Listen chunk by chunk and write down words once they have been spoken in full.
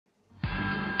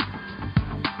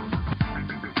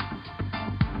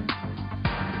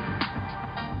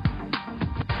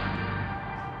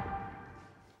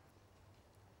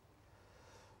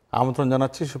আমন্ত্রণ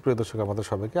জানাচ্ছি সুপ্রিয় দর্শক আমাদের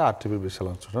সবাইকে আরটিভির বিশাল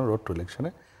অনুষ্ঠান রোড টু ইলেকশনে।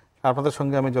 আপনাদের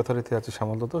সঙ্গে আমি যথারীতি আছি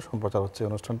শ্যামল দত্ত। সম্প্রচার হচ্ছে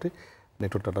অনুষ্ঠানটি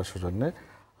নেটওয়ার্ক টাটার সৌজন্যে।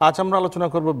 আজ আমরা আলোচনা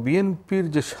করব বিএনপির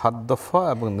যে 7 দফা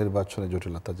এবং নির্বাচনী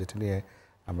জটিলতা, যেটি নিয়ে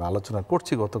আমরা আলোচনা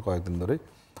করছি গত কয়েকদিন ধরে।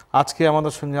 আজকে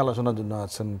আমাদের সঙ্গে আলোচনার জন্য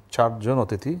আছেন 4 জন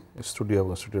অতিথি, স্টুডিও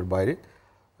এবং স্টুডিওর বাইরে,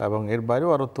 এবং এর বাইরেও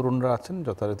আরও তরুণরা আছেন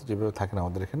যথারীতি যেভাবে থাকেন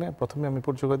আমাদের এখানে। প্রথমে আমি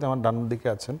পরিচয় করতে, আমার ডান দিকে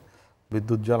আছেন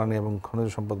বিদ্যুৎ জ্বালানি এবং খনিজ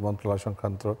সম্পদ মন্ত্রণালয়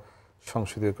সংক্রান্ত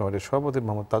সংসদীয় কমিটির সভাপতি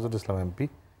মোহাম্মদ তাজুল ইসলাম এমপি।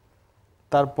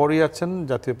 তারপরেই আছেন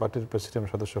জাতীয় পার্টির প্রেসিডেন্ট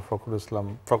সদস্য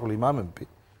ফখরুল ইমাম এমপি,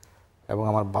 এবং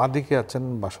আমার বাঁ দিকে আছেন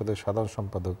বাসদের সাধারণ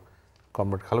সম্পাদক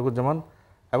কমরেড খালেকুজ্জামান,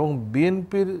 এবং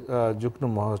বিএনপির যুগ্ম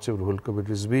মহাসচিব রুহুল কবির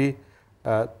রিজভি।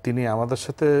 তিনি আমাদের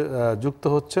সাথে যুক্ত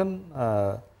হচ্ছেন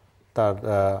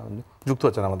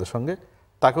আমাদের সঙ্গে।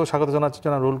 তাকেও স্বাগত জানাচ্ছি।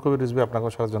 জানা রুহুল কবির রিজভি,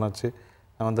 আপনাকেও স্বাগত জানাচ্ছি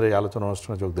আমাদের এই আলোচনা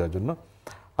অনুষ্ঠানে যোগ দেওয়ার জন্য।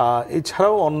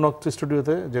 এছাড়াও অন্য একটি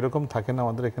স্টুডিওতে যেরকম থাকেন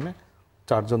আমাদের এখানে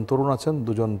 4 জন তরুণ আছেন,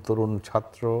 2 জন তরুণ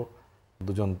ছাত্র,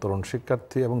 2 জন তরুণ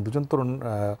শিক্ষার্থী এবং 2 জন তরুণ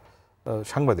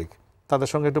সাংবাদিক। তাদের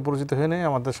সঙ্গে একটু পরিচিত হয়ে নেই।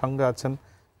 আমাদের সঙ্গে আছেন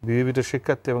বিউবিটির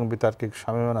শিক্ষার্থী এবং বিতার্কিক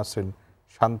নাসরিন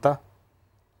শান্তা,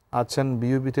 আছেন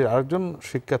বিউবিটির আরেকজন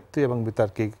শিক্ষার্থী এবং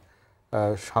বিতার্কিক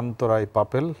শান্তা রয়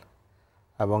পাপেল,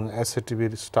 এবং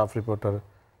এসএটিভির staff reporter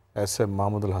SM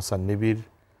Mahmudul Hasan Nibir,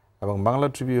 এবং বাংলা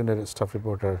ট্রিবিউনের স্টাফ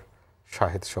রিপোর্টার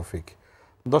শাহেদ শফিক।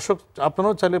 দর্শক,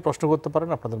 আপনারাও চাইলে প্রশ্ন করতে পারেন,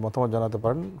 আপনাদের মতামত জানাতে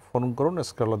পারেন। ফোন করুন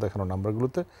স্ক্রিনে দেখানো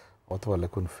নাম্বারগুলোতে, অথবা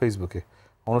লিখুন ফেসবুকে।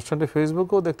 অনুষ্ঠানটি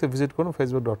ফেসবুকেও দেখতে ভিজিট করুন,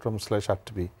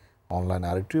 facebook.com/rtv অনলাইন।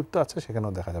 আর ইউটিউব তো আছে,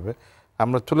 সেখানেও দেখা যাবে।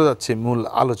 আমরা চলে যাচ্ছি মূল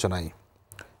আলোচনায়।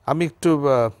 আমি একটু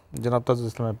জনাব তাজুল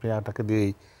ইসলাম এমপিটাকে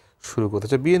দিয়েই শুরু করতে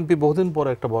চাই। বিএনপি বহুদিন পরে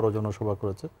একটা বড় জনসভা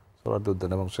করেছে সোহরাওয়ার্দী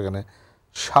উদ্যানে, এবং সেখানে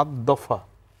 7 দফা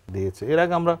দিয়েছে। এর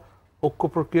আগে আমরা ঐক্য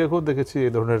প্রক্রিয়াকেও দেখেছি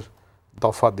এই ধরনের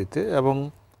দফা দিতে, এবং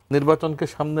নির্বাচনকে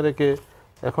সামনে রেখে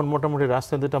এখন মোটামুটি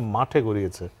রাজনীতিটা মাঠে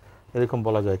গড়িয়েছে, এরকম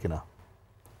বলা যায় কিনা?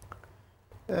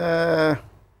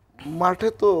 মাঠে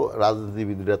তো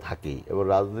রাজনীতিবিদরা থাকেই, এবং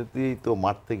রাজনীতি তো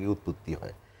মাঠ থেকে উৎপত্তি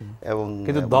হয়। এবং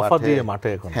কিন্তু দফা দিয়ে মাঠে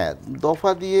এখন, হ্যাঁ,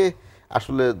 দফা দিয়ে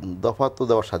আসলে দফা তো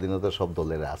দেওয়ার স্বাধীনতা সব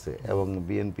দলের আছে, এবং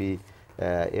বিএনপি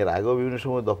এর আগেও বিভিন্ন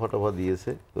সময় দফা টফা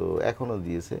দিয়েছে, তো এখনো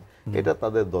দিয়েছে। এটা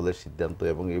তাদের দলের সিদ্ধান্ত,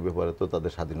 এবং এই ব্যাপারে তো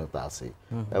তাদের স্বাধীনতা আছে,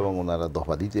 এবং ওনারা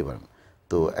দফা দিতে পারেন।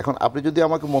 তো এখন আপনি যদি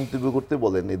আমাকে মন্তব্য করতে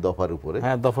বলেন এই দফার উপরে,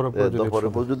 দফার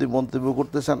উপর যদি মন্তব্য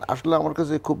করতে চান, আসলে আমার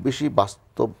কাছে খুব বেশি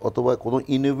বাস্তব অথবা কোনো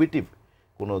ইনোভেটিভ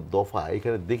কোনো দফা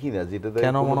এখানে দেখি না, যেটা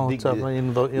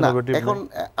এখন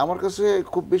আমার কাছে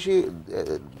খুব বেশি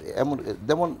এমন,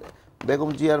 যেমন বেগম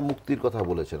জিয়ার মুক্তির কথা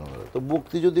বলেছেন ওনারা। তো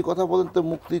মুক্তি যদি কথা বলেন, তো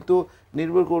মুক্তি তো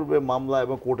নির্ভর করবে মামলা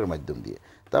এবং কোর্টের মাধ্যম দিয়ে।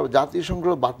 তারপর জাতীয়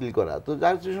সংসদ বাতিল করা, তো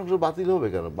জাতীয় সংসদ বাতিল হবে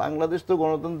কেন? বাংলাদেশ তো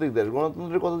গণতান্ত্রিক দেশ,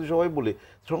 গণতন্ত্রের কথা সবাই বলি,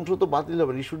 সংসদ তো বাতিল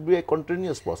হবে, it should B A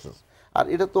continuous process. আর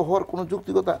এটা তো হওয়ার কোনো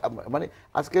যুক্তিকতা, মানে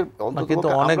আজকের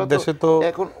অনেক দেশে তো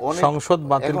এখন সংসদ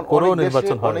বাতিল করেও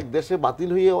নির্বাচন হয়, অনেক দেশে বাতিল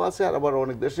হয়েও আছে, আর আবার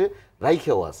অনেক দেশে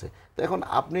রাইখেও আছে। তো এখন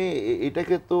আপনি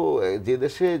এটাকে তো যে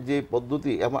দেশে যে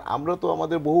পদ্ধতি, আমরা তো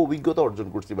আমাদের বহু অভিজ্ঞতা অর্জন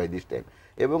করছি বাই দিস টাইম,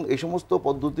 এবং এই সমস্ত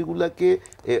পদ্ধতিগুলোকে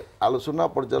আলোচনা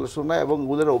পর্যালোচনা এবং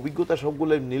ওগুলোর অভিজ্ঞতা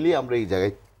সবগুলো মিলিয়ে আমরা এই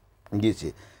জায়গায় গিয়েছি।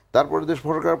 তারপরে দেশ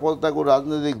সরকার পদত্যাগ ও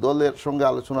রাজনৈতিক দলের সঙ্গে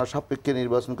আলোচনা সাপেক্ষে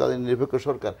নির্বাচনকালীন নিরপেক্ষ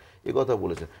সরকার এই কথা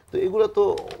বলেছে। তো এগুলো তো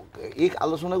এই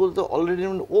আলোচনাগুলো তো অলরেডি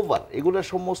ওভার, এগুলো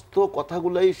সমস্ত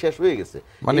কথাগুলাই শেষ হয়ে গেছে।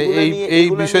 মানে এই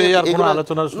বিষয়ে আর কোনো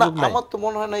আলোচনার সুযোগ নাই। আমার তো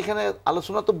মনে হয় না, এখানে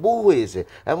আলোচনা তো বহু হয়েছে,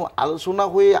 এবং আলোচনা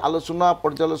হয়ে আলোচনা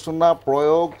পর্যালোচনা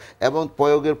প্রয়োগ এবং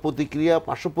প্রয়োগের প্রতিক্রিয়া,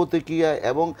 পার্শ্ব প্রতিক্রিয়া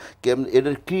এবং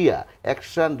এদের ক্রিয়া,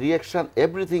 action reaction,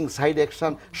 everything, side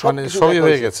action,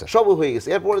 সবই হয়ে গেছে।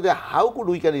 এরপরে how could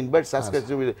we can invite such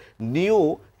new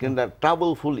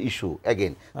ট্রাবলফুল issue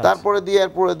again. তারপরে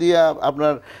দিয়ে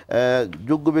আপনার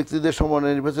যোগ্য ব্যক্তিদের সমান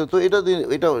নির্বাচন। তো এটা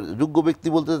যোগ্য ব্যক্তি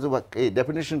বলতে এই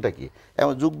ডেফিনেশনটা কি?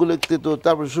 এবং যোগ্য ব্যক্তি তো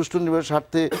তারপরে সুষ্ঠু নির্বাচন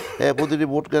স্বার্থে প্রতিটি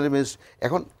ভোট কেন্দ্রে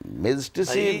এখন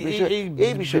ম্যাজিস্ট্রেসি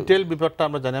এই বিষয়ে ব্যাপারটা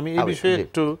আমরা জানি। আমি এই বিষয়ে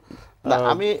একটু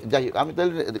আমি যাই হোক, আমি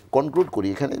তাহলে কনক্লুড করি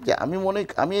এখানে যে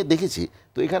আমি দেখেছি।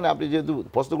 তো এখানে আপনি যেহেতু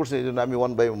প্রশ্ন করছেন, এই জন্য আমি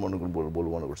ওয়ান বাই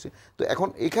মনে করছি। তো এখন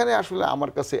এখানে আসলে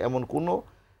আমার কাছে এমন কোনো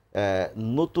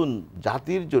নতুন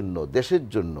জাতির জন্য, দেশের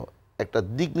জন্য একটা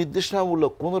দিক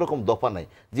নির্দেশনামূলক কোনো রকম দফা নাই।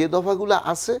 যে দফাগুলো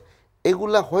আছে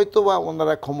এগুলা হয়তো বা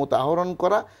ওনারা ক্ষমতা আহরণ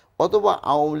করা, অথবা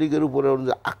আওয়ামী লীগের উপরে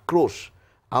আক্রোশ,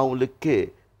 আওয়ামী লীগকে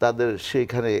তাদের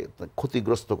সেইখানে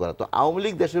ক্ষতিগ্রস্ত করা। তো আওয়ামী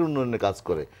লীগ দেশের উন্নয়নের কাজ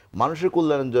করে, মানুষের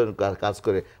কল্যাণের জন্য কাজ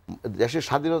করে, দেশের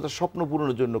স্বাধীনতার স্বপ্ন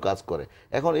পূরণের জন্য কাজ করে।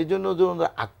 এখন এই জন্য যখন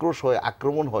আক্রোশ হয়,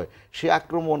 আক্রমণ হয়, সে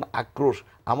আক্রোশ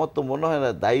আমার তো মনে হয় না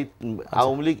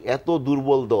আওয়ামী লীগ এত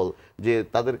দুর্বল দল যে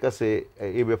তাদের কাছে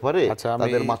এই ব্যাপারে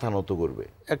তাদের মাথা নত করবে।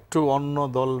 একটু অন্য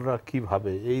দলরা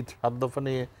কিভাবে এই 7 দফা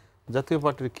নিয়ে জাতীয়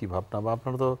পার্টির কি ভাবনা, বা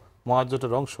আপনারা তো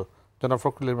মহাজোটের অংশ, জনাব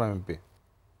ফখরুল ইমাম এমপি?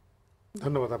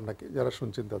 ধন্যবাদ আপনাকে, যারা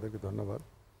শুনছেন তাদেরকে ধন্যবাদ।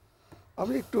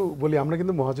 আমি একটু বলি, আমরা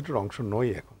কিন্তু মহাজোটের অংশ নই।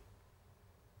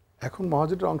 এখন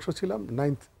মহাজোটের অংশ ছিলাম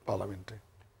 9th পার্লামেন্টে।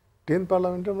 10th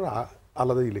পার্লামেন্টে আমরা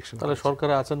আলাদা ইলেকশন। তাহলে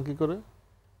সরকারে আছেন কি করে?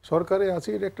 সরকারে আছি,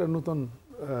 এটা একটা নতুন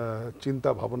চিন্তা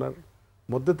ভাবনার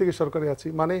মধ্যে থেকে সরকারে আছি।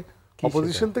 মানে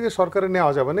অপোজিশন থেকে সরকারে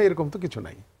নেওয়া যাবে না এরকম তো কিছু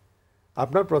নাই।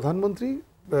 আপনার প্রধানমন্ত্রী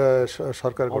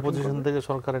সরকার, অপোজিশন থেকে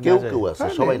সরকারে কেউ নেওয়া যায়? কেউ আছে,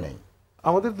 সবাই নাই।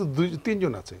 আমাদের তো 2-3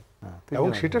 জন আছে, এবং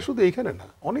সেটা শুধু এইখানে না,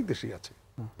 অনেক দেশেই আছে।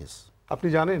 আপনি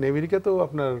জানেন আমেরিকা তো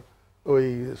আপনার ওই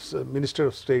মিনিস্টার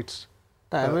অফ স্টেটস।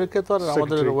 আমেরিকা তো আর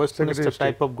আমাদের ওয়েস্টমিনিস্টার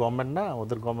টাইপ অফ গভর্নমেন্ট না,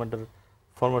 ওদের গভর্নমেন্টের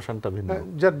ফরমেশনটা ভিন্ন।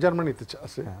 জার্মানিতে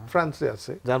আছে, ফ্রান্সে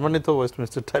আছে। জার্মানি তো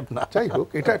ওয়েস্টমিনিস্টার টাইপ না। যাই হোক,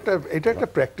 এটা একটা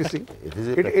প্র্যাকটিসিং,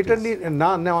 এটা নিয়ে না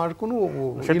নেওয়ার কোনো,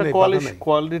 সেটা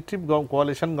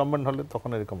কোয়ালিশন গভর্নমেন্ট হলে তখন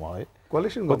এরকম হয়।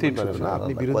 কোয়ালিশন গভর্নমেন্ট না,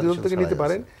 আপনি বিরোধী দল থেকে নিতে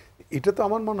পারেন। এটা তো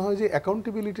আমার মনে হয় যে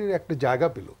অ্যাকাউন্টেবিলিটির একটা জায়গা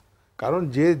পেল। কারণ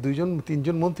যে 2-3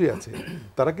 জন মন্ত্রী আছে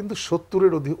তারা কিন্তু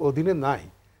 70-এর অধীনে নাই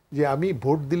যে আমি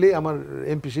ভোট দিলে আমার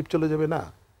এমপিশিপ চলে যাবে না।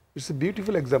 ইটস এ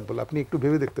বিউটিফুল এক্সাম্পল, আপনি একটু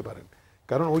ভেবে দেখতে পারেন।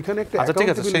 কারণ ওইখানে একটা, আচ্ছা ঠিক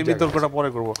আছে, সেই বিতর্কটা পরে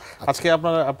করব। আজকে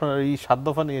আপনার এই 7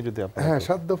 দফা নিয়ে যদি আপনি। হ্যাঁ,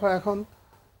 7 দফা। এখন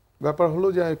ব্যাপার হলো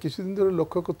যে কিছুদিন ধরে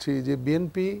লক্ষ্য করছি যে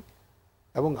বিএনপি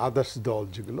এবং আদার্স দল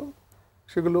যেগুলো,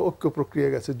 সেগুলো ঐক্য প্রক্রিয়া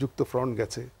গেছে, যুক্ত ফ্রন্ট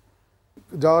গেছে।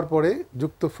 যাওয়ার পরে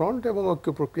যুক্ত ফ্রন্ট এবং ঐক্য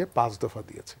প্রক্রিয়া 5 দফা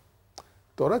দিয়েছে।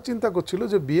 তো ওরা চিন্তা করছিল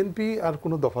যে বিএনপি আর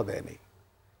কোনো দফা দেয় নেই,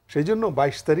 সেই জন্য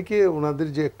 22 তারিখে ওনাদের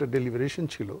যে একটা ডেলিভারেশন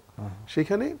ছিল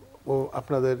সেখানে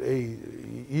আপনাদের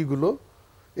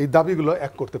এই দাবিগুলো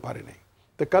এক করতে পারে নাই।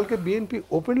 তো কালকে বিএনপি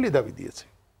ওপেনলি দাবি দিয়েছে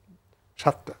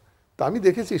 7টা। তো আমি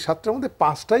দেখেছি 7টার মধ্যে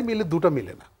 5টাই মিলে, 2টা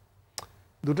মিলে না।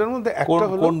 2টার মধ্যে একটা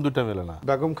হলো কোন 2টা মিলে না?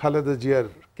 বেগম খালেদা জিয়ার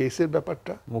কেসের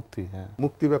ব্যাপারটা,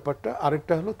 মুক্তি ব্যাপারটা।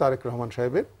 আরেকটা হলো তারেক রহমান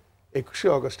সাহেবের 21শে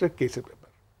অগস্টের কেসের ব্যাপার।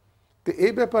 তো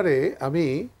এই ব্যাপারে আমি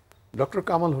ডক্টর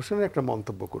কামাল হোসেনের একটা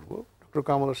মন্তব্য করব। ডক্টর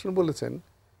কামাল হোসেন বলেছেন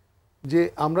যে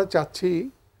আমরা চাচ্ছি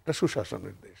একটা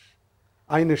সুশাসনের দেশ,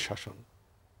 আইনের শাসন।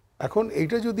 এখন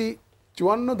এইটা যদি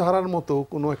 54 ধারার মতো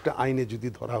কোনো একটা আইনে যদি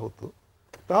ধরা হতো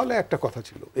তাহলে একটা কথা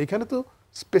ছিল। এইখানে তো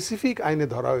স্পেসিফিক আইনে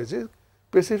ধরা হয়েছে,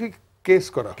 স্পেসিফিক কেস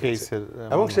করা হয়েছে,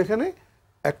 এবং সেখানে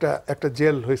একটা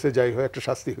জেল হয়েছে, যাই হয় একটা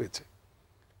শাস্তি হয়েছে।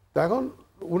 তা এখন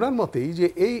উনার মতেই যে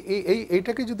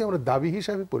এইটাকে যদি আমরা দাবি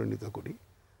হিসাবে পরিণত করি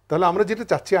তাহলে আমরা যেটা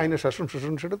চাচ্ছি আইনের শাসন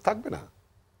শোষণ, সেটা থাকবে না।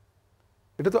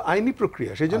 এটা তো আইনি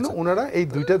প্রক্রিয়া, সেই জন্য ওনারা এই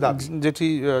 2টা দাবি, যেটি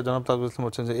জনাব তাজুল ইসলাম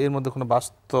বলছেন যে এর মধ্যে কোনো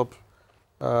বাস্তব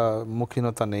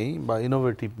মুখিনতা নেই বা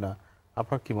ইনোভেটিভ না।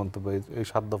 আপনার কি মন্তব্য এই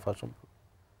 7 দফা সম্পর্কে?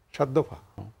 7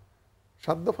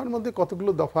 দফার মধ্যে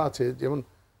কতগুলো দফা আছে, যেমন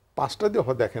 5টা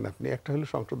দফা দেখেন আপনি। একটা হলো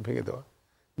সংসদ ভেঙে দেওয়া,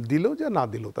 দিল যা না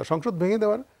দিল তা, সংসদ ভেঙে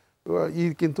দেওয়ার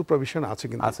কিন্তু প্রভিশন আছে,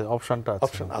 কিন্তু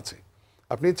অপশন আছে।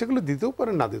 আপনি ইচ্ছেগুলো দিতেও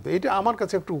পারেন, না দিতে। এটা আমার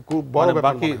কাছে একটু বড় ব্যাপার।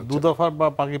 বাকি 2 দফা বা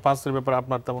বাকি 5এর ব্যাপারে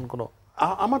আপনার তেমন কোনো,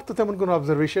 আমার তো তেমন কোনো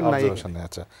অবজারভেশন নাই।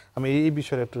 আচ্ছা, আমি এই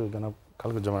বিষয়ে একটু জনাব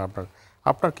খালেকুজ্জামান,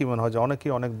 আপনার কি মনে হয় যে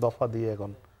অনেকেই অনেক দফা দিয়ে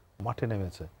এখন মাঠে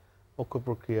নেমেছে ঐক্য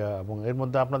প্রক্রিয়া, এবং এর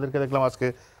মধ্যে আপনাদেরকে দেখলাম আজকে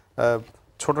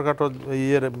ছোটখাটো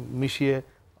মিশিয়ে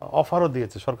অফারও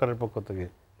দিয়েছে সরকারের পক্ষ থেকে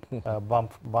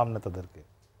বাম নেতাদেরকে?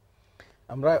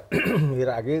 আমরা এর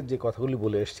আগে যে কথাগুলি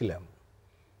বলে এসেছিলাম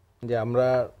যে আমরা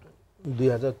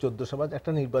 2014 সালে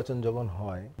একটা নির্বাচন যখন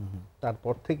হয়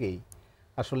তারপর থেকেই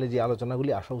আসলে যে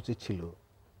আলোচনাগুলি আসা উচিত ছিল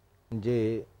যে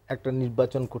একটা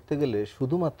নির্বাচন করতে গেলে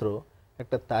শুধুমাত্র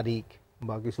একটা তারিখ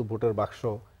বা কিছু ভোটের বাক্স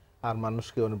আর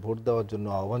মানুষকে ভোট দেওয়ার জন্য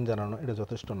আহ্বান জানানো এটা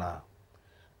যথেষ্ট না।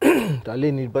 তাহলে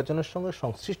নির্বাচনের সঙ্গে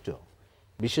সংশ্লিষ্ট,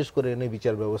 বিশেষ করে এখানে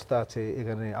বিচার ব্যবস্থা আছে,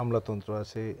 এখানে আমলাতন্ত্র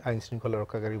আছে, আইন শৃঙ্খলা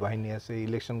রক্ষাকারী বাহিনী আছে,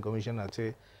 ইলেকশন কমিশন আছে,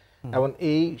 এবং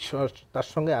তার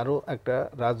সঙ্গে আরও একটা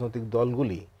রাজনৈতিক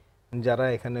দলগুলি যারা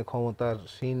এখানে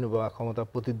ক্ষমতাসীন বা ক্ষমতা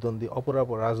প্রতিদ্বন্দ্বী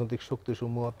অপরাপর রাজনৈতিক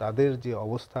শক্তিসমূহ, তাদের যে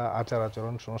অবস্থা, আচার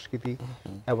আচরণ, সংস্কৃতি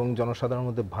এবং জনসাধারণের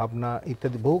মধ্যে ভাবনা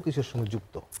ইত্যাদি বহু কিছুর সঙ্গে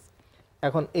যুক্ত।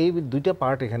 এখন এই 2টা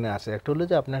পার্ট এখানে আছে। একটা হলো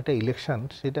যে আপনার একটা ইলেকশন,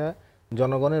 সেটা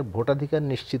জনগণের ভোটাধিকার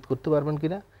নিশ্চিত করতে পারবেন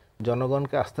কিনা,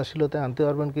 জনগণকে আস্থাশীলতায় আনতে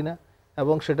পারবেন কিনা,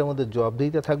 এবং সেটার মধ্যে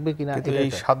জবাবদিহিতা থাকবে কিনা। এই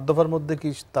 7 দফার মধ্যে কি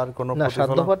তার কোনো না, 7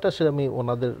 দফাটা সে আমি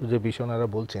ওনাদের যে বিষয়নারা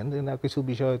বলছেন যে না, কিছু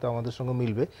বিষয় হয়তো আমাদের সঙ্গে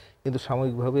মিলবে, কিন্তু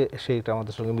সাময়িকভাবে সেইটা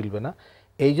আমাদের সঙ্গে মিলবে না।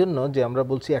 এই জন্য যে আমরা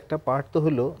বলছি একটা পার্ট তো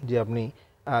হলো যে আপনি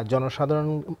জনসাধারণ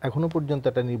এখনো পর্যন্ত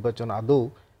একটা নির্বাচন আদৌ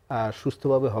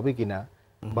সুস্থভাবে হবে কিনা,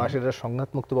 বা সেটা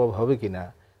সংঘাতমুক্তভাবে হবে কিনা,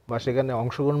 বা সেখানে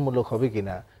অংশগ্রহণমূলক হবে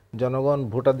কিনা, জনগণ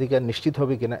ভোটাধিকার নিশ্চিত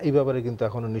হবে কিনা, এই ব্যাপারে কিন্তু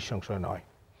এখনো নিঃসংশয় নয়।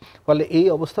 ফলে এই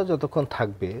অবস্থা যতক্ষণ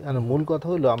থাকবে, মূল কথা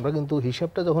হলো আমরা কিন্তু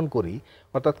হিসাবটা যখন করি,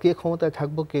 অর্থাৎ কে ক্ষমতায়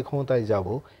থাকবো, কে ক্ষমতায় যাব,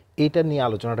 এইটা নিয়ে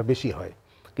আলোচনাটা বেশি হয়।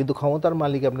 কিন্তু ক্ষমতার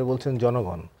মালিক আপনি বলছেন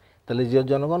জনগণ, তাহলে যে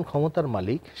জনগণ ক্ষমতার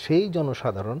মালিক সেই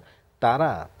জনসাধারণ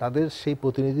তারা তাদের সেই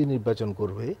প্রতিনিধি নির্বাচন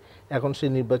করবে। এখন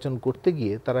সেই নির্বাচন করতে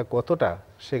গিয়ে তারা কতটা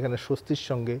সেখানে স্বস্তির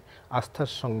সঙ্গে,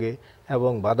 আস্থার সঙ্গে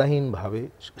এবং বাধাহীনভাবে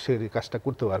সেই কাজটা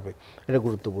করতে পারবে, এটা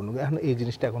গুরুত্বপূর্ণ। এখন এই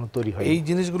জিনিসটা এখনো তৈরি হয়নি। এই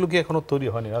জিনিসগুলো কি এখনো তৈরি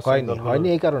হয়নি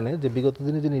এই কারণে যে বিগত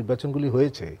দিনে যে নির্বাচনগুলি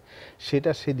হয়েছে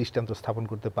সেটা সেই দৃষ্টান্ত স্থাপন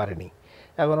করতে পারেনি।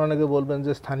 এখন অনেকে বলবেন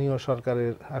যে স্থানীয়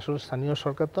সরকারের, আসলে স্থানীয়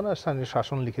সরকার তো না, স্থানীয়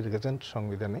শাসন লিখে রেখেছেন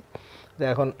সংবিধানে।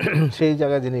 এখন সেই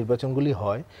জায়গায় যে নির্বাচনগুলি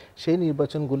হয় সেই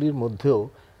নির্বাচনগুলির মধ্যেও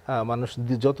মানুষ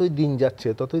যতই দিন যাচ্ছে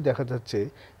ততই দেখা যাচ্ছে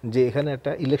যে এখানে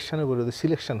একটা ইলেকশনের বিরুদ্ধে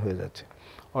সিলেকশন হয়ে যাচ্ছে।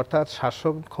 অর্থাৎ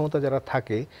শাসক ক্ষমতা যারা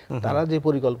থাকে তারা যে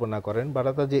পরিকল্পনা করেন বা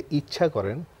তারা যে ইচ্ছা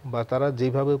করেন বা তারা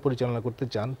যেভাবে পরিচালনা করতে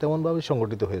চান তেমনভাবে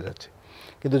সংগঠিত হয়ে যাচ্ছে,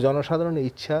 কিন্তু জনসাধারণের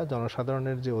ইচ্ছা,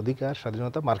 জনসাধারণের যে অধিকার,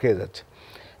 স্বাধীনতা মার খেয়ে যাচ্ছে।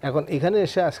 এখন এখানে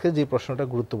এসে আজকে যে প্রশ্নটা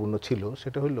গুরুত্বপূর্ণ ছিল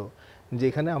সেটা হলো যে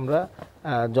এখানে আমরা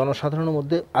জনসাধারণের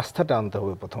মধ্যে আস্থাটা আনতে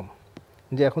হবে প্রথম,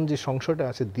 যে এখন যে সংশয়টা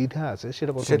আছে, দ্বিধা আছে,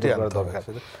 সেটা প্রথম দরকার।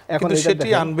 এখন সেটি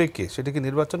আনবে কে? সেটা কি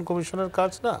নির্বাচন কমিশনের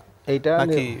কাজ না,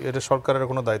 নাকি এটা সরকারের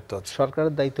কোনো দায়িত্ব আছে?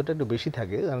 সরকারের দায়িত্বটা একটু বেশি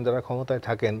থাকে, কারণ যারা ক্ষমতায়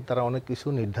থাকেন তারা অনেক কিছু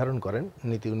নির্ধারণ করেন,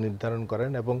 নীতি নির্ধারণ করেন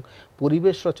এবং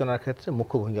পরিবেশ রচনার ক্ষেত্রে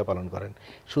মুখ্য ভূমিকা পালন করেন।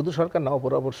 শুধু সরকার না,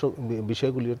 অপরাবশ্যক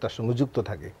বিষয়গুলিও তার সঙ্গে যুক্ত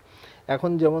থাকে।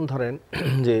 এখন যেমন ধরেন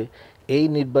যে এই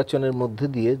নির্বাচনের মধ্যে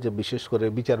দিয়ে যে বিশেষ করে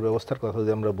বিচার ব্যবস্থার কথা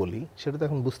যদি আমরা বলি, সেটা তো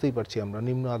এখন বুঝতেই পারছি আমরা,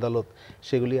 নিম্ন আদালত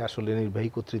সেগুলি আসলে নির্বাহী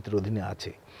কর্তৃত্বের অধীনে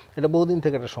আছে। এটা বহুদিন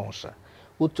থেকে একটা সমস্যা।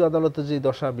 উচ্চ আদালতে যে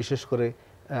দশা, বিশেষ করে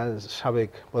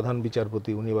সাবেক প্রধান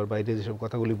বিচারপতি উনি আবার বাইরে যেসব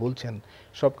কথাগুলি বলছেন,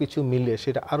 সব কিছু মিলে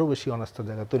সেটা আরও বেশি অনাস্থার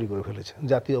জায়গা তৈরি করে ফেলেছে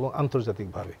জাতীয় এবং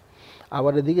আন্তর্জাতিকভাবে।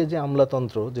 আবার এদিকে যে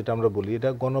আমলাতন্ত্র যেটা আমরা বলি, এটা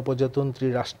গণপ্রজাতন্ত্রী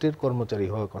রাষ্ট্রের কর্মচারী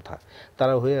হওয়ার কথা,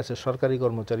 তারা হয়ে আছে সরকারি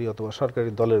কর্মচারী অথবা সরকারি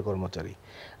দলের কর্মচারী।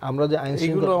 আমরা যে আইন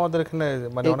শৃঙ্খলা, আমাদের এখানে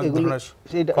মানে অনেক ধরনের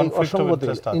অসঙ্গতি,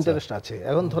 ইন্টারেস্ট আছে।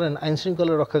 এখন ধরেন আইন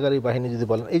শৃঙ্খলা রক্ষাকারী বাহিনী যদি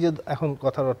বলেন, এই যে এখন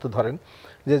কথার অর্থ ধরেন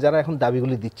যে যারা এখন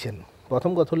দাবিগুলি দিচ্ছেন,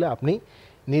 প্রথম কথা হলে আপনি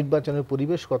নির্বাচনের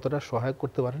পরিবেশ কতটা সহায়ক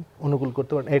করতে পারেন, অনুকূল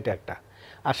করতে পারেন, এটা একটা।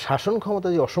 আর শাসন ক্ষমতা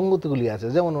যে অসঙ্গতিগুলি আছে,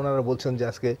 যেমন ওনারা বলছেন যে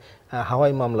আজকে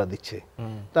হাওয়াই মামলা দিচ্ছে,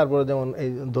 তারপরে যেমন এই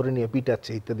ধরে নিয়ে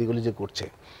পিটাচ্ছে ইত্যাদিগুলি যে করছে,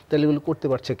 তাহলে এগুলো করতে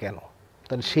পারছে কেন?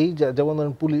 তাহলে সেই যেমন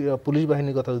ধরেন পুলিশ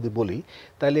বাহিনীর কথা যদি বলি,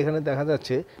 তাহলে এখানে দেখা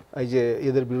যাচ্ছে এই যে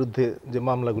এদের বিরুদ্ধে যে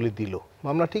মামলাগুলি দিল,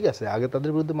 মামলা ঠিক আছে, আগে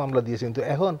তাদের বিরুদ্ধে মামলা দিয়েছে, কিন্তু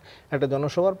এখন একটা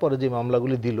জনসভার পরে যে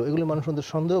মামলাগুলি দিল, এগুলি মানুষদের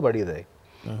সন্দেহ বাড়িয়ে দেয়।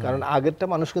 কারণ আগেরটা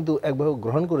মানুষ কিন্তু একভাবে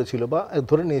গ্রহণ করেছিল বা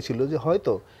ধরে নিয়েছিল যে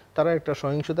হয়তো তারা একটা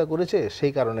সহিংসতা করেছে,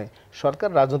 সেই কারণে সরকার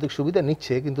রাজনৈতিক সুবিধা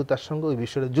নিচ্ছে, কিন্তু তার সঙ্গে ওই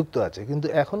বিষয়টা যুক্ত আছে। কিন্তু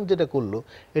এখন যেটা করলো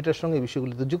এটার সঙ্গে এই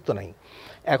বিষয়গুলি তো যুক্ত নাই।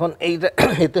 এখন এইটা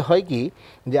এতে হয় কি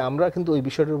যে আমরা কিন্তু ওই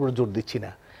বিষয়টার উপর জোর দিচ্ছি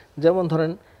না। যেমন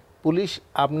ধরেন পুলিশ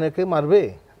আপনাকে মারবে,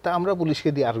 তা আমরা পুলিশকে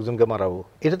দিয়ে আরেকজনকে মারাবো,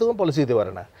 এটা তো কোনো পলিসি দিতে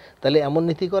পারে না। তাহলে এমন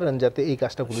নীতি করেন যাতে এই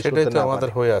কাজটা পুলিশ করতে না পারে। আমাদের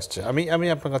হয়ে আসছে। আমি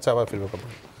আপনার কাছে আবার ফিরবো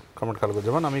কমরেড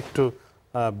খালেকুজ্জামান। আমি একটু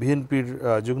বিএনপির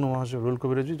যুগ্ম মহাসচিব রুহুল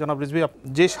কবির রিজভি, জনাব রিজভি,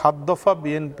 যে ৭ দফা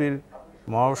বিএনপির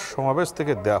মহাসমাবেশ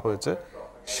থেকে দেওয়া হয়েছে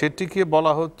সেটিকে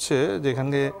বলা হচ্ছে,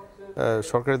 যেখানে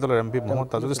সরকারি দলের এমপি মোহাম্মদ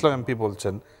তাজুল ইসলাম এমপি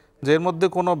বলছেন যে এর মধ্যে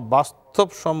কোনো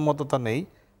বাস্তবসম্মততা নেই,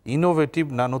 ইনোভেটিভ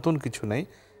না, নতুন কিছু নেই।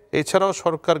 এছাড়াও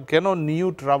সরকার কেন নিউ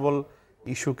ট্রাভেল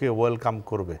ইস্যুকে ওয়েলকাম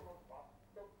করবে?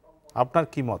 আপনার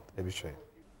কি মত এ বিষয়ে?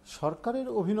 সরকারের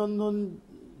অভিনন্দন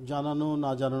জানানো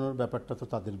না জানানোর ব্যাপারটা তো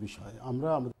তাদের বিষয়, আমরা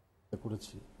আমাদের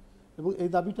করেছি। এবং এই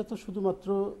দাবিটা তো শুধুমাত্র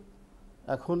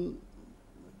এখন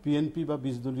বিএনপি বা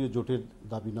 ২০ দলীয় জোটের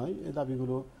দাবি নয়, এই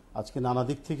দাবিগুলো আজকে নানা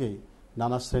দিক থেকেই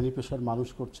নানা শ্রেণী পেশার মানুষ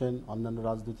করছেন, অন্যান্য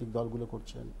রাজনৈতিক দলগুলো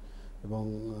করছেন এবং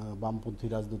বামপন্থী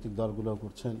রাজনৈতিক দলগুলোও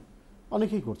করছেন,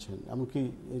 অনেকেই করছেন। এমনকি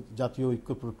জাতীয় ঐক্য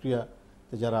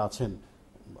প্রক্রিয়াতে যারা আছেন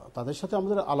তাদের সাথে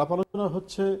আমাদের আলাপ আলোচনা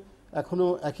হচ্ছে। এখনও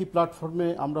একই প্ল্যাটফর্মে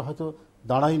আমরা হয়তো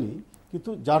দাঁড়াইনি,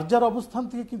 কিন্তু যার যার অবস্থান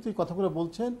থেকে কিন্তু এই কথাগুলো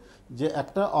বলছেন যে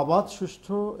একটা অবাধ,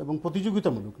 সুষ্ঠু এবং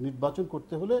প্রতিযোগিতামূলক নির্বাচন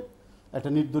করতে হলে একটা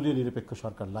নির্দলীয় নিরপেক্ষ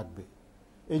সরকার লাগবে।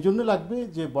 এই জন্য লাগবে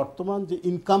যে বর্তমান যে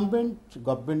ইনকামবেন্ট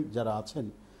গভর্নমেন্ট যারা আছেন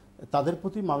তাদের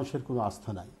প্রতি মানুষের কোনো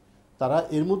আস্থা নাই। তারা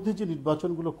এর মধ্যে যে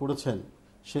নির্বাচনগুলো করেছেন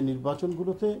সেই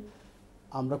নির্বাচনগুলোতে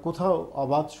আমরা কোথাও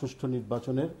অবাধ, সুষ্ঠু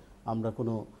নির্বাচনের আমরা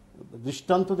কোনো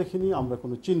দৃষ্টান্ত দেখিনি, আমরা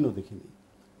কোনো চিহ্ন দেখিনি।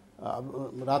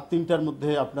 রাত ৩টার মধ্যে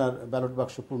আপনার ব্যালট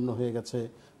বাক্স পূর্ণ হয়ে গেছে,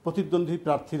 প্রতিদ্বন্দ্বী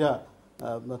প্রার্থীরা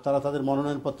তারা তাদের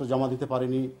মনোনয়নপত্র জমা দিতে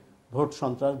পারেনি, ভোট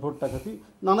সন্ত্রাস, ভোট ডাকাতি,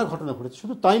 নানা ঘটনা ঘটেছে।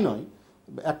 শুধু তাই নয়,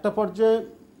 একটা পর্যায়ে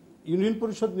ইউনিয়ন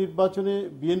পরিষদ নির্বাচনে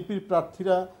বিএনপির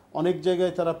প্রার্থীরা অনেক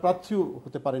জায়গায় তারা প্রার্থীও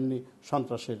হতে পারেননি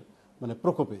সন্ত্রাসের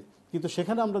প্রকোপে। কিন্তু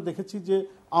সেখানে আমরা দেখেছি যে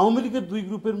আওয়ামী লীগের দুই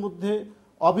গ্রুপের মধ্যে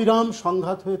অবিরাম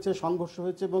সংঘাত হয়েছে, সংঘর্ষ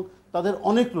হয়েছে এবং তাদের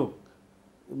অনেক লোক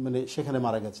সেখানে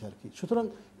মারা গেছে আর কি। সুতরাং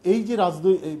এই যে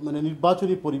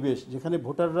নির্বাচনী পরিবেশ যেখানে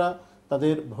ভোটাররা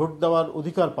তাদের ভোট দেওয়ার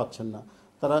অধিকার পাচ্ছেন না,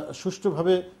 তারা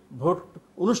সুষ্ঠুভাবে ভোট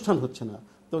অনুষ্ঠান হচ্ছে না।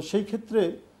 তো সেই ক্ষেত্রে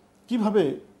কিভাবে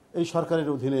এই সরকারের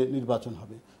অধীনে নির্বাচন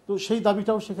হবে? তো সেই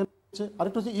দাবিটাও সেখানে আছে।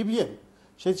 আরেকটা হচ্ছে ইভিএম,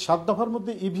 সেই 7 দফার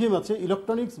মধ্যে ইভিএম আছে,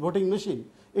 ইলেকট্রনিক্স ভোটিং মেশিন।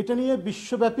 এটা নিয়ে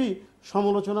বিশ্বব্যাপী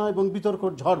সমালোচনা এবং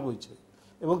বিতর্কর ঝড় বইছে।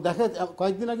 এবং দেখা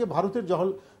কয়েকদিন আগে ভারতের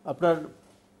আপনার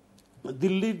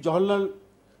দিল্লির জওহরলাল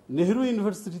নেহরু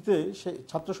ইউনিভার্সিটিতে সেই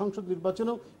ছাত্র সংসদ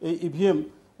নির্বাচনেও এই ইভিএম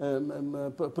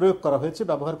প্রয়োগ করা হয়েছে,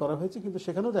 ব্যবহার করা হয়েছে, কিন্তু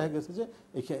সেখানেও দেখা গেছে যে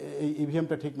এই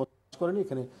ইভিএমটা ঠিক মতো কাজ করেনি,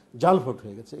 এখানে জাল ভোট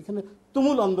হয়ে গেছে। এখানে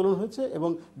তুমুল আন্দোলন হয়েছে এবং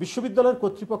বিশ্ববিদ্যালয়ের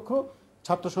কর্তৃপক্ষ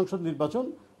ছাত্র সংসদ নির্বাচন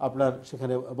আপনার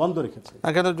সেখানে বন্ধ রেখেছে।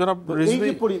 এই যে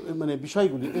মানে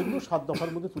বিষয়গুলি, এগুলো 7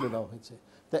 দফার মধ্যে তুলে দেওয়া হয়েছে।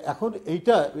 তা এখন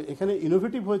এইটা এখানে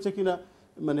ইনোভেটিভ হয়েছে কিনা,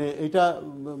 মানে এটা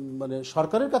মানে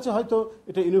সরকারের কাছে হয়তো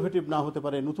এটা ইনোভেটিভ না হতে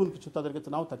পারে, নতুন কিছু তাদের কাছে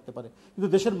নাও থাকতে পারে, কিন্তু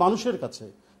দেশের মানুষের কাছে,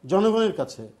 জনগণের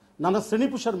কাছে, নানা শ্রেণী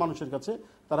পেশার মানুষের কাছে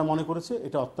তারা মনে করেছে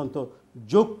এটা অত্যন্ত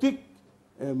যৌক্তিক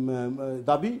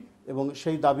দাবি, এবং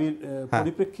সেই দাবির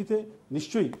পরিপ্রেক্ষিতে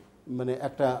নিশ্চয়ই মানে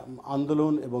একটা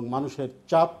আন্দোলন এবং মানুষের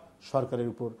চাপ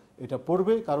সরকারের উপর এটা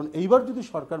পড়বে। কারণ এইবার যদি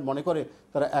সরকার মনে করে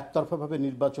তারা একতরফাভাবে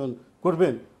নির্বাচন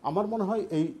করবেন, আমার মনে হয়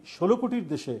এই 16 কোটির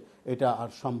দেশে এটা আর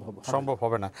সম্ভব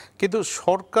হবে না। কিন্তু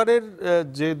সরকারের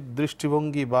যে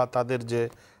দৃষ্টিভঙ্গি বা তাদের যে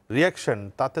রিয়াকশন,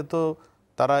 তাতে তো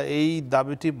তারা এই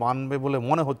দাবিটি মানবে বলে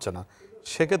মনে হচ্ছে না।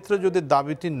 সেক্ষেত্রে যদি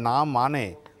দাবিটি না মানে,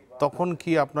 তখন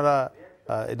কি আপনারা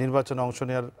নির্বাচনে অংশ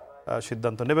নেওয়ার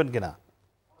সিদ্ধান্ত নেবেন কিনা?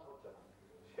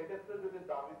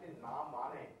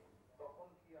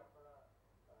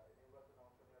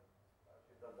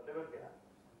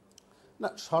 না,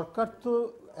 সরকার তো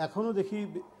এখনো দেখি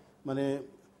মানে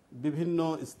বিভিন্ন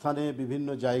স্থানে, বিভিন্ন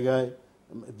জায়গায়,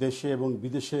 দেশে এবং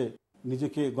বিদেশে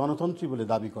নিজেকে গণতন্ত্রী বলে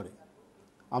দাবি করে।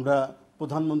 আমরা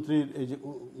প্রধানমন্ত্রীর এই যে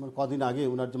কদিন আগে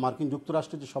ওনার যে মার্কিন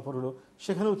যুক্তরাষ্ট্রে যে সফর হলো,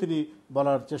 সেখানেও তিনি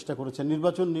বলার চেষ্টা করেছেন,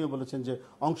 নির্বাচন নিয়ে বলেছেন যে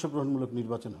অংশগ্রহণমূলক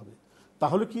নির্বাচন হবে।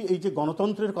 তাহলে কি এই যে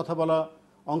গণতন্ত্রের কথা বলা,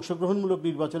 অংশগ্রহণমূলক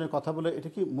নির্বাচনের কথা বলে, এটা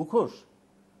কি মুখোশ,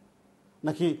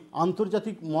 নাকি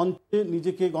আন্তর্জাতিক মঞ্চে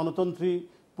নিজেকে গণতন্ত্রী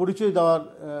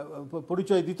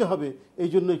পরিচয় দিতে হবে এই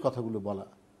জন্যই কথাগুলো বলা?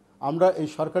 আমরা এই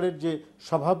সরকারের যে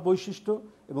স্বভাব বৈশিষ্ট্য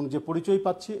এবং যে পরিচয়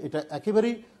পাচ্ছি, এটা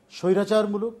একেবারেই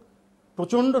স্বৈরাচারমূলক,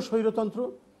 প্রচণ্ড স্বৈরতন্ত্র।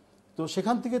 তো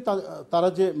সেখান থেকে তারা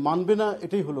যে মানবে না,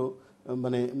 এটাই হলো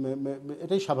মানে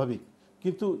এটাই স্বাভাবিক।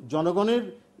 কিন্তু জনগণের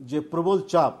যে প্রবল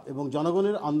চাপ এবং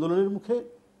জনগণের আন্দোলনের মুখে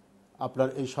আপনার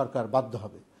এই সরকার বাধ্য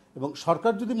হবে। এবং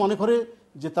সরকার যদি মনে করে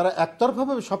যে তারা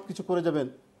একতরফাভাবে সব কিছু করে যাবেন,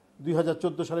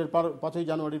 2014 সালের 5ই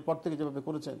জানুয়ারির পর থেকে যেভাবে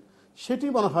করেছেন, সেটি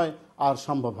মনে হয় আর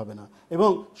সম্ভব হবে না। এবং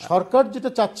সরকার যেটা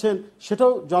চাচ্ছেন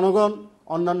সেটাও জনগণ,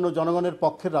 অন্যান্য জনগণের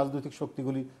পক্ষের রাজনৈতিক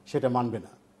শক্তিগুলি সেটা মানবে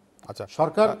না। আচ্ছা,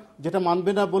 সরকার যেটা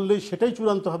মানবে না বললেই সেটাই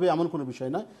চূড়ান্ত হবে এমন কোনো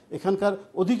বিষয় না। এখানকার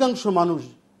অধিকাংশ মানুষ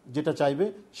যেটা চাইবে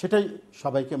সেটাই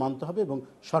সবাইকে মানতে হবে এবং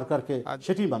সরকারকে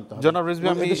সেটাই মানতে হবে।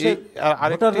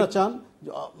 ভোটাররা চান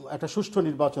একটা সুষ্ঠু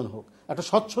নির্বাচন হোক, একটা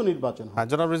স্বচ্ছ নির্বাচন হোক।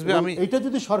 এইটা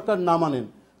যদি সরকার না মানেন,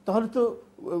 তাহলে তো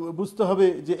বুঝতে হবে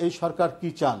যে এই সরকার কি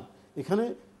চান। এখানে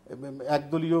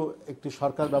একদলীয় একটি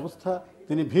সরকার ব্যবস্থা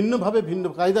তিনি ভিন্নভাবে, ভিন্ন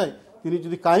কায়দায় তিনি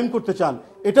যদি কায়েম করতে চান,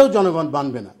 এটাও জনগণ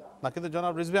মানবে না। কিন্তু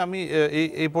জনাব রিজভী, আমি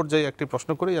এই পর্যায়ে একটি প্রশ্ন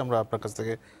করেই আমরা আপনার কাছ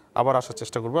থেকে আবার আসার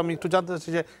চেষ্টা করব। আমি একটু জানতে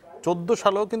চাচ্ছি যে 14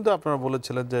 সালেও কিন্তু আপনারা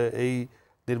বলেছিলেন যে এই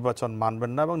নির্বাচন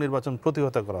মানবেন না এবং নির্বাচন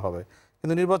প্রতিহত করা হবে,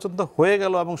 কিন্তু নির্বাচন তো হয়ে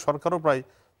গেল এবং সরকারও প্রায়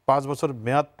 5 বছর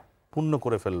মেয়াদ পূর্ণ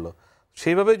করে ফেললো।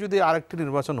 সেইভাবে যদি আরেকটি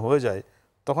নির্বাচন হয়ে যায়,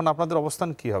 তখন আপনাদের অবস্থান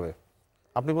কি হবে?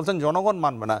 আপনি বলছেন জনগণ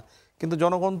মানবে না, কিন্তু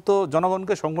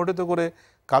জনগণকে সংগঠিত করে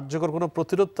কার্যকর কোনো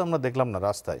প্রতিরোধ তো আমরা দেখলাম না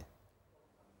রাস্তায়।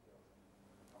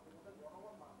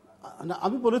 না,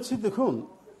 আমি বলেছি, দেখুন,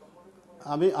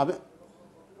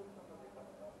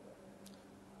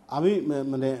 আমি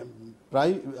মানে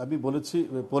প্রায় আমি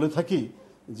বলে থাকি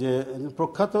যে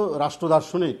প্রখ্যাত রাষ্ট্র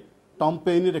দার্শনিক টম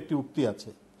পেইনের একটি উক্তি আছে,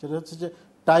 সেটা হচ্ছে যে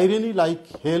টাইরেনি like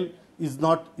hell is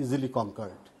not easily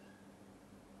conquered.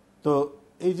 তো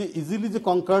এই যে ইজিলি যে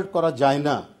কনকার্ড করা যায়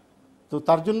না, তো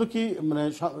তার জন্য কি মানে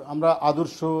আমরা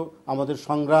আদর্শ, আমাদের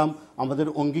সংগ্রাম, আমাদের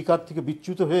অঙ্গীকার থেকে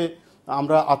বিচ্যুত হয়ে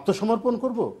আমরা আত্মসমর্পণ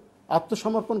করব?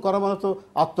 আত্মসমর্পণ করা মানে তো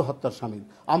আত্মহত্যার শামিল।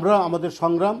 আমরা আমাদের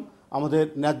সংগ্রাম, আমাদের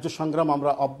ন্যায্য সংগ্রাম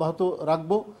আমরা অব্যাহত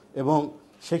রাখব এবং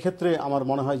সেক্ষেত্রে আমার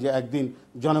মনে হয় যে একদিন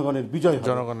জনগণের বিজয় হবে।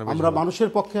 আমরা মানুষের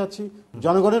পক্ষে আছি,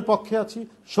 জনগণের পক্ষে আছি,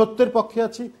 সত্যের পক্ষে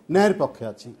আছি, ন্যায়ের পক্ষে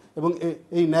আছি এবং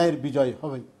এই ন্যায়ের বিজয়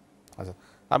হবে। আচ্ছা,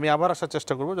 আমি আবার আসার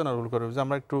চেষ্টা করবো জনাব রুহুল কবির।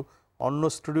 আমরা একটু অন্য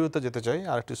স্টুডিওতে যেতে চাই।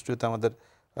 আরেকটি স্টুডিওতে আমাদের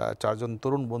 4 জন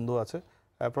তরুণ বন্ধু আছে।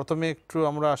 প্রথমে একটু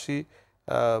আমরা আসি,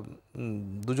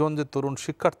 দুজন যে তরুণ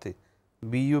শিক্ষার্থী,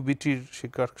 বিইউবিটির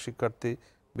শিক্ষার্থী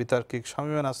বিতার্কিক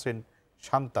শামীমা নাসরিন,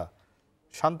 শান্তা।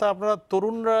 আপনারা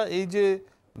তরুণরা এই যে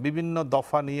বিভিন্ন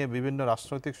দফা নিয়ে বিভিন্ন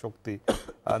রাজনৈতিক শক্তি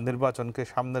নির্বাচনকে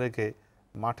সামনে রেখে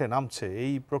মাঠে নামছে,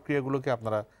 এই প্রক্রিয়াগুলোকে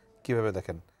আপনারা কিভাবে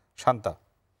দেখেন? শান্তা।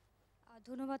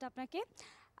 ধন্যবাদ আপনাকে।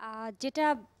 যেটা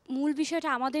মূল বিষয়টা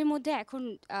আমাদের মধ্যে এখন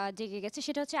জেগে গেছে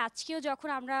সেটা হচ্ছে আজকেও যখন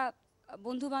আমরা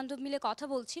বন্ধু বান্ধব মিলে কথা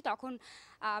বলছি তখন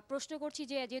প্রশ্ন করছি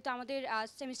যে যেহেতু আমাদের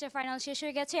সেমিস্টার ফাইনাল শেষ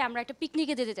হয়ে গেছে আমরা একটা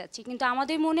পিকনিকে যেতে যাচ্ছি, কিন্তু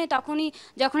আমাদের মনে তখনই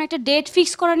যখন একটা ডেট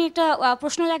ফিক্স করা নিয়ে একটা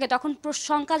প্রশ্ন জাগে তখন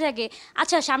শঙ্কা জাগে,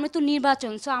 আচ্ছা সামনে তো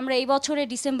নির্বাচন, সো আমরা এই বছরে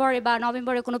ডিসেম্বরে বা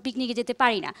নভেম্বরে কোনো পিকনিকে যেতে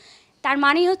পারি না। তার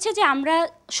মানে হচ্ছে যে আমরা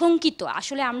শঙ্কিত,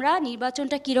 আসলে আমরা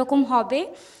নির্বাচনটা কীরকম হবে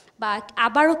বা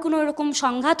আবারও কোনো এরকম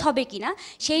সংঘাত হবে কিনা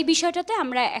সেই বিষয়টাতে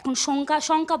আমরা এখন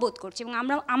শঙ্কা বোধ করছি। এবং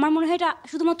আমার মনে হয় এটা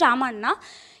শুধুমাত্র আমার না,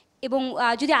 এবং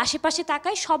যদি আশেপাশে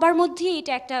তাকাই সবার মধ্যেই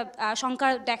এটা একটা শঙ্কা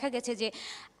দেখা গেছে যে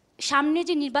সামনে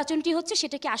যে নির্বাচনটি হচ্ছে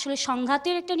সেটা কি আসলে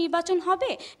সংঘাতের একটা নির্বাচন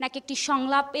হবে নাকি একটি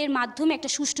সংলাপের মাধ্যমে একটা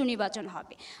সুষ্ঠু নির্বাচন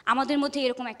হবে, আমাদের মধ্যে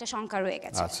এরকম একটা শঙ্কা রয়ে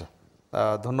গেছে। আচ্ছা,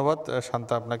 ধন্যবাদ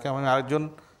শান্তা আপনাকে। আমি আরেকজন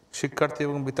শিক্ষার্থী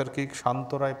এবং বিতর্কিক শান্ত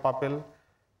রায় পাপেল।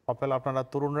 আপনারা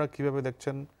তরুণরা কিভাবে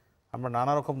দেখছেন? আমরা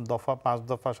নানা রকম দফা, 5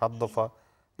 দফা, 7 দফা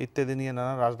ইত্যাদি নিয়ে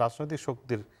নানা রাজনৈতিক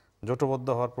শক্তির জোটবদ্ধ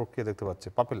হওয়ার প্রক্রিয়া দেখতে পাচ্ছি।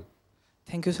 পাপেল।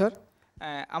 Thank you sir.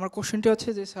 আমার কোশ্চেনটি হচ্ছে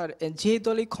যে স্যার, যে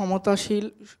দলই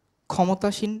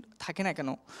ক্ষমতাসীন থাকে না কেন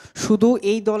শুধু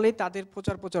এই দলে তাদের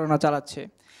প্রচারণা চালাচ্ছে,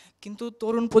 কিন্তু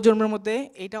তরুণ প্রজন্মের মধ্যে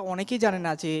এটা অনেকেই জানে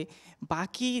না যে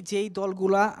বাকি যেই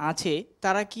দলগুলা আছে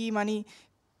তারা কি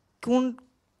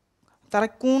তারা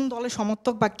কোন দলের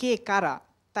সমর্থক বা কে কারা,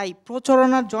 তাই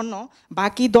প্রচারণার জন্য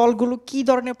বাকি দলগুলো কি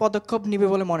ধরনের পদক্ষেপ নেবে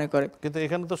বলে মনে করে। কিন্তু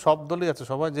এখানে তো সব দলই আছে,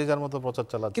 সবাই যে যার মতো প্রচার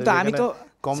চালাচ্ছে। কিন্তু আমি তো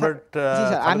কমরেড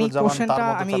আমি কোশ্চেনটা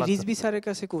রিজভি স্যারের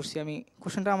কাছে করছি, আমি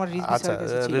কোশ্চেনটা আমার রিজভি স্যারের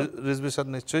কাছে ছিল। রিজভি স্যার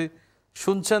নিশ্চয়ই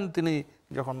শুনছেন, তিনি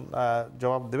যখন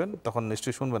জবাব দেবেন তখন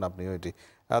নিশ্চয়ই শুনবেন আপনি ওইটি।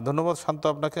 ধন্যবাদ শান্ত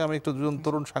আপনাকে। আমি একটু দুজন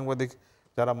তরুণ সাংবাদিক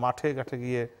যারা মাঠে ঘাটে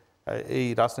গিয়ে এই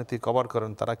রাজনীতি কভার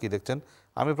করেন তারা কি দেখছেন।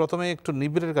 আমি প্রথমে একটু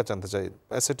নিবিড়ের কাছে জানতে চাই,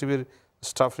 এসএটিভির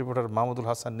স্টাফ রিপোর্টার মাহমুদুল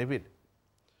হাসান। নিবিড়,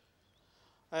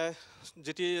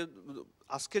 যেটি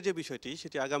আজকের যে বিষয়টি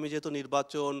সেটি আগামী যেহেতু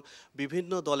নির্বাচন,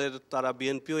 বিভিন্ন দলের তারা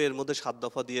বিএনপিও এর মধ্যে 7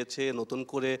 দফা দিয়েছে, নতুন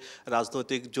করে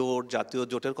রাজনৈতিক জোট, জাতীয়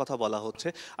জোটের কথা বলা হচ্ছে।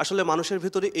 আসলে মানুষের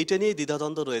ভিতরে এইটা নিয়েই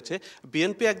দ্বিধাদ্বন্দ্ব রয়েছে।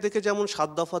 বিএনপি একদিকে যেমন 7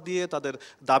 দফা দিয়ে তাদের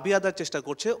দাবি আদায়ের চেষ্টা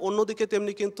করছে, অন্যদিকে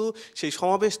তেমনি কিন্তু সেই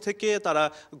সমাবেশ থেকে তারা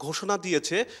ঘোষণা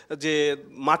দিয়েছে যে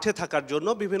মাঠে থাকার জন্য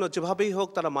বিভিন্ন যেভাবেই হোক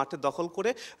তারা মাঠে দখল করে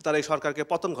তারা এই সরকারকে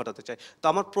পতন ঘটাতে চায়। তো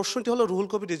আমার প্রশ্নটি হলো রুহুল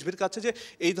কবির রিজভির কাছে যে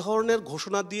এই ধরনের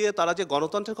ঘোষণা দিয়ে তারা যে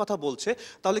গণতন্ত্রের কথা বলছে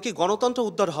তাহলে কি গণতন্ত্র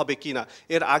উদ্ধার হবে কিনা?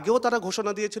 এর আগেও তারা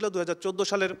ঘোষণা দিয়েছিল 2014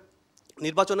 সালের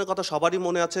নির্বাচনের কথা সবারই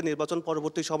মনে আছে, নির্বাচন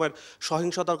পরবর্তী সময়ের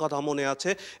সহিংসতার কথা মনে আছে।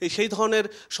 সেই ধরনের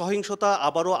সহিংসতা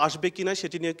আবারও আসবে কিনা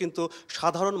সেটি নিয়ে কিন্তু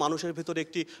সাধারণ মানুষের ভিতরে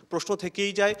একটি প্রশ্ন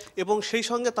থেকেই যায়, এবং সেই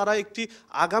সঙ্গে তারা একটি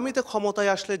আগামীতে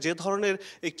ক্ষমতায় আসলে যে ধরনের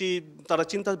একটি তারা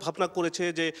চিন্তা ভাবনা করেছে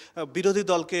যে বিরোধী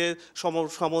দলকে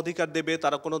সম অধিকার দেবে,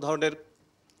 তারা কোনো ধরনের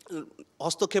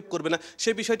হস্তক্ষেপ করবে না,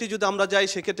 সেই বিষয়টি যদি আমরা যাই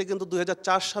সেক্ষেত্রে কিন্তু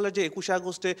 2004 সালে যে 21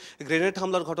 আগস্টে গ্রেনেড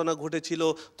হামলার ঘটনা ঘটেছিল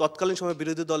তৎকালীন সময়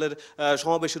বিরোধী দলের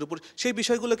সমাবেশের উপর, সেই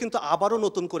বিষয়গুলো কিন্তু আবারও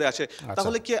নতুন করে আসে।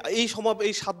 তাহলে কি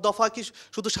এই 7 দফা কি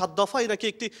শুধু 7 দফাই, নাকি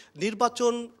একটি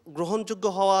নির্বাচন গ্রহণযোগ্য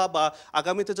হওয়া বা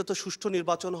আগামীতে যত সুষ্ঠু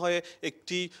নির্বাচন হয়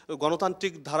একটি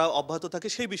গণতান্ত্রিক ধারা অব্যাহত থাকে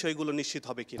সেই বিষয়গুলো নিশ্চিত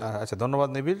হবে কিনা? আচ্ছা, ধন্যবাদ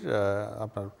নিবিড়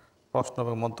আপনার প্রশ্ন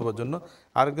এবং মন্তব্যের জন্য।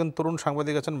 আরেকজন তরুণ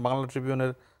সাংবাদিক আছেন বাংলা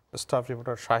ট্রিবিউনের স্টাফ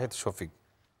রিপোর্টার শাহেদ শফিক।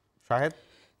 শাহেদ।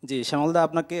 জি শ্যামলদা,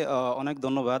 আপনাকে অনেক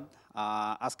ধন্যবাদ।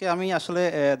 আজকে আমি আসলে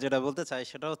যেটা বলতে চাই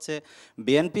সেটা হচ্ছে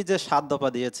বিএনপি যে 7 দফা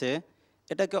দিয়েছে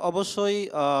এটাকে অবশ্যই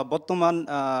বর্তমান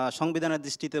সংবিধানের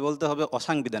দৃষ্টিতে বলতে হবে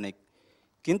অসাংবিধানিক,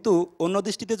 কিন্তু অন্য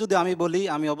দৃষ্টিতে যদি আমি বলি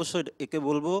আমি অবশ্যই একে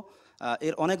বলবো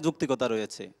এর অনেক যৌক্তিকতা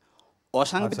রয়েছে।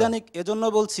 অসাংবিধানিক এজন্য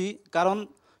বলছি কারণ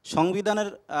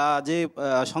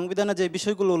সংবিধানের যে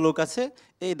বিষয়গুলো উল্লেখ আছে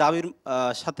এই দাবির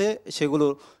সাথে সেগুলো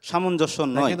সামঞ্জস্য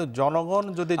নয়। কিন্তু জনগণ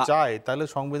যদি চায় তাহলে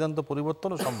সংবিধান তো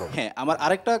পরিবর্তনও সম্ভব। হ্যাঁ, আমার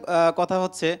আরেকটা কথা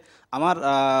হচ্ছে আমার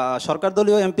সরকার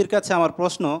দলীয় এমপির কাছে আমার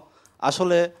প্রশ্ন,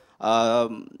 আসলে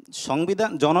সংবিধান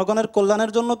জনগণের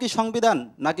কল্যাণের জন্য কি সংবিধান,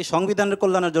 নাকি সংবিধানের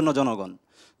কল্যাণের জন্য জনগণ?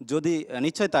 যদি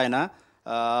নিশ্চয় তাই না,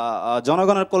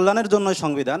 জনগণের কল্যাণের জন্যই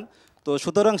সংবিধান। তো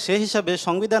সুতরাং সেই হিসাবে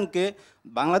সংবিধানকে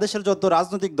বাংলাদেশের যত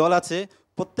রাজনৈতিক দল আছে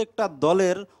প্রত্যেকটা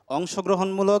দলের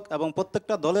অংশগ্রহণমূলক এবং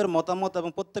প্রত্যেকটা দলের মতামত এবং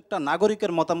প্রত্যেকটা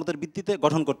নাগরিকের মতামতের ভিত্তিতে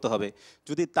গঠন করতে হবে।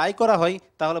 যদি তাই করা হয়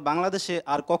তাহলে বাংলাদেশে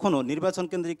আর কখনো নির্বাচন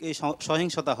কেন্দ্রিক এই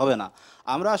সহিংসতা হবে না।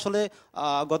 আমরা আসলে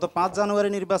গত 5 জানুয়ারি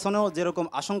নির্বাচনেও যেরকম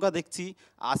আশঙ্কা দেখছি,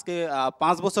 আজকে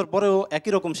 5 বছর পরেও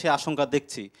একই রকম সে আশঙ্কা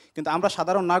দেখছি। কিন্তু আমরা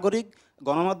সাধারণ নাগরিক,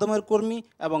 গণমাধ্যমের কর্মী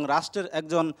এবং রাষ্ট্রের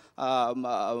একজন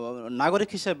নাগরিক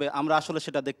হিসেবে আমরা আসলে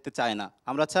সেটা দেখতে চাই না।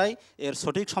 আমরা চাই এর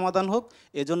সঠিক সমাধান হোক।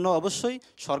 এজন্য অবশ্যই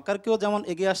সরকারকেও যেমন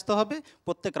এগিয়ে আসতে হবে,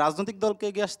 প্রত্যেক রাজনৈতিক দলকে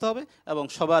এগিয়ে আসতে হবে এবং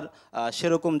সবার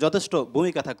সেরকম যথেষ্ট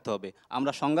ভূমিকা থাকতে হবে।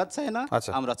 আমরা সংঘাত চাই না,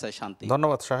 আমরা চাই শান্তি।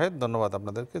 ধন্যবাদ শাহেদ, ধন্যবাদ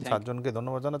আপনাদেরকে, 4 জনকে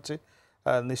ধন্যবাদ জানাচ্ছি।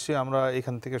 নিশ্চয়ই আমরা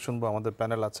এখান থেকে শুনবো, আমাদের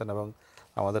প্যানেল আছেন এবং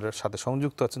আমাদের সাথে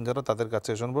সংযুক্ত আছেন যারা, তাদের কাছে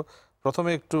শুনবো। প্রথমে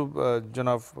একটু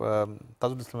জনাব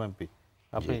তাজুল ইসলাম এমপি,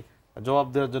 আপনি জবাব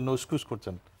দেওয়ার জন্য উসকুস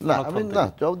করছেন? না, আমি না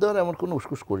জবাব দেওয়ার এমন কোনো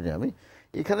উসকুস করিনি। আমি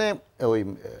এখানে ওই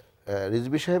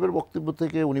রিজভি সাহেবের বক্তব্য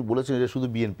থেকে উনি বলেছেন এটা শুধু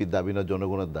বিএনপির দাবি না,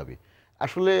 জনগণের দাবি।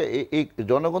 আসলে এই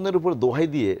জনগণের উপর দোহাই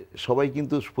দিয়ে সবাই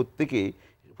কিন্তু প্রত্যেকে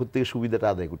সুবিধাটা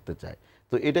আদায় করতে চায়।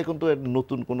 তো এটা কিন্তু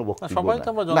নতুন কোনো বক্তব্য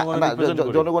না,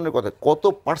 জনগণের কথা। কত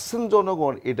পার্সেন্ট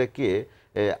জনগণ এটাকে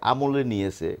আমলে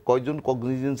নিয়েছে, কয়জন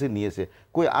কগনিজেন্সে নিয়েছে,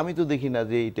 কই আমি তো দেখি না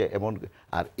যে এটা এমন।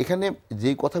 আর এখানে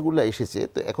যে কথাগুলো এসেছে,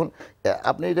 তো এখন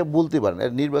আপনি এটা বলতে পারেন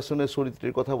নির্বাচনের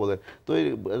চরিত্রের কথা বলেন, তো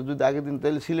যদি আগের দিন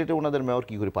তাহলে সিলেটে ওনাদের মেয়র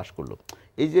কি করে পাশ করলো?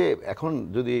 এই যে এখন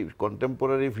যদি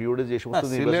কন্টেম্পোরারি পিরিয়ডে যে সমস্ত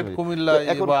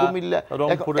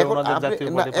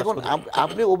এখন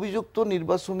আপনি অভিযুক্ত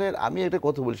নির্বাচনের, আমি একটা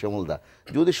কথা বলি শ্যামলদা,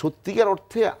 যদি সত্যিকার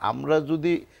অর্থে আমরা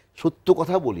যদি সত্য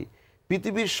কথা বলি,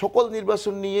 পৃথিবীর সকল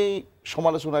নির্বাচন নিয়েই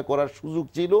সমালোচনা করার সুযোগ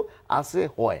ছিল, আছে,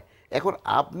 হয়। এখন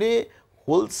আপনি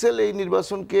হোলসেল এই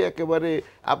নির্বাচনকে একেবারে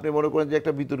আপনি মনে করেন যে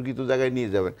একটা বিতর্কিত জায়গায়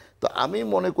নিয়ে যাবেন। তো আমি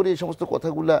মনে করি এই সমস্ত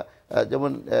কথাগুলা,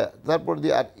 যেমন তারপর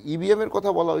দিয়ে আর ইভিএমের কথা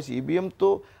বলা হয়েছে, ইভিএম তো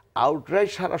আউটরাইট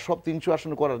সারা সব 300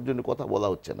 আসন করার জন্য কথা বলা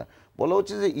হচ্ছে না, বলা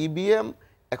হচ্ছে যে ইভিএম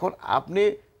এখন আপনি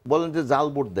বলেন যে জাল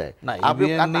ভোট দেয়।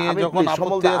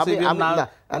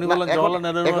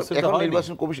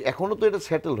 নির্বাচন কমিশন এখনো তো এটা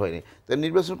সেটেল হয়নি। তাই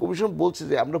নির্বাচন কমিশন বলছে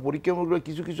যে আমরা পরীক্ষামূলক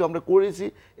কিছু কিছু আমরা করেছি,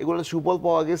 এগুলো সুফল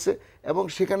পাওয়া গেছে এবং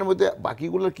সেখানের মধ্যে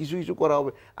বাকিগুলোর কিছু কিছু করা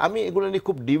হবে। আমি এগুলো নিয়ে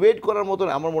খুব ডিবেট করার মতন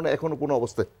আমার মনে এখনো কোনো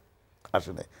অবস্থায়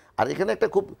আসে নাই। আর এখানে একটা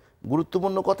খুব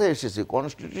গুরুত্বপূর্ণ কথা এসেছে,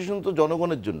 কনস্টিটিউশন তো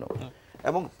জনগণের জন্য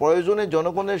এবং প্রয়োজনে,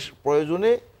 জনগণের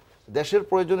প্রয়োজনে, দেশের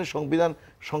প্রয়োজনে সংবিধান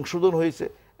সংশোধন হয়েছে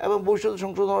এবং ভবিষ্যতে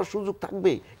সংশোধন হওয়ার সুযোগ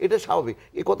থাকবেই, এটা স্বাভাবিক।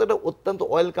 এই কথাটা অত্যন্ত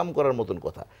ওয়েলকাম করার মতন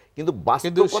কথা। কিন্তু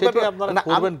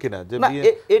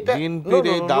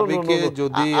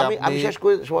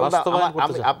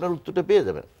আপনার উত্তরটা পেয়ে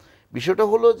যাবেন। বিষয়টা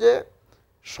হলো যে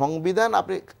সংবিধান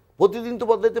আপনি প্রতিদিন তো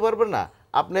বদলাতে পারবেন না,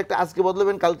 আপনি একটা আজকে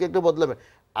বদলাবেন, কালকে একটা বদলাবেন।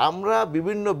 আমরা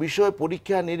বিভিন্ন বিষয়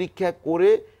পরীক্ষা নিরীক্ষা করে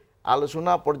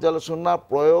আলোচনা, পর্যালোচনা,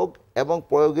 প্রয়োগ এবং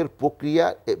প্রয়োগের প্রক্রিয়া,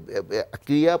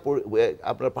 ক্রিয়া,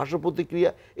 আপনার পার্শ্ব প্রতিক্রিয়া,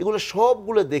 এগুলো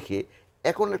সবগুলো দেখে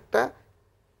এখন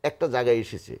একটা জায়গায়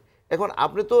এসেছে। এখন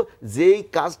আপনি তো যেই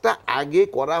কাজটা আগে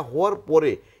করা হওয়ার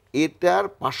পরে এটার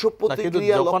পার্শ্ব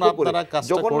প্রতিক্রিয়া লক্ষ্য করে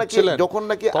যখন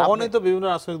নাকি তখনই তো বিভিন্ন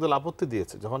রাজনৈতিক দল আপত্তি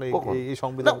দিয়েছে, যখন এই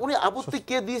সংবিধান, উনি আপত্তি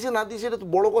কে দিয়েছে না দিয়েছে এটা তো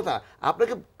বড় কথা।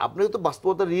 আপনাকে তো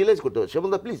বাস্তবতা রিয়েলাইজ করতে হবে। সেবল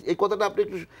দা প্লিজ এই কথাটা আপনি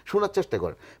একটু শোনার চেষ্টা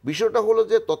করেন। বিষয়টা হলো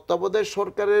যে তত্ত্বাবধায়ক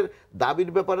সরকারের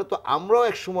দাবির ব্যাপারে তো আমরাও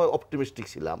একসময় অপটিমিস্টিক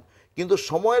ছিলাম, কিন্তু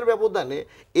সময়ের ব্যবধানে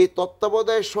এই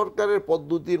তত্ত্বাবধায়ক সরকারের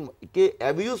পদ্ধতিকে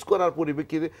অ্যাবিউজ করার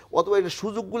পরিপ্রেক্ষিতে অথবা এর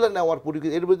সুযোগগুলো নেওয়ার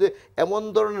পরিপ্রেক্ষিতে এর মধ্যে এমন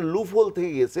ধরনের লুপহোল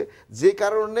থেকে গেছে যে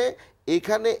কারণে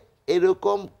এখানে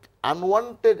এরকম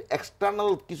আনওয়ান্টেড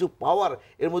এক্সটার্নাল কিছু পাওয়ার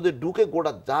এর মধ্যে ঢুকে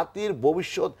গোটা জাতির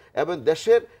ভবিষ্যৎ এবং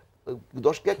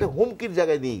দেশকে একটা হুমকির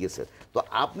জায়গায় নিয়ে গেছে। তো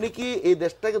আপনি কি এই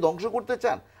দেশটাকে ধ্বংস করতে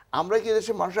চান? আমরা কি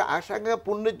দেশের মানুষের আশা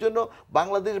পূর্ণের জন্য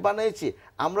বাংলাদেশ বানিয়েছি?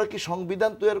 আমরা কি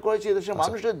সংবিধান তৈরি করেছি দেশের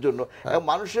মানুষের জন্য?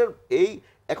 মানুষের এই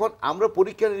এখন আমরা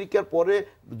পরীক্ষা নিরীক্ষার পরে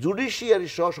জুডিশিয়ারি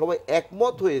সহ সবাই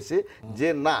একমত হয়েছে যে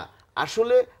না,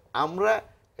 আসলে আমরা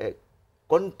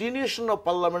কন্টিনিউশন অফ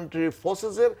পার্লামেন্টারি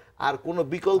প্রসেসের আর কোনো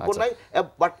বিকল্প নাই।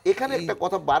 বাট এখানে একটা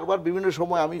কথা বারবার বিভিন্ন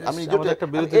সময়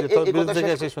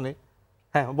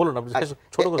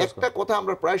একটা কথা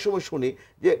আমরা প্রায় সময় শুনি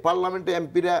যে পার্লামেন্টে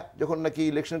এমপিরা যখন নাকি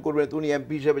ইলেকশন করবেন উনি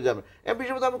এমপি হিসেবে যাবেন। এমপি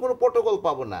হিসেবে তো আমি কোনো প্রোটোকল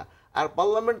পাবো না। আর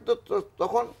পার্লামেন্ট তো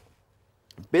তখন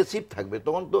বেসিভ থাকবে,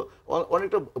 তখন তো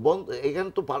অনেকটা বন্ধ, এখানে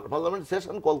তো পার্লামেন্ট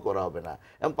সেশন কল করা হবে না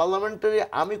এবং পার্লামেন্টারি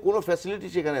আমি কোনো ফ্যাসিলিটি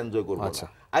সেখানে এনজয় করবো না।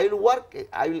 I will work,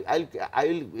 I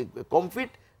will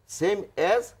compete same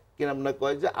as কিনা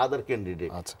কয় যে আদার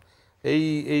ক্যান্ডিডেট। আচ্ছা,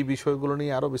 এই বিষয়গুলো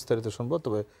নিয়ে আরও বিস্তারিত শুনবো,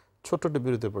 তবে ছোট্ট একটি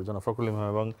বিরতির পর জনাব ফখরুল ইমাম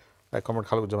এবং কমরেড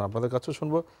খালেকুজ্জামান আপনাদের কাছেও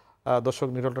শুনবো। দর্শক,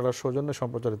 নিটল টাটার সৌজন্যে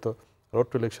সম্প্রচারিত রোড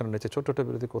টু ইলেকশনের নিচে ছোট্ট একটি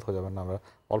বিরতি, কোথাও যাবেন না, আমরা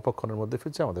অল্পক্ষণের মধ্যে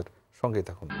ফিরছি, আমাদের সঙ্গেই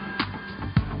থাকুন।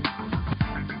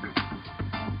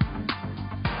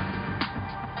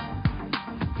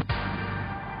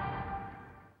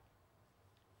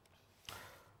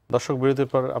 দর্শক বিরতির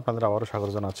পর আপনাদের আবারও স্বাগত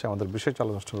জানাচ্ছি আমাদের বিশেষ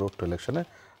আলোচনা রোড টু ইলেকশনে।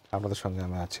 আপনাদের সঙ্গে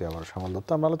আমি আছি আবার শ্যামল দত্ত।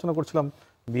 আমরা আলোচনা করছিলাম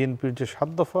বিএনপির যে 7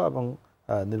 দফা এবং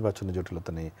নির্বাচনী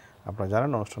জটিলতা নিয়ে। আপনারা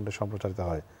জানেন অনুষ্ঠানটি সম্প্রচারিত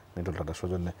হয় নিটল টাটার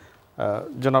সৌজন্যে।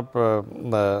 জনাব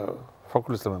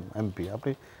ফখরুল ইসলাম এমপি,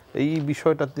 আপনি এই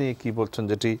বিষয়টা নিয়ে কী বলছেন,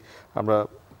 যেটি আমরা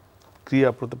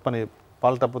মানে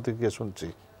পাল্টা প্রতিক্রিয়া শুনছি?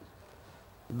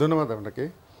 ধন্যবাদ আপনাকে।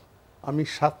 আমি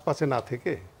 7-5-এ না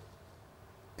থেকে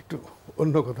একটু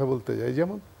অন্য কথা বলতে যাই।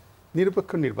 যেমন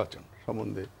নিরপেক্ষ নির্বাচন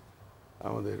সম্বন্ধে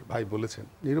আমাদের ভাই বলেছেন,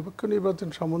 নিরপেক্ষ নির্বাচন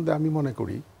সম্বন্ধে আমি মনে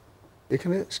করি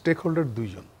এখানে স্টেক হোল্ডার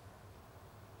দুইজন,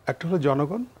 একটা হলো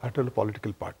জনগণ, একটা হলো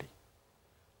পলিটিক্যাল পার্টি।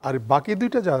 আর বাকি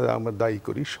দুইটা যা আমরা দায়ী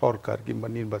করি, সরকার কিংবা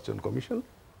নির্বাচন কমিশন,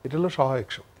 এটা হলো সহায়ক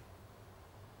শক্তি।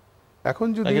 এখন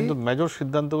যদি কিন্তু মেজর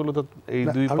সিদ্ধান্তগুলো তো এই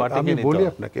দুই পার্টিকে নিতে বলি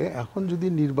হবে। আপনাকে, এখন যদি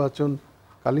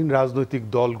নির্বাচনকালীন রাজনৈতিক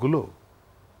দলগুলো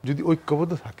যদি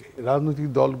ঐক্যবদ্ধ থাকে, রাজনৈতিক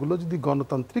দলগুলো যদি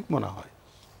গণতান্ত্রিক মনে হয়,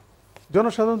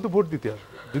 জনসাধারণ তো ভোট দিতে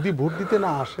আসবে। যদি ভোট দিতে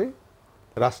না আসে,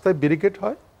 রাস্তায় ব্যারিকেড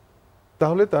হয়,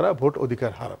 তাহলে তারা ভোট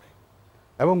অধিকার হারাবে।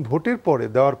 এবং ভোটের পরে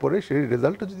দেওয়ার পরে সেই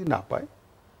রেজাল্টটা যদি না পায়,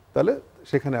 তাহলে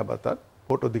সেখানে আবার তার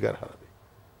ভোট অধিকার হারাবে।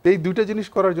 এই দুইটা জিনিস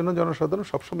করার জন্য জনসাধারণ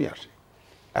সবসময় আসে।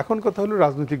 এখন কথা হলো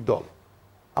রাজনৈতিক দল,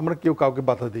 আমরা কেউ কাউকে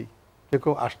বাধা দিই,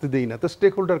 কেউ আসতে দেই না, তো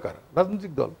স্টেক হোল্ডার কারা?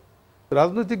 রাজনৈতিক দল।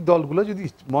 রাজনৈতিক দলগুলো যদি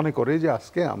মনে করে যে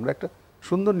আজকে আমরা একটা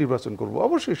সুন্দর নির্বাচন করব,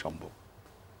 অবশ্যই সম্ভব।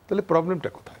 তাহলে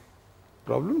প্রবলেমটা কোথায়?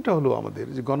 প্রবলেমটা হলো আমাদের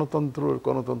যে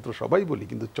গণতন্ত্র সবাই বলি,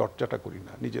 কিন্তু চর্চাটা করি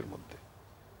না নিজের মধ্যে।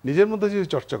 নিজের মধ্যে যদি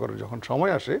চর্চা করে যখন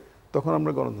সময় আসে, তখন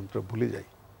আমরা গণতন্ত্র ভুলে যাই।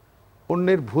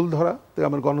 অন্যের ভুল ধরা তো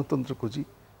আমরা গণতন্ত্র খুঁজি,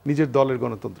 নিজের দলের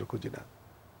গণতন্ত্র খুঁজি না।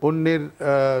 অন্যের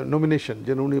নমিনেশন,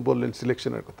 যেন উনি বললেন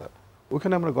সিলেকশনের কথা,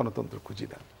 ওইখানে আমরা গণতন্ত্র খুঁজি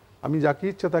না। আমি যাকে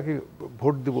ইচ্ছা তাকে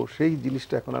ভোট দেব, সেই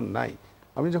জিনিসটা এখন আর নাই।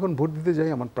 আমি যখন ভোট দিতে যাই,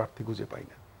 আমার প্রার্থী খুঁজে পাই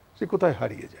না, সে কোথায়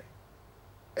হারিয়ে যায়।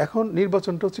 এখন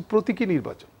নির্বাচনটা হচ্ছে প্রতীকী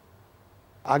নির্বাচন।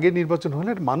 আগে নির্বাচন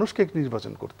হলে মানুষকে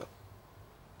নির্বাচন করতাম,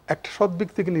 একটা সৎ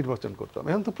ব্যক্তিকে নির্বাচন করতাম।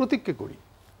 এখন তো প্রতীককে করি,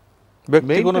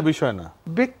 ব্যক্তি কোনো বিষয় না।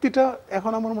 ব্যক্তিটা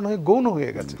এখন আমার মনে হয় গৌণ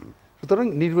হয়ে গেছে। সুতরাং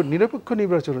নিরপেক্ষ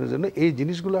নির্বাচনের জন্য এই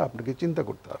জিনিসগুলো আপনাকে চিন্তা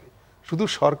করতে হবে। শুধু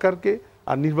সরকারকে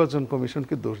আর নির্বাচন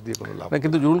কমিশনকে দোষ দিয়ে কোনো লাভ না।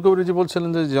 কিন্তু রুহুল কবির জি বলছিলেন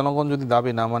যে জনগণ যদি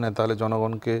দাবি না মানে, তাহলে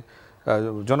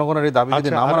জনগণের এই দাবি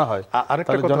যদি না মানা হয়,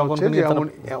 আরেকটা কথা হচ্ছে যে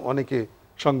অনেকে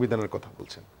সংবিধানের কথা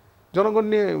বলছেন, জনগণ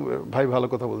নিয়ে ভাই ভালো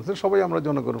কথা বলছেন, সবাই আমরা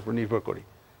জনগণের উপর নির্ভর করি।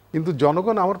 কিন্তু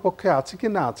জনগণ আমার পক্ষে আছে কি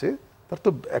না আছে, তার তো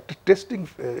একটা টেস্টিং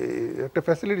একটা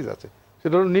ফ্যাসিলিটিস আছে,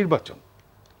 সেটা হলো নির্বাচন।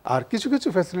 আর কিছু কিছু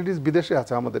ফ্যাসিলিটিস বিদেশে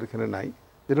আছে, আমাদের এখানে নাই,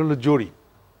 যেটা হলো জরিপ।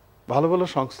 ভালো ভালো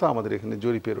সংস্থা, আমাদের এখানে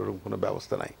জরিপের ওরকম কোনো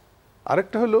ব্যবস্থা নাই।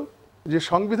 আরেকটা হলো যে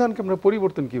সংবিধানকে আমরা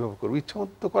পরিবর্তন কীভাবে করবো,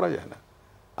 ইচ্ছামতো তো করা যায় না।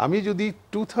 আমি যদি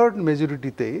 2/3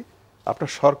 মেজরিটিতে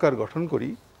আপনার সরকার গঠন করি,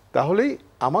 তাহলেই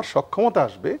আমার সক্ষমতা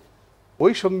আসবে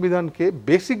ওই সংবিধানকে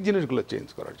বেসিক জিনিসগুলো চেঞ্জ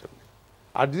করার জন্য।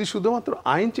 আর যদি শুধুমাত্র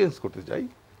আইন চেঞ্জ করতে চাই,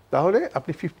 তাহলে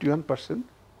আপনি 51%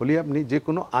 হলে আপনি যে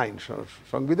কোনো আইন,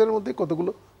 সংবিধানের মধ্যে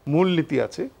কতগুলো মূলনীতি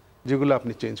আছে যেগুলো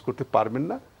আপনি চেঞ্জ করতে পারবেন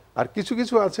না, আর কিছু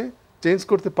কিছু আছে চেঞ্জ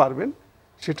করতে পারবেন,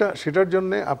 সেটার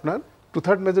জন্য আপনার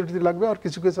 2/3 মেজরিটি লাগবে, আর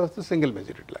কিছু কিছু আছে সিঙ্গেল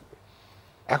মেজরিটি লাগবে।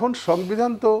 এখন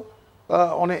সংবিধান তো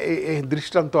অনেক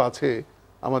দৃষ্টান্ত আছে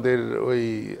আমাদের ওই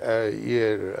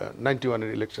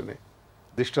 91-এর ইলেকশনে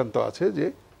দৃষ্টান্ত আছে যে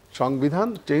সংবিধান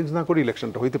চেঞ্জ না করে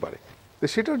ইলেকশনটা হইতে পারে। তো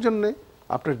সেটার জন্যে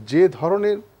আপনার যে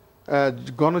ধরনের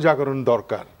গণজাগরণ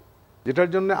দরকার, যেটার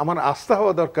জন্য আমার আস্থা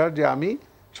হওয়া দরকার যে আমি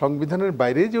সংবিধানের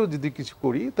বাইরে যেও যদি কিছু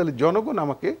করি, তাহলে জনগণ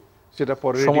আমাকে সেটা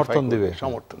পরে সমর্থন দিবে।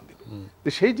 তো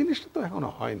সেই জিনিসটা তো এখনো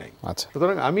হয় নাই।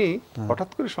 সুতরাং আমি হঠাৎ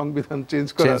করে সংবিধান চেঞ্জ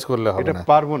করলে এটা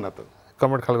পারবো না। তো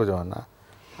কমরেড খালেকুজ্জামান, না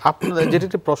আপনার যেটা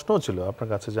একটি প্রশ্ন ছিল আপনার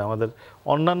কাছে, যে আমাদের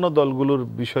অন্যান্য দলগুলোর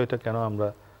বিষয়টা কেন আমরা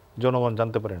জনগণ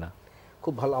জানতে পারি না?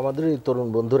 খুব ভালো। আমাদের এই তরুণ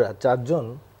বন্ধুরা 4 জন,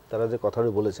 তারা যে কথাটি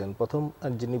বলেছেন, প্রথম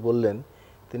যিনি বললেন,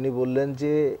 তিনি বললেন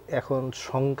যে এখন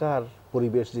শঙ্কার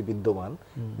পরিবেশ যে বিদ্যমান,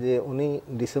 যে উনি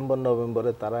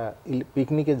ডিসেম্বর-নভেম্বরে তারা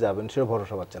পিকনিকে যাবেন, সেটা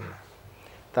ভরসা পাচ্ছেন না।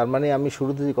 তার মানে আমি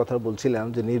শুরুতে যে কথা বলছিলাম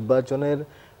যে নির্বাচনের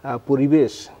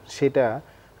পরিবেশ, সেটা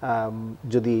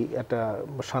যদি একটা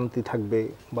শান্তি থাকবে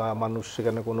বা মানুষ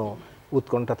সেখানে কোনো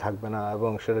উৎকণ্ঠা থাকবে না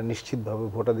এবং সেটা নিশ্চিতভাবে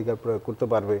ভোটাধিকার প্রয়োগ করতে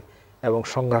পারবে এবং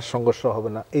সংঘর্ষ হবে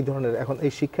না, এই ধরনের। এখন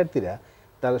এই শিক্ষার্থীরা,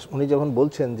 তারা উনি যখন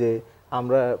বলছেন যে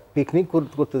আমরা পিকনিক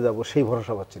করতে যাব, সেই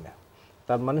ভরসা পাচ্ছি না,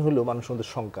 তার মানে হলো মানুষের মধ্যে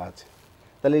শঙ্কা আছে।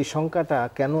 তাহলে এই শঙ্কাটা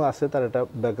কেন আছে, তার একটা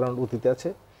ব্যাকগ্রাউন্ড অতীতে আছে,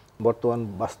 বর্তমান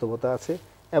বাস্তবতা আছে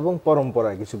এবং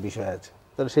পরম্পরায় কিছু বিষয় আছে।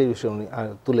 তাহলে সেই বিষয়ে উনি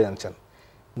তুলে আনছেন।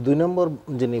 2 নম্বর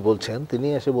যিনি বলছেন, তিনি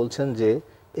এসে বলছেন যে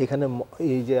এখানে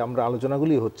এই যে আমরা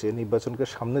আলোচনাগুলি হচ্ছে নির্বাচনকে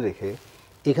সামনে রেখে,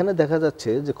 এখানে দেখা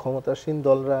যাচ্ছে যে ক্ষমতাসীন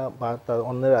দলরা বা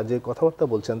অন্যরা যে কথাবার্তা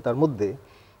বলছেন, তার মধ্যে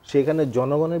সেখানে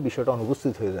জনগণের বিষয়টা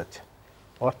অনুপস্থিত হয়ে যাচ্ছে।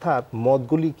 অর্থাৎ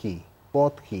মতগুলি কি,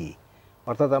 পথ কি,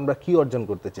 অর্থাৎ আমরা কি অর্জন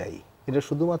করতে চাই, এটা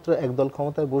শুধুমাত্র একদল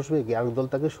ক্ষমতায় বসবে কি আরেক দল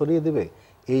তাকে সরিয়ে দেবে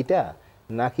এইটা,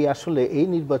 নাকি আসলে এই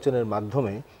নির্বাচনের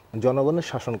মাধ্যমে জনগণের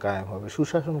শাসন কায়েম হবে,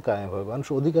 সুশাসন কায়েম হবে,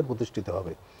 মানুষের অধিকার প্রতিষ্ঠিত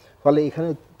হবে। ফলে এখানে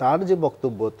তার যে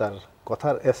বক্তব্য, তার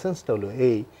কথার এসেন্সটা হলো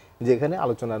এই যে এখানে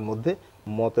আলোচনার মধ্যে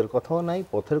মতের কথাও নাই,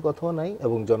 পথের কথাও নাই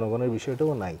এবং জনগণের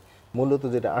বিষয়টাও নাই। মূলত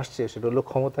যেটা আসছে সেটা হলো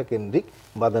ক্ষমতা কেন্দ্রিক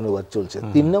বাদানুবাদ চলছে।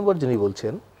 3 নম্বর যিনি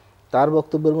বলছেন তার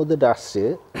বক্তব্যের মধ্যে আসছে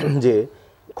যে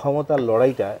ক্ষমতার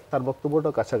লড়াইটা, তার বক্তব্যটা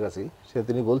কাছাকাছি।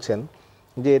 তিনি বলছেন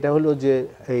যে এটা হলো যে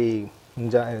এই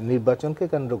নির্বাচনকে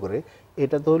কেন্দ্র করে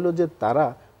এটা তো হলো যে তারা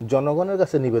জনগণের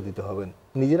কাছে নিবেদিত হবেন,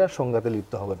 নিজেরা সংঘাতে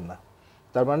লিপ্ত হবেন না।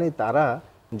 তার মানে তারা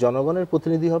জনগণের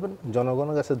প্রতিনিধি হবেন,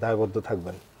 জনগণের কাছে দায়বদ্ধ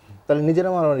থাকবেন। তাহলে নিজেরা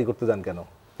মারামারি করতে যান কেন?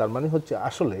 তার মানে হচ্ছে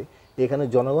আসলে এখানে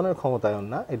জনগণের ক্ষমতায়ন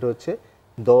না, এটা হচ্ছে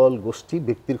দল, গোষ্ঠী,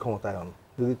 ব্যক্তির ক্ষমতায়ন।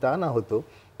 যদি তা না হতো,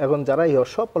 এখন যারাই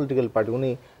সব পলিটিক্যাল পার্টি,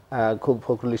 উনি খুব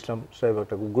ফখরুল ইসলাম সাহেব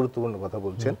একটা খুব গুরুত্বপূর্ণ কথা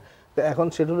বলছেন। তো এখন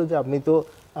সেটা হলো যে আপনি তো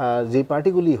যে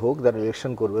পার্টিগুলি হোক যারা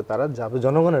ইলেকশন করবে তারা যাবে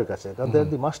জনগণের কাছে, কারণ দে আর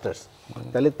দি মাস্টার্স।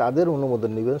 তাহলে তাদের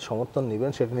অনুমোদন নেবেন, সমর্থন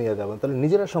নেবেন, সেটা নিয়ে যাবেন। তাহলে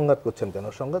নিজেরা সংঘাত করছেন কেন?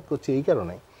 সংঘাত করছে এই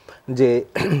কারণে যে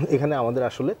এখানে আমাদের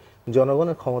আসলে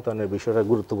জনগণের ক্ষমতায়নের বিষয়টা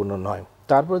গুরুত্বপূর্ণ নয়।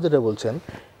 তারপরে যেটা বলছেন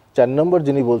 4 নম্বর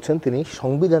যিনি বলছেন, তিনি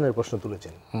সংবিধানের প্রশ্ন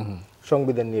তুলেছেন,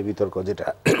 সংবিধান নিয়ে বিতর্ক যেটা,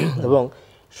 এবং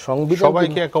সংবিধান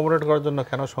সবাইকে অ্যাকোমোডেট করার জন্য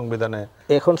কেন সংবিধানে?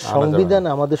 এখন সংবিধান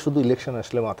আমাদের শুধু ইলেকশন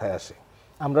আসলে মাথায় আসে।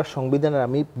 আমরা সংবিধানের,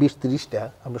 আমি 20-30টা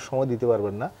আমরা সময় দিতে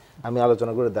পারবেন না, আমি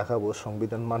আলোচনা করে দেখাবো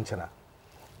সংবিধান মানছে না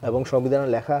এবং সংবিধানে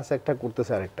লেখা আছে একটা,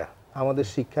 করতেছে আরেকটা। আমাদের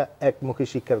শিক্ষা একমুখী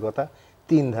শিক্ষার কথা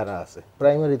 3 ধারা আছে,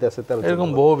 প্রাইমারিতে আছে 13, এরকম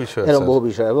বহু বিষয়, এরকম বহু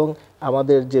বিষয়। এবং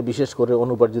আমাদের যে বিশেষ করে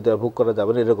অনুপার্জিত ভোগ করা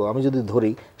যাবে না এরকম, আমি যদি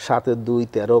ধরি 7-2,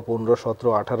 13, 15,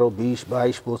 17, 18, 20,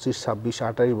 22, 25, 26,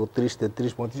 28, 32,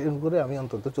 33, 35 এরকম করে আমি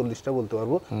অন্তত 40টা বলতে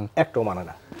পারবো, একটাও মানে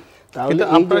না। কিন্তু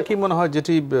আপনার কি মনে হয়,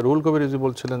 যেটি রুহুল কবির রিজভি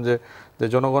বলছিলেন যে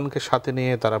জনগণকে সাথে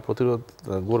নিয়ে তারা প্রতিরোধ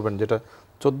গড়বেন, যেটা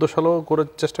 14 সালেও করে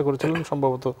চেষ্টা করেছিলেন,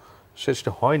 সম্ভবত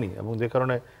সেটা হয়নি এবং যে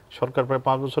কারণে সরকার প্রায়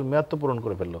 5 বছর মেয়াদ তো পূরণ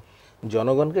করে ফেললো।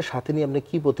 জনগণকে সাথে নিয়ে আপনি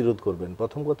কি প্রতিরোধ করবেন?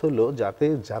 প্রথম কথা হলো যাতে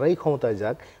যারাই ক্ষমতায়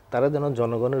যাক তারা যেন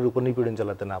জনগণের উপর নিপীড়ন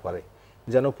চালাতে না পারে,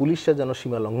 যেন পুলিশরা যেন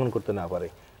সীমা লঙ্ঘন করতে না পারে,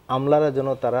 আমলারা যেন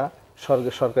তারা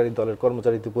সরকারি দলের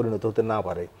কর্মচারীতে পরিণত হতে না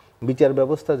পারে, বিচার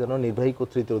ব্যবস্থা যেন নির্বাহী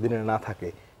কর্তৃত্বের অধীনে না থাকে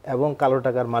এবং কালো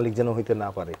টাকার মালিক যেন হইতে না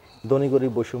পারে, ধনী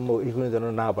গরিব বৈষম্য এগুলি যেন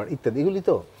না পারে ইত্যাদি। এগুলি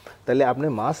তো তাহলে আপনি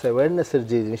মাস অ্যাওয়ারনেসের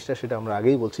যে জিনিসটা, সেটা আমরা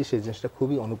আগেই বলছি, সেই জিনিসটা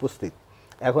খুবই অনুপস্থিত।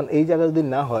 এখন এই জায়গা যদি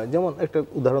না হয়, যেমন একটা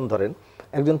উদাহরণ ধরেন,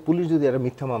 একজন পুলিশ যদি একটা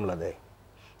মিথ্যা মামলা দেয়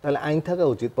তাহলে আইন থাকা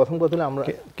উচিত। প্রথম কথা হলো আমরা,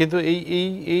 কিন্তু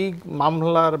এই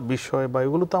মামলার বিষয় বা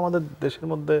এগুলো তো আমাদের দেশের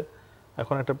মধ্যে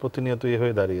এখন একটা প্রতিনিয়ত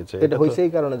হয়ে দাঁড়িয়েছে। এটা হয়েছে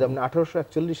এই কারণে যে আপনি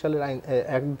 1841 সালের আইন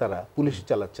এক দ্বারা পুলিশ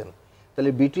চালাচ্ছেন।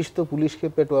 তাহলে ব্রিটিশ তো পুলিশকে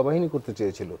পেটোয়া বাহিনী করতে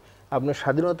চেয়েছিল। আপনার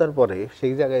স্বাধীনতার পরে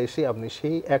সেই জায়গায় এসে আপনি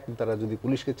সেই এক দ্বারা যদি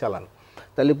পুলিশকে চালান,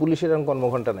 তাহলে পুলিশের এরকম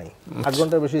কর্মঘণ্টা নাই, 8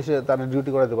 ঘন্টার বেশি সে তার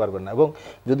ডিউটি করাতে পারবেন না। এবং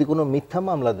যদি কোনো মিথ্যা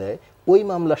মামলা দেয়, ওই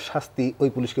মামলার শাস্তি ওই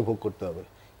পুলিশকে ভোগ করতে হবে।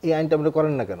 এই আইনটা আপনি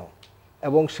করেন না কেন?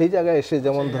 এবং সেই জায়গায় এসে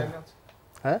যেমন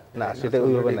হ্যাঁ, না সেটা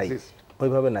ওইভাবে নাই,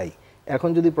 ওইভাবে নাই। এখন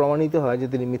যদি প্রমাণিত হয় যে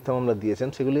তিনি মিথ্যা মামলা দিয়েছেন,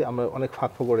 সেগুলি আমরা অনেক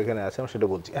ফাঁক ফোকর এখানে আছে, আমরা সেটা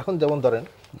বলছি। এখন যেমন ধরেন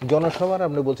জনসভার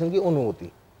আপনি বলছেন কি অনুমতি,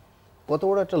 কত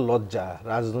বড় একটা লজ্জা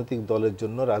রাজনৈতিক দলের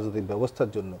জন্য, রাজনৈতিক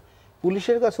ব্যবস্থার জন্য।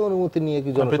 পুলিশের কাছে অনুমতি নিয়ে কি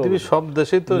পৃথিবীর সব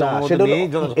দেশে তো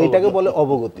এটাকে বলে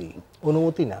অবগতি,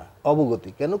 অনুমতি না, অবগতি।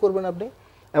 কেন করবেন আপনি?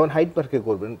 এখন হাইড পার্কে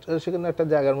করবেন, সেখানে একটা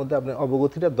জায়গার মধ্যে আপনি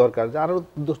অবগতিটা দরকার, যে আরো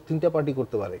 2-3টা পার্টি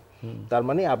করতে পারে। তার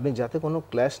মানে আপনি যাতে কোনো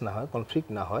ক্ল্যাশ না হয়, কনফ্লিক্ট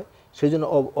না হয়, সেই জন্য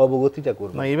অবগতিটা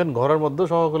করবেন। না, ইভেন ঘরের মধ্যে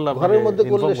সহ করলে, ঘরের মধ্যে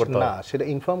করলে না, সেটা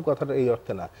ইনফর্ম কথাটা এই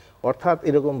অর্থে না। অর্থাৎ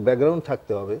এরকম ব্যাকগ্রাউন্ড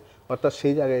থাকতে হবে, অর্থাৎ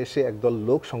সেই জায়গায় এসে একদল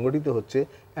লোক সংগঠিত হচ্ছে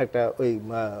একটা ওই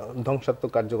ধ্বংসাত্মক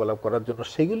কার্যকলাপ করার জন্য।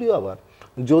 সেগুলিও আবার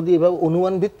যদি এভাবে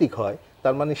অনুমান ভিত্তিক হয়,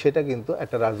 তার মানে সেটা কিন্তু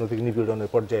একটা রাজনৈতিক নিপীড়নের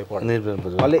পর্যায়ে পড়ে।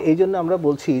 ফলে এই জন্য আমরা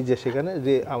বলছি যে সেখানে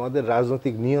যে আমাদের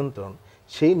রাজনৈতিক নিয়ন্ত্রণ,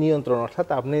 সেই নিয়ন্ত্রণ, অর্থাৎ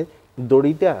আপনি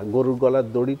দড়িটা, গরুর গলার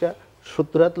দড়িটা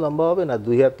 70 হাত লম্বা হবে না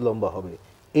 2 হাত লম্বা হবে,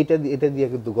 এটা দিয়ে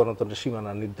কিন্তু গণতন্ত্রের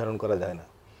সীমানা নির্ধারণ করা যায় না।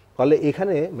 ফলে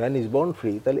এখানে ম্যান ইজ বর্ন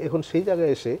ফ্রি। তাহলে এখন সেই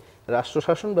জায়গায় এসে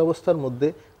রাষ্ট্রশাসন ব্যবস্থার মধ্যে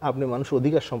আপনি মানুষ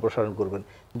অধিকার সম্প্রসারণ করবেন।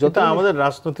 যত আমাদের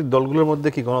রাজনৈতিক দলগুলোর মধ্যে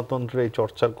কি গণতন্ত্রের এই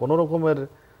চর্চার কোনো রকমের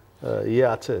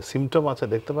আছে, সিমটম আছে,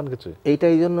 দেখতে পান কিছু?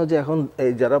 এইটাই জন্য যে এখন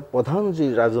এই যারা প্রধান যে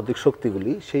রাজনৈতিক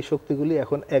শক্তিগুলি, সেই শক্তিগুলি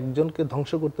এখন একজনকে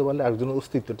ধ্বংস করতে পারলে একজনের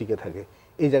অস্তিত্ব টিকে থাকে।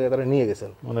 এই জায়গায় তারা নিয়ে গেছেন,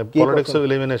 মানে পলিটিক্স অফ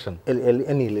এলিমিনেশন,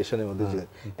 এনিহিলেশনের মধ্যে।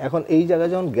 এখন এই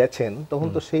জায়গায় যখন গেছেন, তখন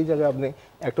তো সেই জায়গায় আপনি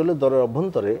একটা হলো দলের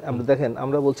অভ্যন্তরে, আমরা দেখেন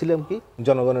আমরা বলছিলাম কি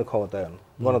জনগণের ক্ষমতায়ন,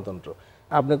 গণতন্ত্র।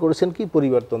 আপনি করেছেন কি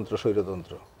পরিবারতন্ত্র,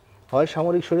 স্বৈরতন্ত্র, হয়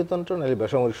সামরিক স্বৈরতন্ত্র নাহলে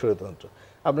বেসামরিক স্বৈরতন্ত্র।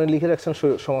 আপনি লিখে রাখছেন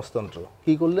সমাজতন্ত্র,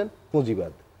 কি করলেন?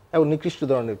 পুঁজিবাদ এবং নিকৃষ্ট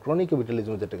ধরনের ক্রনিক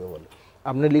ক্যাপিটালিজম যেটাকে বলে।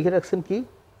 আপনি লিখে রাখছেন কি?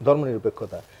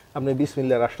 ধর্মনিরপেক্ষতা। আপনি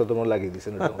বিসমিল্লাহ রাষ্ট্রধর্ম লাগিয়ে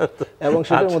দিয়েছেন এবং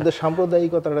সেটার মধ্যে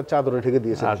সাম্প্রদায়িকতাটা চাদরে ঢেকে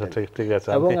দিয়েছেন। ঠিক আছে।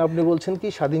 এবং আপনি বলছেন কি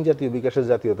স্বাধীন জাতীয় বিকাশের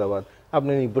জাতীয়তাবাদ,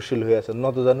 আপনি নির্ভরশীল হয়ে আছেন,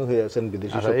 নতজানু হয়ে আছেন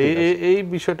বিদেশি শক্তি। এই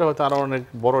বিষয়টা হয়তো আরো অনেক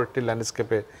বড় একটি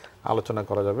ল্যান্ডস্কেপে আলোচনা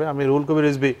করা যাবে। আমি রুহুল কবির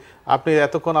রিজভী, আপনি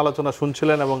এতক্ষণ আলোচনা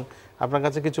শুনছিলেন এবং আপনার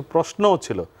কাছে কিছু প্রশ্নও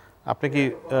ছিল, আপনি কি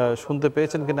শুনতে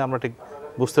পেয়েছেন কিনা আমরা ঠিক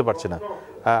বুঝতে পারছি না।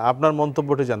 আপনার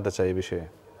মন্তব্যটি জানতে চাই এই বিষয়ে।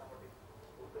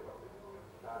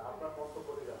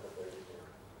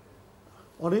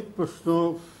 অনেক প্রশ্ন,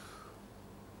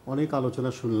 অনেক আলোচনা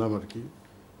শুনলাম আর কি।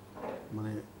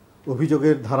 মানে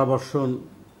অভিযোগের ধারাবর্ষণ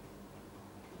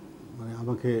মানে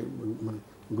আমাকে মানে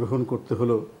গ্রহণ করতে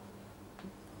হলো।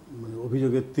 মানে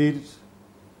অভিযোগের তীর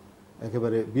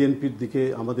একেবারে বিএনপির দিকে,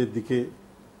 আমাদের দিকে,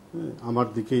 আমার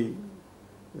দিকেই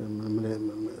মানে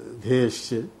ধেয়ে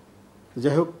এসছে।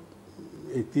 যাই হোক,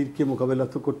 এই তীরকে মোকাবেলা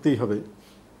তো করতেই হবে।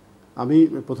 আমি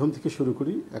প্রথম থেকে শুরু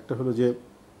করি। একটা হলো যে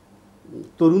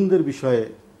তরুণদের বিষয়ে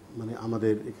মানে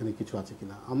আমাদের এখানে কিছু আছে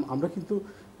কিনা। আমরা কিন্তু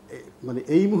মানে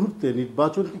এই মুহূর্তে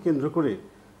নির্বাচনকে কেন্দ্র করে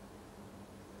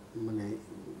মানে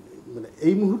মানে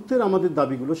এই মুহূর্তের আমাদের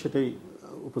দাবিগুলো সেটাই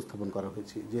উপস্থাপন করা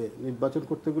হয়েছে, যে নির্বাচন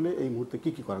করতে গেলে এই মুহূর্তে কি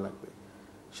কি করা লাগবে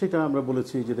সেটা আমরা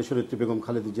বলেছি। যে দেশনেত্রী বেগম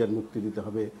খালেদা জিয়ার মুক্তি দিতে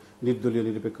হবে, নির্দলীয়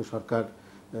নিরপেক্ষ সরকার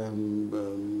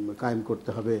কায়েম করতে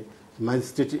হবে,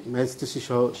 ম্যাজিস্ট্রেসি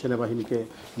সহ সেনাবাহিনীকে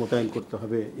মোতায়েন করতে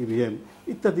হবে, ইভিএম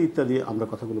ইত্যাদি ইত্যাদি আমরা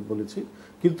কথাগুলো বলেছি।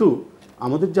 কিন্তু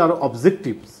আমাদের যে আরও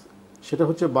অবজেক্টিভস সেটা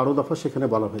হচ্ছে 12 দফা সেখানে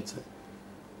বলা হয়েছে।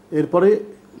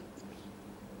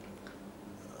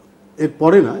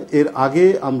 এরপরে না, এর আগে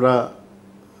আমরা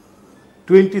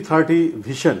 2030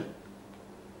 ভিশন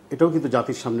এটাও কিন্তু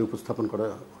জাতির সামনে উপস্থাপন করা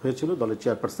হয়েছিল। দলের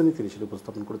চেয়ারপারসনই তিনি সেটা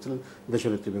উপস্থাপন করেছিলেন,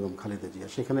 দেশনেত্রী বেগম খালেদা জিয়া।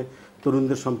 সেখানে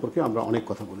তরুণদের সম্পর্কে আমরা অনেক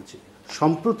কথা বলেছি।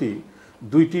 সম্প্রতি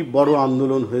 2টি বড়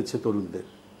আন্দোলন হয়েছে তরুণদের।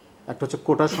 একটা হচ্ছে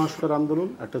কোটা সংস্কার আন্দোলন,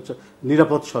 একটা হচ্ছে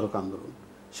নিরাপদ সড়ক আন্দোলন।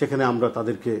 সেখানে আমরা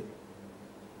তাদেরকে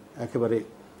একেবারে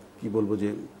কি বলবো যে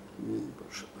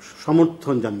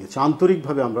সমর্থন জানিয়েছি,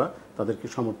 আন্তরিকভাবে আমরা তাদেরকে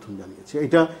সমর্থন জানিয়েছি।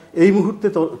 এটা এই মুহূর্তে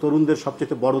তরুণদের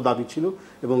সবচেয়ে বড় দাবি ছিল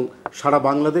এবং সারা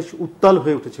বাংলাদেশ উত্তাল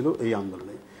হয়ে উঠেছিল এই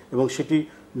আন্দোলনে। এবং সেটি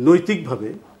নৈতিকভাবে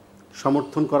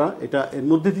সমর্থন করা, এটা এর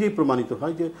মধ্যে দিয়েই প্রমাণিত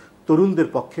হয় যে তরুণদের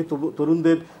পক্ষে,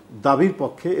 তরুণদের দাবির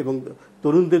পক্ষে এবং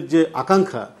তরুণদের যে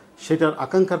আকাঙ্ক্ষা, সেটার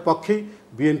আকাঙ্ক্ষার পক্ষেই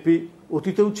বিএনপি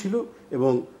অতীতেও ছিল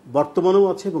এবং বর্তমানেও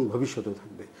আছে এবং ভবিষ্যতেও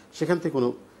থাকবে। সেখান থেকে কোনো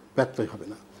ব্যত্যয় হবে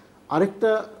না।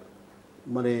 আরেকটা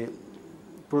মানে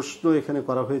প্রশ্ন এখানে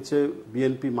করা হয়েছে,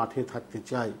 বিএনপি মাঠে থাকতে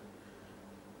চায়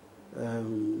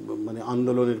মানে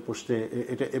আন্দোলনের প্রশ্নে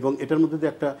এটা, এবং এটার মধ্যে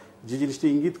একটা যে জিনিসটি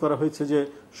ইঙ্গিত করা হয়েছে যে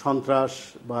সন্ত্রাস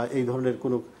বা এই ধরনের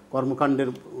কোনো কর্মকাণ্ডের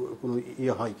কোনো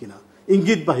ইয়ে হয় কিনা,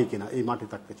 ইঙ্গিতবাহী কিনা এই মাঠে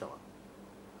থাকতে চাওয়া।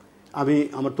 আমি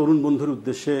আমার তরুণ বন্ধুর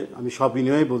উদ্দেশ্যে আমি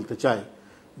সবিনয়ে বলতে চাই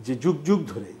যে যুগ যুগ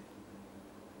ধরে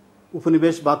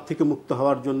উপনিবেশবাদ থেকে মুক্ত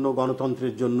হওয়ার জন্য,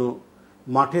 গণতন্ত্রের জন্য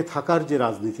মাঠে থাকার যে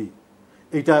রাজনীতি,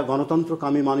 এটা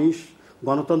গণতন্ত্রকামী মানুষ,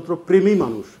 গণতন্ত্র প্রেমী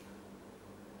মানুষ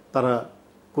তারা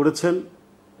করেছেন।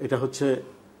 এটা হচ্ছে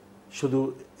শুধু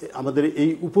আমাদের এই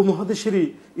উপমহাদেশেরই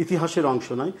ইতিহাসের অংশ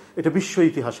নয়, এটা বিশ্ব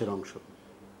ইতিহাসের অংশ।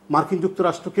 মার্কিন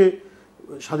যুক্তরাষ্ট্রকে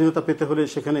স্বাধীনতা পেতে হলে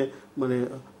সেখানে মানে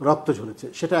রক্ত ঝরেছে।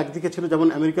 সেটা একদিকে ছিল যেমন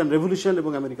আমেরিকান রেভলিউশন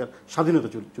এবং আমেরিকার স্বাধীনতা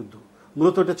যুদ্ধ,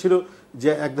 মূলত এটা ছিল যে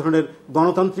এক ধরনের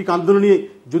গণতান্ত্রিক আন্দোলনই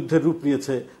যুদ্ধের রূপ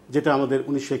নিয়েছে, যেটা আমাদের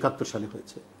 1971 সালে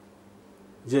হয়েছে,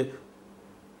 যে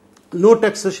নো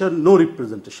ট্যাক্সেশন, নো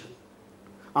রিপ্রেজেন্টেশন।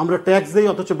 আমরা ট্যাক্স দিই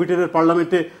অথচ ব্রিটেনের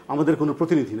পার্লামেন্টে আমাদের কোনো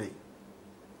প্রতিনিধি নেই।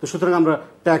 তো সুতরাং আমরা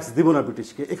ট্যাক্স দিব না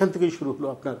ব্রিটিশকে। এখান থেকেই শুরু হলো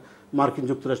আপনার মার্কিন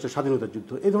যুক্তরাষ্ট্রের স্বাধীনতার যুদ্ধ।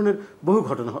 এই ধরনের বহু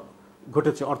ঘটনা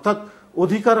ঘটেছে। অর্থাৎ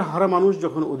অধিকার হারা মানুষ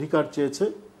যখন অধিকার চেয়েছে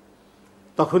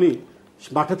তখনই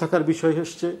মাঠে থাকার বিষয়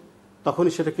এসছে,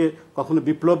 তখনই সেটাকে কখনো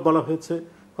বিপ্লব বলা হয়েছে,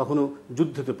 কখনো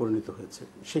যুদ্ধতে পরিণত হয়েছে,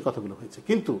 সেই কথাগুলো হয়েছে।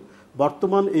 কিন্তু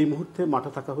বর্তমান এই মুহূর্তে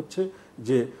মাঠে থাকা হচ্ছে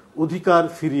যে অধিকার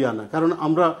ফিরিয়ে আনা, কারণ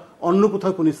আমরা অন্য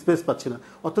কোথাও কোনো স্পেস পাচ্ছি না।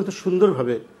 অত্যন্ত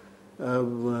সুন্দরভাবে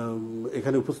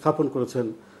এখানে উপস্থাপন করেছেন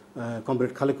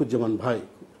কমরেড খালেকুজ্জামান ভাই,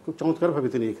 খুব চমৎকারভাবে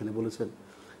তিনি এখানে বলেছেন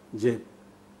যে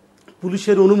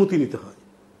পুলিশের অনুমতি নিতে হয়,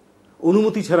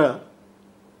 অনুমতি ছাড়া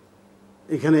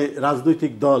এখানে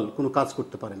রাজনৈতিক দল কোনো কাজ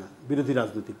করতে পারে না, বিরোধী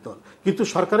রাজনৈতিক দল। কিন্তু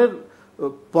সরকারের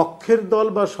পক্ষের দল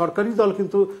বা সরকারি দল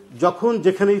কিন্তু যখন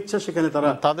যেখানে ইচ্ছা সেখানে তারা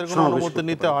অনুমতি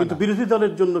নিতে হয়, কিন্তু বিরোধী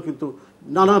দলের জন্য কিন্তু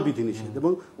নানা বিধিনিষেধ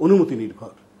এবং অনুমতি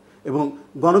নির্ভর। এবং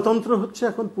গণতন্ত্র হচ্ছে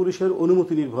এখন পুলিশের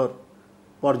অনুমতি নির্ভর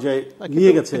পর্যায়ে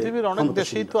নিয়ে গেছে।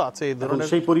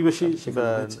 সেই পরিবেশই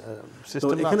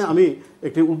এখানে আমি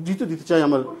একটি উদ্ধৃতি দিতে চাই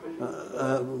আমার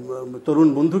তরুণ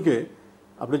বন্ধুকে।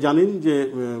 আপনি জানেন যে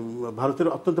ভারতের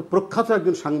অত্যন্ত প্রখ্যাত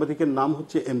একজন সাংবাদিকের নাম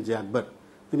হচ্ছে এম.জে. আকবর,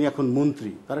 তিনি এখন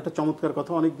মন্ত্রী। তার একটা চমৎকার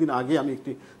কথা অনেকদিন আগে আমি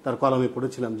একটি তার কলামে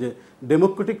পড়েছিলাম যে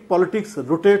Democratic politics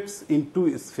rotates in two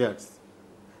স্ফিয়ার্স,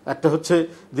 একটা হচ্ছে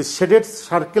দি শেডেড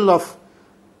সার্কেল অফ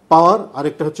পাওয়ার, আর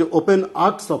একটা হচ্ছে ওপেন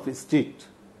আর্টস অফ স্ট্রিট।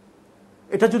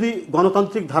 এটা যদি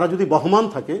গণতান্ত্রিক ধারা যদি বহমান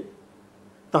থাকে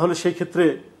তাহলে সেই ক্ষেত্রে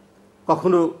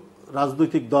কখনো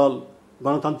রাজনৈতিক দল,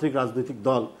 গণতান্ত্রিক রাজনৈতিক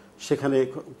দল সেখানে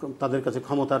তাদের কাছে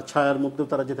ক্ষমতার ছায়ার মধ্যেও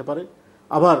তারা যেতে পারে,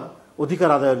 আবার অধিকার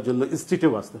আদায়ের জন্য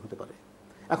স্ট্রিটেও আসতে হতে পারে।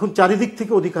 এখন চারিদিক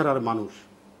থেকে অধিকার আর মানুষ,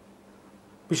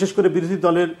 বিশেষ করে বিরোধী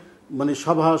দলের মানে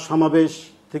সভা সমাবেশ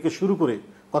থেকে শুরু করে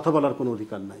কথা বলার কোনো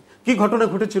অধিকার নাই। কি ঘটনা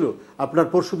ঘটেছিল আপনার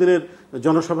পরশুদিনের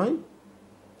জনসভায়?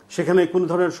 সেখানে কোনো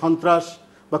ধরনের সন্ত্রাস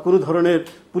বা কোনো ধরনের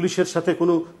পুলিশের সাথে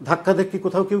কোনো ধাক্কাধাক্কি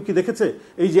কোথাও কেউ কি দেখেছে?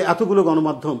 এই যে এতগুলো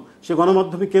গণমাধ্যম, সে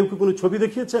গণমাধ্যমে কেউ কি কোনো ছবি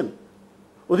দেখিয়েছেন?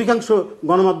 অধিকাংশ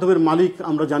গণমাধ্যমের মালিক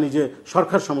আমরা জানি যে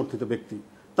সরকার সমর্থিত ব্যক্তি,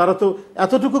 তারা তো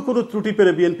এতটুকু কোনো ত্রুটি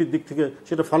পেলে বিএনপির দিক থেকে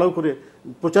সেটা ফলো করে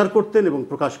প্রচার করতেন এবং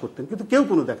প্রকাশ করতেন, কিন্তু কেউ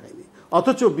কোনো দেখায়নি।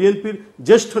 অথচ বিএনপির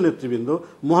জ্যেষ্ঠ নেতৃবৃন্দ,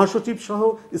 মহাসচিব সহ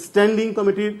স্ট্যান্ডিং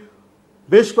কমিটির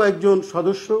বেশ কয়েকজন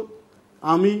সদস্য,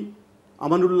 আমি,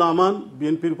 আমানুল্লাহ আমান,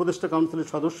 বিএনপির উপদেষ্টা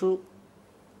কাউন্সিলের সদস্য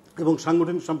এবং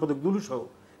সাংগঠনিক সম্পাদক দুলু সহ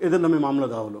এদের নামে মামলা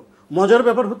দেওয়া হলো। মজার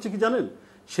ব্যাপার হচ্ছে কি জানেন,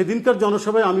 সেদিনকার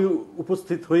জনসভায় আমি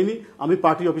উপস্থিত হইনি, আমি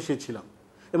পার্টি অফিসে ছিলাম,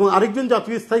 এবং আরেকজন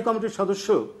জাতীয় স্থায়ী কমিটির সদস্য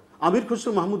আমির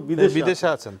খসরু মাহমুদ বিদেশে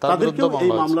আছেন, তাদেরকেও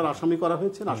এই মামলার আসামি করা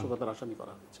হয়েছে, নাশকতার আসামি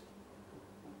করা হয়েছে।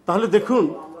 তাহলে দেখুন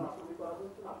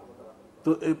তো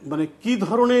মানে কি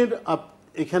ধরনের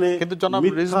এখানে কিন্তু জনাব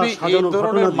রিজভী এই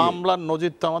ধরনের মামলার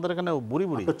নজির তো আমাদের এখানে বুড়ি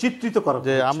বুড়ি চিত্রিত করা,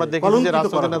 যে আমরা দেখি যে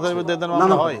রাজনৈতিক নেতাদের বিরুদ্ধে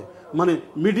মামলা হয়, মানে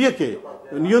মিডিয়াকে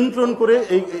নিয়ন্ত্রণ করে,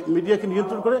 এই মিডিয়াকে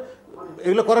নিয়ন্ত্রণ করে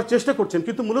এগুলো করার চেষ্টা করছেন,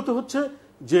 কিন্তু মূলত হচ্ছে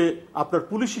যে আপনার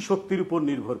পুলিশি শক্তির উপর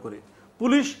নির্ভর করে।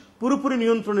 পুলিশ পুরোপুরি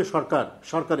নিয়ন্ত্রণে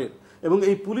সরকারের, এবং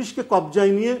এই পুলিশকে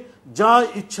কবজায় নিয়ে যা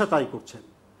ইচ্ছা তাই করছেন।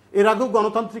 এর আগেও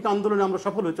গণতান্ত্রিক আন্দোলনে আমরা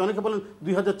সফল হয়েছি। অনেকে বলেন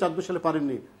 2014 সালে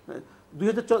পারেননি।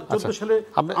 2014 সালে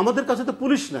আমাদের কাছে তো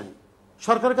পুলিশ নাই,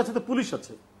 সরকারের কাছে তো পুলিশ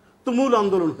আছে, তো মূল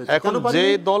আন্দোলন হয়েছে। এখন যে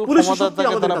দল ক্ষমতায়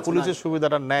থাকে তারা পুলিশের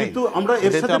সুবিধাটা নেয়, কিন্তু আমরা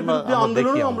এর সাথে বিরুদ্ধে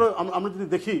আন্দোলন আমরা যদি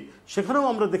দেখি, সেখানেও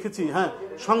আমরা দেখেছি হ্যাঁ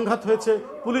সংঘাত হয়েছে,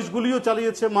 পুলিশ গুলিও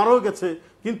চালিয়েছে, মারাও গেছে,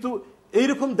 কিন্তু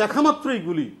এইরকম দেখা মাত্রই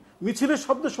গুলি, মিছিলের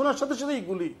শব্দ শোনার সাথে সাথেই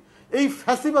গুলি, এই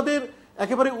ফ্যাসিবাদের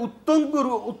একেবারে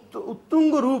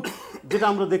উত্তুঙ্গ রূপ যেটা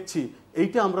আমরা দেখছি,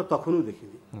 এইটা আমরা তখনও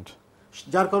দেখিনি।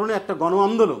 যার কারণে একটা গণ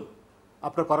আন্দোলন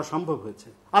আপনার করা সম্ভব হয়েছে।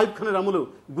 আইয়ুব খানের আমলেও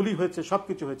গুলি হয়েছে,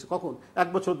 সবকিছু হয়েছে, কখন 1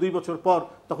 বছর 2 বছর পর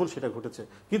তখন সেটা ঘটেছে,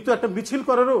 কিন্তু একটা মিছিল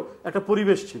করারও একটা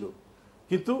পরিবেশ ছিল।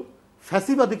 কিন্তু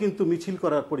ফ্যাসিবাদে কিন্তু মিছিল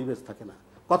করার পরিবেশ থাকে না,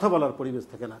 কথা বলার পরিবেশ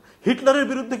থাকে না। হিটলারের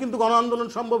বিরুদ্ধে কিন্তু গণ আন্দোলন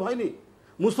সম্ভব হয়নি,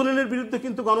 মুসলিনের বিরুদ্ধে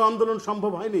কিন্তু গণ আন্দোলন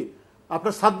সম্ভব হয়নি,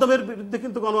 আপনার সাদ্দামের বিরুদ্ধে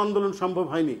কিন্তু গণ আন্দোলন সম্ভব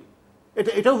হয়নি।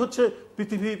 এটাও হচ্ছে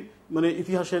পৃথিবীর মানে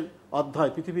ইতিহাসের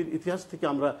অধ্যায়, পৃথিবীর ইতিহাস থেকে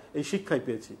আমরা এই শিক্ষাই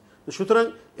পেয়েছি। সুতরাং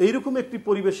এইরকম একটি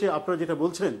পরিবেশে আপনারা যেটা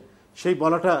বলছেন, সেই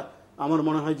বলাটা আমার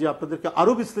মনে হয় যে আপনাদেরকে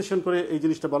আরও বিশ্লেষণ করে এই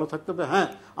জিনিসটা বলা থাকতে হবে। হ্যাঁ,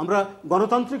 আমরা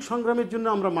গণতান্ত্রিক সংগ্রামের জন্য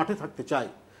আমরা মাঠে থাকতে চাই,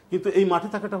 কিন্তু এই মাঠে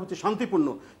থাকাটা হচ্ছে শান্তিপূর্ণ।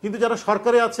 কিন্তু যারা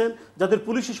সরকারে আছেন, যাদের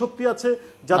পুলিশি শক্তি আছে,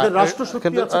 যাদের রাষ্ট্র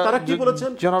শক্তি আছে, তারা কি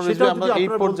বলেছেন সেটা যদি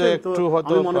আপনারা বলতেন তো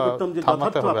আমি মনে করতাম যে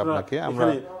যথার্থ আপনারা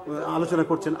এখানে আলোচনা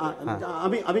করছেন।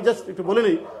 আমি জাস্ট একটু বলে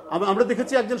নেই, আমরা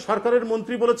দেখেছি একজন সরকারের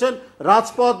মন্ত্রী বলেছেন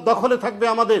রাজপথ দখলে থাকবে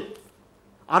আমাদের,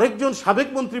 আরেকজন সাবেক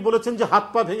মন্ত্রী বলেছেন যে হাত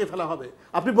পা ভেঙে ফেলা হবে।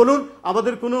 আপনি বলুন,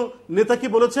 আমাদের কোনো নেতা কি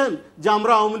বলেছেন যে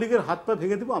আমরা আওয়ামী লীগের হাত পা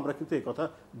ভেঙে দেব? আমরা কিন্তু এই কথা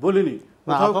বলিনি,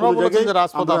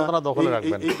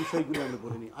 এই বিষয়গুলো আমরা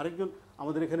বলিনি। আরেকজন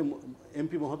আমাদের এখানে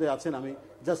এমপি মহোদয় আছেন,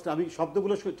 আমি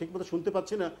শব্দগুলো ঠিকমতো শুনতে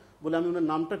পাচ্ছি না বলে আমি ওনার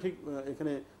নামটা ঠিক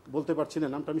এখানে বলতে পারছি না,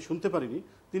 নামটা আমি শুনতে পারিনি।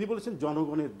 তিনি বলেছেন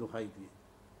জনগণের দোহাই দিয়ে।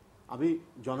 আমি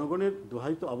জনগণের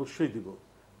দোহাই তো অবশ্যই দিব।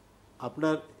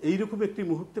 আপনার এইরকম একটি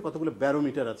মুহূর্তে কতগুলো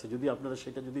ব্যারোমিটার আছে, যদি আপনারা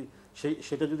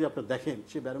সেটা যদি আপনারা দেখেন,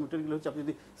 সেই ব্যারোমিটারগুলো হচ্ছে আপনি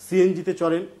যদি সিএনজিতে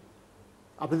চড়েন,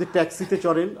 আপনি যদি ট্যাক্সিতে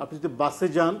চড়েন, আপনি যদি বাসে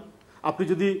যান, আপনি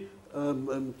যদি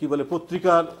কি বলে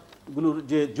পত্রিকাগুলোর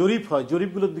যে জরিপ হয়,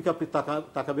 জরিপগুলোর দিকে আপনি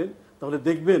তাকাবেন, তাহলে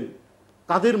দেখবেন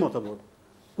কাদের মতামত,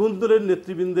 কোন দলের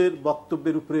নেতৃবৃন্দের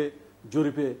বক্তব্যের উপরে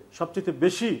জরিপে সবচেয়ে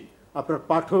বেশি আপনার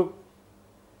পাঠক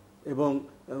এবং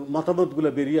মতামতগুলো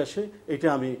বেরিয়ে আসে। এটা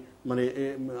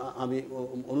আমি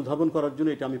অনুধাবন করার জন্য,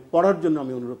 এটা আমি পড়ার জন্য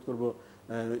আমি অনুরোধ করব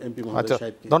এমপি মহোদয়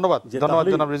সাহেবকে। ধন্যবাদ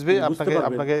জনাব রিজভী, আপনাকে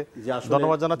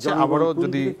ধন্যবাদ জানাচ্ছি। আবারও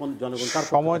যদি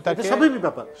সময় থাকে, স্বাভাবিক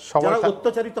ব্যাপার, যারা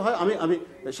অত্যাচারিত হয়, আমি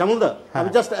শ্যামলদা, আমি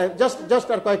জাস্ট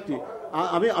আর কয়েকটি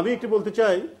আমি একটু বলতে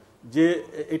চাই যে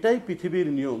এটাই পৃথিবীর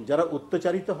নিয়ম, যারা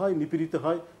অত্যাচারিত হয়, নিপীড়িত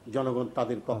হয়, জনগণ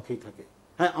তাদের পক্ষেই থাকে।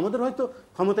 হ্যাঁ, আমাদের হয়তো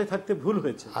ক্ষমতায় থাকতে ভুল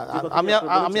হয়েছে।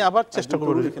 আমি আবার চেষ্টা করব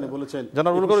এখানে বলেছেন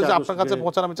জনাব রুহুল কবির, আপনার কাছে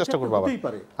পৌঁছার আমি চেষ্টা করব।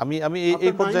 আমি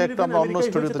এই পর্যায়ে একটু আমরা অন্য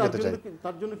স্টুডিওতে যেতে চাই।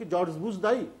 তার জন্য কি জর্জ বুশ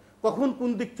দায়ী? কখন কোন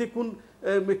দিক থেকে কোন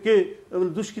কে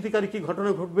দুষ্কৃতিকারী কি ঘটনা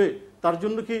ঘটবে তার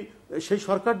জন্য কি সেই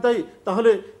সরকার দায়ী?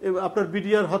 তাহলে আপনার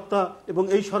বিডিআর হত্যা এবং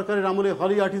এই সরকারের আমলে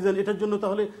হলি আর্টিজান, এটার জন্য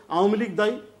তাহলে আওয়ামী লীগ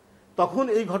দায়ী? তখন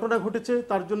এই ঘটনা ঘটেছে,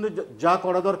 তার জন্য যা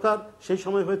করা দরকার সেই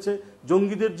সময় হয়েছে।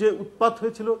 জঙ্গিদের যে উৎপাত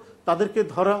হয়েছিল তাদেরকে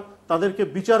ধরা, তাদেরকে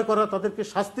বিচার করা, তাদেরকে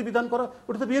শাস্তি বিধান করা,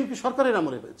 ওটা তো বিএনপি সরকারের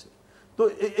আমলে হয়েছে। তো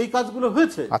এই কাজগুলো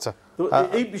হয়েছে। আচ্ছা, তো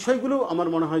এই বিষয়গুলো আমার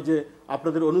মনে হয় যে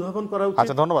আপনাদের অনুধাবন করা উচিত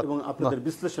এবং আপনাদের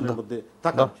বিশ্লেষণের মধ্যে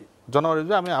থাকা উচিত। জনাব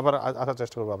রিজভি, আমি আবার আসার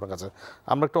চেষ্টা করবো আপনার কাছে।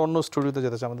 আমরা একটা অন্য স্টুডিওতে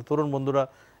যেতে চাই। আমাদের তরুণ বন্ধুরা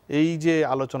এই যে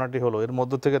আলোচনাটি হলো এর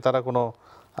মধ্য থেকে তারা কোনো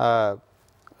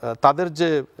তাদের যে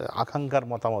আকাঙ্ক্ষার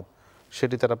মতামত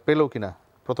সেটি তারা পেলো কিনা।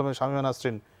 প্রথমে শামীমা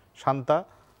নাসরিন, শান্তা,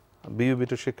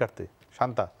 বিইউবিটির শিক্ষার্থী।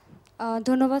 শান্তা।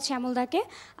 ধন্যবাদ শ্যামল দাকে।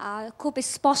 খুব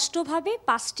স্পষ্টভাবে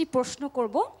 5টি প্রশ্ন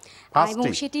করব এবং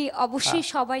সেটি অবশ্যই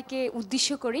সবাইকে উদ্দেশ্য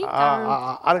করি।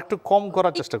 আর একটু কম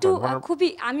করার চেষ্টা করব। খুবই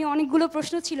আমি অনেকগুলো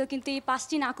প্রশ্ন ছিল কিন্তু এই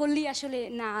 5টি না করলেই আসলে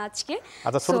না আজকে।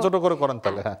 আচ্ছা, ছোট ছোট করে করেন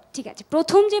তাহলে। হ্যাঁ, ঠিক আছে।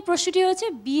 প্রথম যে প্রশ্নটি হচ্ছে,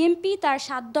 বিএনপি তার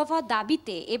 7 দফা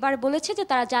দাবিতে এবার বলেছে যে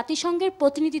তারা জাতিসংঘের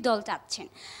প্রতিনিধি দল চাচ্ছেন।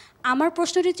 আমার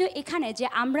প্রশ্নটি হচ্ছে এখানে যে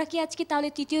আমরা কি আজকে তাহলে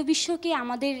তৃতীয় বিশ্বকে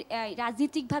আমাদের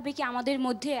রাজনৈতিকভাবে কি আমাদের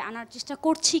মধ্যে আনার চেষ্টা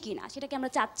করছি কিনা, সেটাকে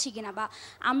আমরা চাচ্ছি কিনা, বা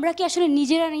আমরা কি আসলে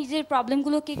নিজেরা নিজের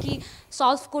প্রবলেমগুলোকে কি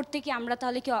সলভ করতে কি আমরা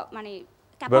তাহলে কি মানে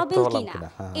ক্যাপাবল কিনা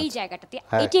এই জায়গাটাতে,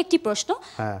 এটি একটি প্রশ্ন।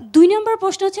 2 নম্বর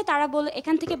প্রশ্ন হচ্ছে তারা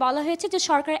এখান থেকে বলা হয়েছে যে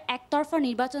সরকার একতরফা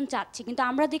নির্বাচন চাচ্ছে, কিন্তু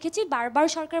আমরা দেখেছি বারবার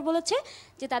সরকার বলেছে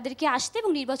যে তাদেরকে আসতে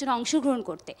এবং নির্বাচনে অংশগ্রহণ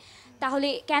করতে। তাহলে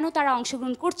কেন তারা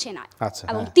অংশগ্রহণ করছে না?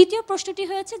 এবং তৃতীয় প্রশ্নটি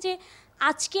হয়েছে যে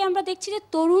আজকে আমরা দেখছি যে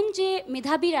তরুণ যে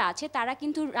মেধাবীরা আছে তারা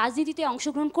কিন্তু রাজনীতিতে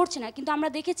অংশগ্রহণ করছে না, কিন্তু আমরা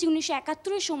দেখেছি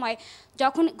 1971-এর সময়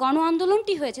যখন গণ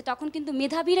আন্দোলনটি হয়েছে তখন কিন্তু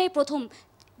মেধাবীরাই প্রথম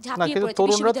ঝাঁপিয়ে পড়েছে।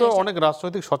 তরুণরা তো অনেক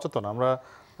রাজনৈতিক সচেতন। আমরা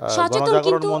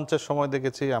গণজাগরণ মঞ্চের সময়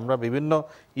দেখেছি, আমরা বিভিন্ন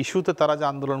ইস্যুতে তারা যে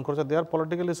আন্দোলন করছে, দে আর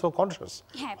পলিটিক্যালি সো কনসিয়াস।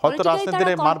 হয়তো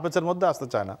রাজনীতির মারপেচের মধ্যে আসতে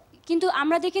চায় না, কিন্তু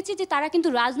আমরা দেখেছি যে তারা কিন্তু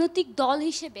রাজনৈতিক দল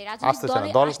হিসেবে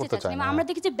রাজনৈতিক দলে আসতে চায় না। আমরা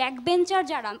দেখেছি ব্যাক বেঞ্চার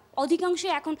যারা অধিকাংশ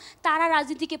এখন তারা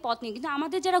রাজনীতিকে পথ নিয়ে, কিন্তু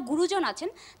আমাদের যারা গুরুজন আছেন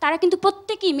তারা কিন্তু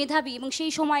প্রত্যেকেই মেধাবী এবং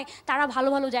সেই সময় তারা ভালো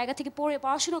ভালো জায়গা থেকে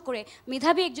পড়াশোনা করে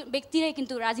মেধাবী একজন ব্যক্তিরাই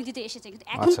কিন্তু রাজনীতিতে এসেছে। কিন্তু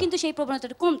এখন কিন্তু সেই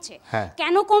প্রবণতাটা কমছে।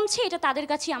 কেন কমছে এটা তাদের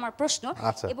কাছেই আমার প্রশ্ন।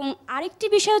 এবং আরেকটি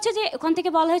বিষয় হচ্ছে যে ওখান থেকে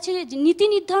বলা হয়েছে যে নীতি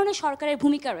নির্ধারণে সরকারের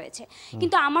ভূমিকা রয়েছে,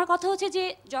 কিন্তু আমার কথা হচ্ছে যে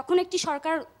যখন একটি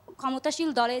সরকার ক্ষমতাশীল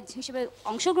দলের হিসেবে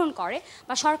অংশগ্রহণ করে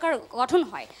বা সরকার গঠন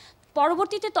হয়,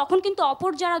 পরবর্তীতে তখন কিন্তু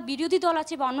অপর যারা বিরোধী দল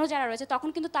আছে বা অন্য যারা রয়েছে তখন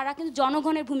কিন্তু তারা কিন্তু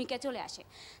জনগণের ভূমিকায় চলে আসে।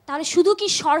 তাহলে শুধু কি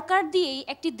সরকার দিয়েই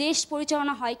একটি দেশ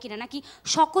পরিচালনা হয় কিনা, নাকি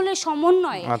সকলের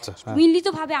সমন্বয়ে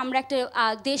মিলিতভাবে আমরা একটা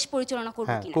দেশ পরিচালনা করব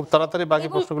কিনা? খুব তাড়াতাড়ি বাকি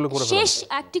প্রশ্নগুলো করে ফেলুন। শেষ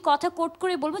একটি কথা কোট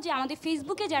করে বলবো যে আমাদের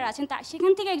ফেসবুকে যারা আছেন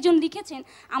সেখান থেকে একজন লিখেছেন,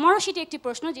 আমারও সেটা একটি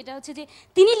প্রশ্ন, যেটা হচ্ছে যে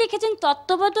তিনি লিখেছেন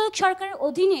তত্ত্বাবধায়ক সরকারের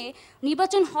অধীনে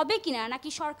নির্বাচন হবে কিনা নাকি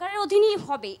সরকারের অধীনেই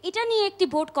হবে, এটা নিয়ে একটি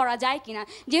ভোট করা যায় কিনা,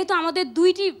 যেহেতু আমাদের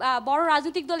দুইটি বড়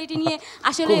রাজনৈতিক দল এটি নিয়ে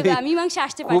আসলে মীমাংসা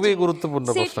আসতে পারছে। খুবই গুরুত্বপূর্ণ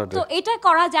প্রশ্ন। তো এটা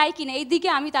করা যায় কিনা এই দিকে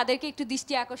আমি তাদেরকে একটু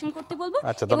দৃষ্টি আকর্ষণ করতে বলবো।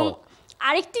 এবং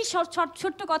আরেকটি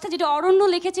ছোট্ট কথা যেটা অরণ্য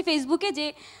লিখেছে ফেসবুকে, যে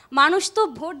মানুষ তো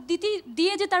ভোট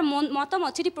দিয়ে যে তার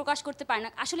মতামত সেটি প্রকাশ করতে পারে না।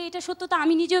 আসলে এটা সত্যতা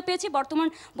আমি নিজেও পেয়েছি। বর্তমান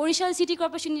বরিশাল সিটি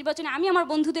কর্পোরেশন নির্বাচনে আমি আমার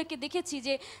বন্ধুদেরকে দেখেছি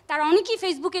যে তারা অনেকেই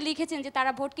ফেসবুকে লিখেছেন যে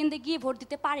তারা ভোট কেন্দ্রে গিয়ে ভোট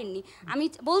দিতে পারেননি। আমি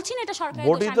বলছি না এটা সরকারের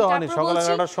দোষ, সকাল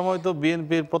 11টার সময় তো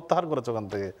বিএনপি প্রত্যাহার করেছে ওখান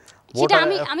থেকে। সেটা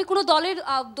আমি কোনো দলের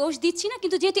দোষ দিচ্ছি না,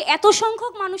 কিন্তু যেহেতু এত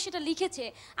সংখ্যক মানুষ সেটা লিখেছে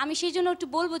আমি সেই জন্য একটু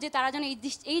বলবো যে তারা যেন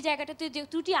এই জায়গাটাতে যে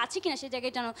ত্রুটি আছে কিনা সেই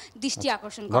জায়গায় যেন দৃষ্টি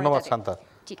আকর্ষণ করে। ধন্যবাদ শান্তা।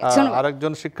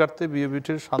 আরেকজন শিক্ষার্থী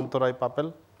বিইউবিটির শান্ত রায় পাপেল।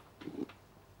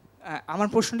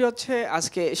 আমার প্রশ্নটি হচ্ছে,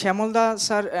 আজকে শ্যামলদা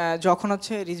স্যার যখন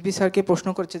হচ্ছে রিজভি স্যারকে প্রশ্ন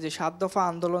করছে যে 7 দফা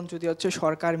আন্দোলন যদি হচ্ছে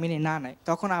সরকার মেনে না নেয়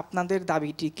তখন আপনাদের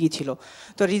দাবিটি কি ছিল,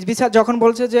 তো রিজভি স্যার যখন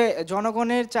বলছে যে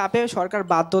জনগণের চাপে সরকার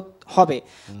বাধ্য হবে,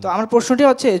 তো আমার প্রশ্নটি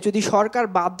হচ্ছে যদি সরকার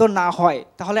বাধ্য না হয়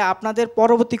তাহলে আপনাদের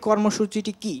পরবর্তী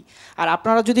কর্মসূচিটি কি? আর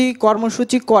আপনারা যদি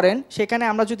কর্মসূচি করেন সেখানে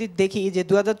আমরা যদি দেখি যে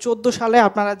 2014 সালে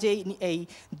আপনারা যে এই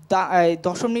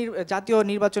 10ম জাতীয়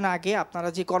নির্বাচনের আগে আপনারা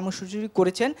যে কর্মসূচি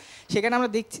করেছেন সেখানে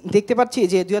আমরা দেখতে পাচ্ছি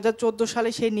যে 2014 সালে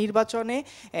সেই নির্বাচনে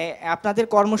আপনাদের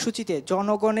কর্মসূচিতে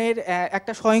জনগণের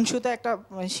একটা সহিংসতা একটা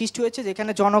সৃষ্টি হয়েছে,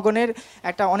 যেখানে জনগণের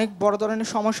একটা অনেক বড় ধরনের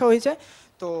সমস্যা হয়েছে।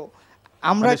 তো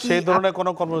আমরা কি সেই ধরনের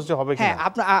কোনো কর্মসূচি হবে কিনা? হ্যাঁ,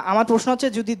 আমার প্রশ্ন হচ্ছে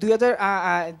যদি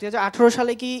 2018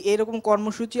 সালে কি এরকম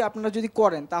কর্মসূচি আপনারা যদি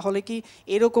করেন তাহলে কি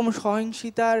এরকম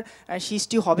সহিংসতার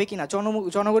সৃষ্টি হবে কিনা,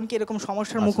 জনগণ কি এরকম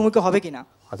সমস্যার মুখোমুখি হবে কিনা?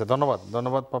 আচ্ছা,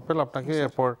 ধন্যবাদ পাপেল আপনাকে।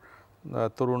 এরপর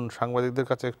তরুণ সাংবাদিকদের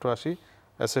কাছে একটু আসি।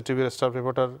 টিভির স্টাফ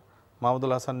রিপোর্টার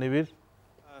মাহমুদুল হাসান নিবিড়।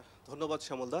 ধন্যবাদ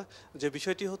শ্যামলদা। যে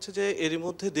বিষয়টি হচ্ছে যে এরই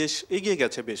মধ্যে দেশ এগিয়ে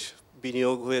গেছে, বেশ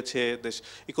বিনিয়োগ হয়েছে, দেশ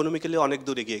ইকোনমিক্যালি অনেক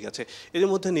দূর এগিয়ে গেছে। এর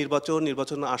মধ্যে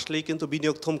নির্বাচন আসলেই কিন্তু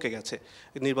বিনিয়োগ থমকে গেছে।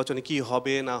 নির্বাচনে কি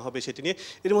হবে না হবে সেটি নিয়ে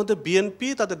এর মধ্যে বিএনপি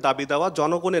তাদের দাবি দেওয়া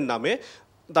জনগণের নামে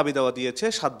দাবি দেওয়া দিয়েছে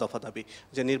 7 দফা দাবি,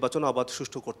 যে নির্বাচন অবাধ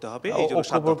সুষ্ঠু করতে হবে, এই জন্য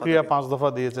 7 দফা, 5 দফা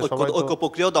দিয়েছে, ঐক্য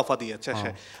প্রক্রিয়াও দফা দিয়েছে।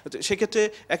 হ্যাঁ, সেক্ষেত্রে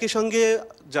একই সঙ্গে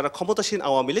যারা ক্ষমতাসীন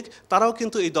আওয়ামী লীগ তারাও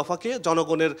কিন্তু এই দফাকে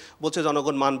জনগণের বলছে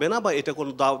জনগণ মানবে না, বা এটা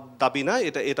কোনো দাবি না,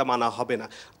 এটা মানা হবে না।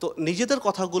 তো নিজেদের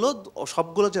কথাগুলো,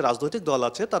 সবগুলো যে রাজনৈতিক দল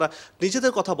আছে তারা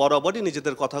নিজেদের কথা বরাবরই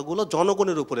নিজেদের কথাগুলো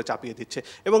জনগণের উপরে চাপিয়ে দিচ্ছে,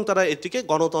 এবং তারা এটিকে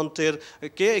গণতন্ত্রের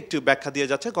একটু ব্যাখ্যা দিয়ে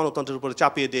যাচ্ছে, গণতন্ত্রের উপরে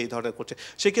চাপিয়ে দিয়ে এই ধরনের করছে।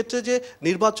 সেক্ষেত্রে যে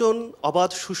নির্বাচন অবাধ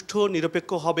সুষ্ঠু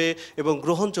নিরপেক্ষ হবে এবং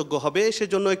গ্রহণযোগ্য হবে,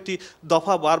 সেজন্য একটি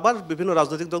দফা বারবার বিভিন্ন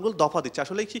রাজনৈতিক দলগুলো দফা দিচ্ছে।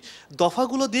 আসলে কি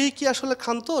দফাগুলো দিয়েই কি আসলে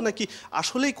ক্ষান্ত, নাকি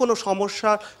আসলেই কোনো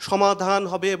সমস্যার সমাধান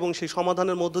হবে এবং সেই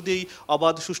সমাধানের মধ্য দিয়েই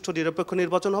অবাধ সুষ্ঠু নিরপেক্ষ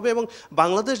নির্বাচন হবে এবং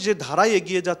বাংলাদেশ যে ধারায়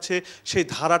এগিয়ে যাচ্ছে সেই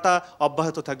ধারাটা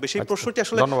অব্যাহত থাকবে? সেই প্রশ্নটি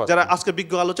আসলে যারা আজকে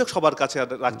বিজ্ঞ আলোচক সবার কাছে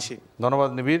রাখছি। ধন্যবাদ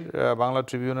নিবিড়। Bangla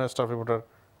ট্রিবিউনের staff reporter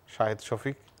Shahed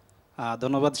Shafiq.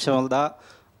 ধন্যবাদ শ্যামলদা।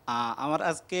 আমার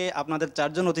আজকে আপনাদের 4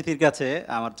 জন অতিথির কাছে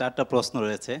আমার 4টা প্রশ্ন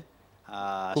রয়েছে।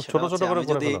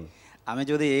 আমি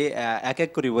যদি এক এক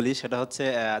করে বলি, সেটা হচ্ছে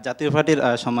জাতীয় পার্টির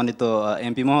সম্মানিত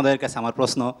এমপি মহোদয়ের কাছে আমার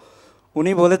প্রশ্ন।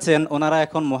 উনি বলেছেন ওনারা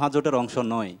এখন মহাজোটের অংশ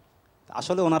নয়।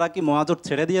 আসলে ওনারা কি মহাজোট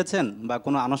ছেড়ে দিয়েছেন বা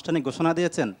কোনো আনুষ্ঠানিক ঘোষণা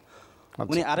দিয়েছেন?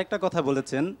 উনি আরেকটা কথা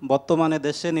বলেছেন, বর্তমানে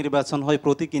দেশে নির্বাচন হয়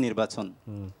প্রতীকী নির্বাচন।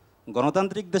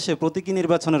 গণতান্ত্রিক দেশে প্রতীকী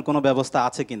নির্বাচনের কোনো ব্যবস্থা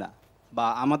আছে কিনা, বা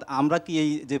আমরা কি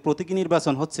এই যে প্রতীকী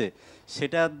নির্বাচন হচ্ছে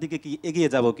সেটার দিকে কি এগিয়ে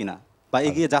যাব কিনা বা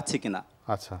এগিয়ে যাচ্ছে কিনা?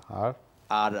 আচ্ছা,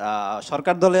 আর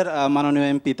সরকার দলের মাননীয়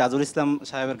এমপি তাজুল ইসলাম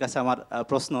সাহেবের কাছে আমার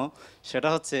প্রশ্ন, সেটা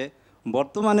হচ্ছে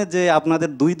বর্তমানে যে আপনাদের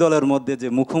 2 দলের মধ্যে যে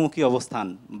মুখোমুখি অবস্থান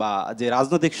বা যে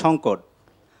রাজনৈতিক সংকট,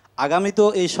 আগামীতেও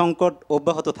এই সংকট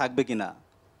অব্যাহত থাকবে কিনা,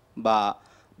 বা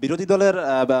বিরোধী দলের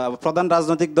প্রধান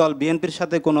রাজনৈতিক দল বিএনপির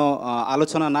সাথে কোনো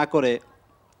আলোচনা না করে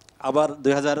আবার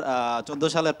 2014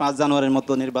 সালের 5 জানুয়ারির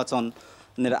মতো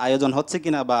নির্বাচনের আয়োজন হচ্ছে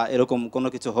কিনা, বা এরকম কোনো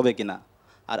কিছু হবে কিনা?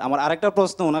 আর আমার আরেকটা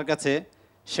প্রশ্ন ওনার কাছে,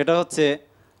 সেটা হচ্ছে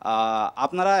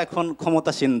আপনারা এখন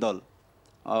ক্ষমতাসীন দল,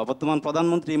 বর্তমান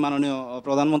প্রধানমন্ত্রী মাননীয়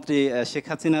প্রধানমন্ত্রী শেখ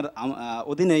হাসিনার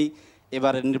অধীনেই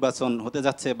এবারের নির্বাচন হতে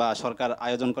যাচ্ছে বা সরকার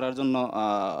আয়োজন করার জন্য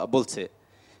বলছে,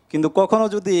 কিন্তু কখনো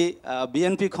যদি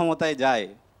বিএনপি ক্ষমতায় যায়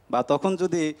বা তখন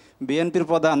যদি বিএনপির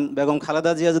প্রধান বেগম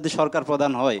খালেদা জিয়া যদি সরকার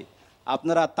প্রধান হয়,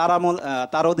 আপনারা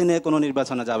তার অধীনে কোনো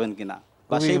নির্বাচনে যাবেন কিনা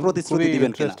বা সেই প্রতিশ্রুতি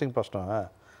দিবেন কিনা?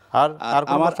 আর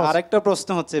আমার আরেকটা প্রশ্ন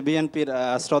হচ্ছে বিএনপির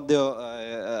শ্রদ্ধেয়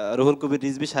রুহুল কবির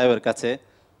রিজভি সাহেবের কাছে।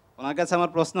 ওনার কাছে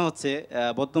আমার প্রশ্ন হচ্ছে,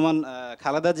 বর্তমান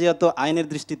খালেদা জিয়া তো আইনের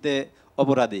দৃষ্টিতে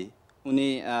অপরাধী, উনি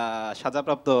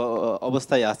সাজাপ্রাপ্ত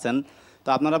অবস্থায় আছেন, তো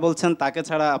আপনারা বলছেন তাকে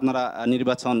ছাড়া আপনারা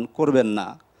নির্বাচন করবেন না,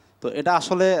 তো এটা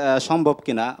আসলে সম্ভব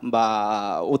কিনা? বা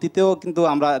অতীতেও কিন্তু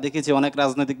আমরা দেখেছি অনেক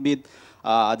রাজনৈতিকবিদ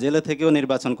জেলে থেকেও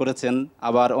নির্বাচন করেছেন,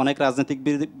 আবার অনেক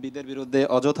রাজনীতিবিদের বিরুদ্ধে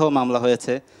অযথাও মামলা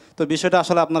হয়েছে, তো বিষয়টা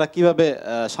আসলে আপনারা কিভাবে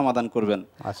সমাধান করবেন?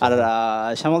 আর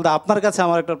শ্যামলদা, আপনার কাছে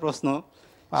আমার একটা প্রশ্ন,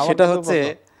 সেটা হচ্ছে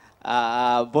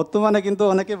বর্তমানে কিন্তু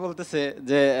অনেকে বলতেছে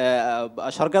যে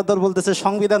সরকার দল বলতেছে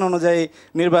সংবিধান অনুযায়ী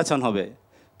নির্বাচন হবে,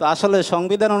 তো আসলে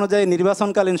সংবিধান অনুযায়ী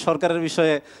নির্বাচনকালীন সরকারের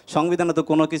বিষয়ে সংবিধানে তো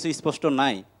কোনো কিছু স্পষ্ট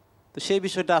নাই, তো সেই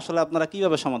বিষয়টা আসলে আপনারা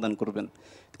কিভাবে সমাধান করবেন?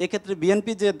 এক্ষেত্রে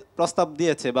বিএনপি যে প্রস্তাব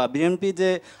দিয়েছে বা বিএনপি যে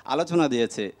আলোচনা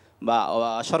দিয়েছে বা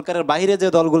সরকারের বাইরে যে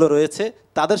দলগুলো রয়েছে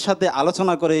তাদের সাথে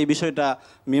আলোচনা করে এই বিষয়টা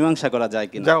মীমাংসা করা যায়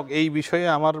কিনা? যাই হোক, এই বিষয়ে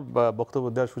আমার বক্তব্য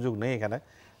দেওয়ার সুযোগ নেই এখানে,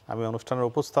 আমি অনুষ্ঠানের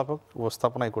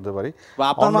উপস্থাপনাই করতে পারি বা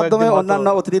আপনার মাধ্যমে অন্যান্য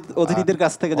অতিথিদের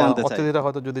কাছ থেকে জানতে চাই। অতিথিরা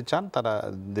হয়তো যদি চান তারা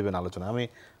দেবেন আলোচনা। আমি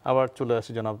আবার চলে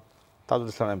আসি জনাব তাজুল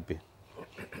ইসলাম এমপি।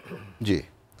 জি,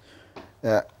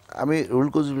 আমি রুহুল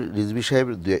কবির রিজভি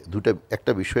সাহেবের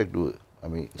একটা বিষয় একটু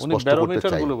আমি স্পষ্ট করতে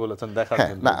চাই।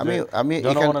 না, আমি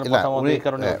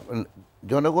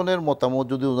জনগণের মতামত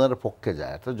যদি ওনার পক্ষে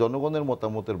যায়, তাহলে জনগণের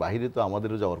মতামতের বাহিরে তো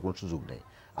আমাদেরও যাওয়ার কোনো সুযোগ নেই।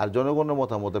 আর জনগণের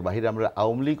মতামতের বাহিরে আমরা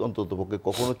আওয়ামী লীগ অন্তত পক্ষে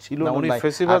কখনো ছিল না।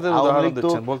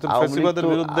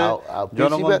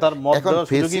 এখন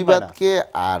ফেসিবাদকে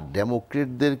আর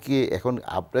ডেমোক্রেটদেরকে, এখন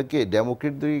আপনাকে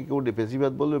ডেমোক্রেটদেরকে কেউ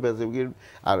ফেসিবাদ বলবে,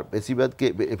 আর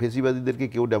ফেসিবাদীদেরকে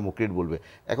কেউ ডেমোক্রেট বলবে।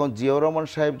 এখন জিয়াউর রহমান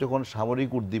সাহেব যখন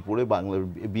সামরিক উর্দি পড়ে বাংলা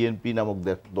বিএনপি নামক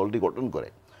দলটি গঠন করে,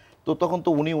 তো তখন তো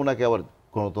উনি ওনাকে আবার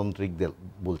গণতান্ত্রিক দল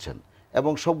বলছেন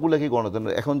এবং সবগুলোকে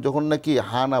গণতন্ত্র। এখন যখন নাকি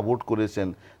হা না ভোট করেছেন,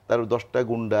 তার 10টা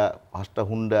গুন্ডা 5টা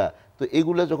হুন্ডা, তো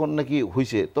এগুলা যখন নাকি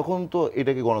হয়েছে তখন তো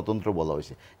এটাকে গণতন্ত্র বলা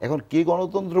হয়েছে। এখন কে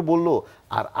গণতন্ত্র বললো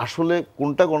আর আসলে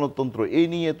কোনটা গণতন্ত্র এই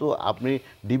নিয়ে তো আপনি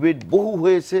ডিবেট বহু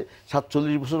হয়েছে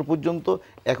 47 বছর পর্যন্ত,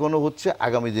 এখনও হচ্ছে,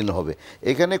 আগামী দিন হবে।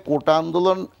 এখানে কোটা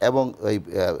আন্দোলন এবং এই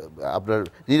আপনার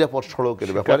নিরাপদ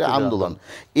সড়কের ব্যাপারে আন্দোলন,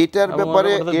 এটার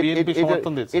ব্যাপারে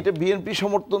এটা বিএনপি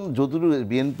সমর্থন, যদিও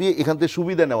বিএনপি এখান থেকে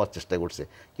সুবিধা নেওয়ার চেষ্টা করছে,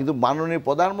 কিন্তু মাননীয়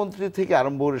প্রধানমন্ত্রী থেকে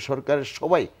আরম্ভ করে সরকারের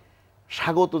সবাই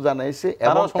স্বাগত জানাইছে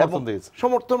এবং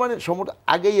সমর্থন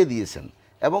আগেইয়ে দিয়েছেন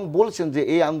এবং বলছেন যে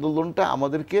এই আন্দোলনটা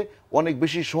আমাদেরকে অনেক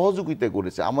বেশি সহযোগিতা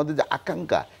করেছে, আমাদের যে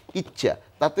আকাঙ্ক্ষা ইচ্ছা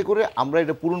তাতে করে আমরা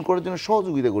এটা পূরণ করার জন্য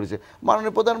সহযোগিতা করেছে।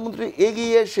 মাননীয় প্রধানমন্ত্রী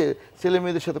এগিয়ে এসে ছেলে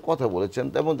মেয়েদের সাথে কথা বলেছেন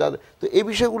এবং যাদের, তো এই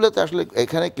বিষয়গুলোতে আসলে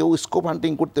এখানে কেউ স্কোপ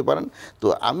হান্টিং করতে পারেন। তো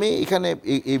আমি এখানে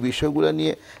এই বিষয়গুলো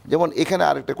নিয়ে, যেমন এখানে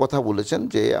আরেকটা কথা বলেছেন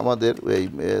যে আমাদের এই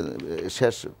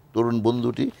শেষ তরুণ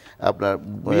বন্ধুটি আপনার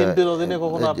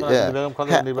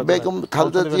বেগম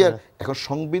খালেদা জিয়ার, এখন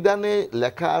সংবিধানে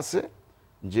লেখা আছে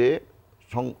যে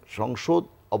সংসদ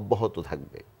অব্যাহত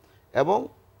থাকবে এবং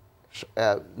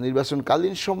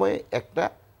নির্বাচনকালীন সময়ে একটা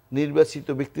নির্বাচিত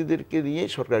ব্যক্তিদেরকে নিয়ে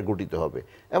সরকার গঠিত হবে,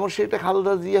 এবং সেটা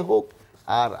খালেদা জিয়া হোক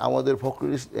আর আমাদের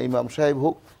ফখরুল ইমাম সাহেব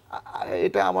হোক,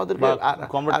 এটা আমাদেরকে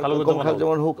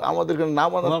যেমন হোক আমাদেরকে না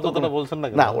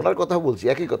না, ওনার কথা বলছি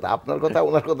একই কথা, আপনার কথা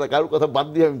ওনার কথা, কারোর কথা বাদ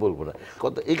দিয়ে আমি বলবো না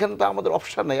কথা, এখানে তো আমাদের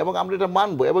অপশন নাই এবং আমরা এটা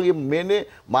মানবো এবং মেনে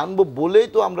মানবো বলেই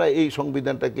তো আমরা এই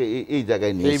সংবিধানটাকে এই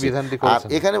জায়গায় নিয়ে। আর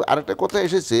এখানে আরেকটা কথা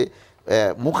এসেছে,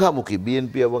 মুখামুখি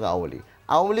বিএনপি এবং আওয়ামী লীগ।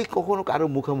 আওয়ামী লীগ কখনো কারো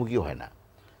মুখামুখি হয় না,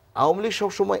 আওয়ামী লীগ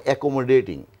সবসময়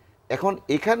অ্যাকোমোডেটিং। এখন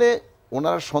এখানে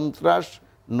ওনারা সন্ত্রাস,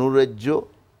 নৈরাজ্য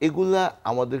এগুলা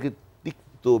আমাদেরকে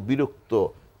তিক্ত, বিরক্ত,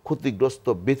 ক্ষতিগ্রস্ত,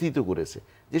 ব্যথিত করেছে,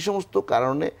 যে সমস্ত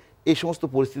কারণে এই সমস্ত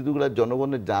পরিস্থিতিগুলো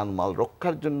জনগণের জানমাল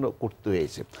রক্ষার জন্য করতে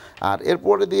হয়েছে। আর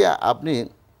এরপরে দিয়ে আপনি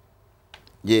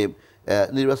যে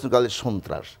নির্বাচনকালীন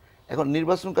সন্ত্রাস, এখন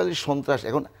নির্বাচনকালীন সন্ত্রাস,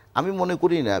 এখন আমি মনে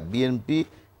করি না বিএনপি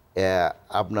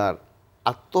আপনার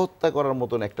আত্মহত্যা করার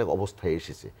মতন একটা অবস্থায়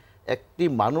এসেছে। একটি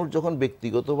মানুষ যখন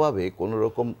ব্যক্তিগতভাবে কোনো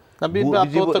রকম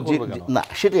না,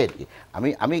 সেটাই আর কি,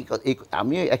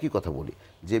 আমি একই কথা বলি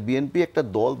যে বিএনপি একটা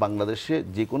দল বাংলাদেশে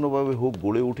যে কোনোভাবে হোক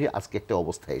গড়ে উঠে আজকে একটা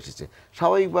অবস্থায় এসেছে,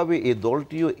 স্বাভাবিকভাবে এই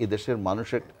দলটিও এদেশের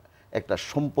মানুষের একটা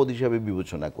সম্পদ হিসাবে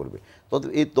বিবেচনা করবে। তবে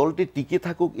এই দলটি টিকে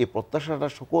থাকুক, এই প্রত্যাশাটা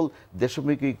সকল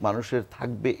দেশপ্রেমিক মানুষের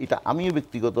থাকবে, এটা আমিও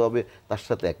ব্যক্তিগতভাবে তার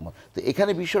সাথে একমত। তো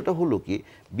এখানে বিষয়টা হলো কি,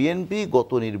 বিএনপি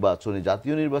গত নির্বাচনে,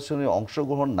 জাতীয় নির্বাচনে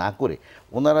অংশগ্রহণ না করে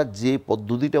ওনারা যে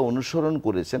পদ্ধতিটা অনুসরণ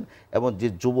করেছেন এবং যে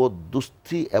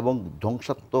জবরদস্তি এবং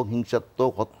ধ্বংসাত্মক,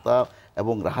 হিংসাত্মক, হত্যা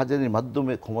এবং রাহাজানির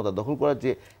মাধ্যমে ক্ষমতা দখল করার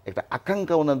যে একটা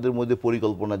আকাঙ্ক্ষা ওনাদের মধ্যে,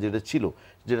 পরিকল্পনা যেটা ছিল,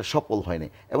 যেটা সফল হয়নি,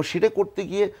 এবং সেটা করতে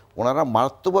গিয়ে ওনারা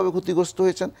মারাত্মকভাবে ক্ষতিগ্রস্ত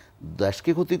হয়েছেন,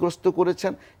 দেশকে ক্ষতিগ্রস্ত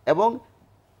করেছেন এবং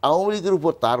আওয়ামী লীগের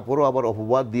উপর তারপরও আবার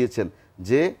অপবাদ দিয়েছেন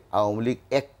যে আওয়ামী লীগ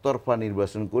একতরফা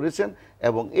নির্বাচন করেছেন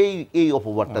এবং এই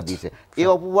অপবাদটা দিয়েছে। এই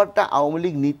অপবাদটা আওয়ামী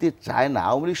লীগ নিতে চায় না,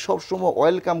 আওয়ামী লীগ সবসময়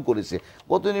ওয়েলকাম করেছে।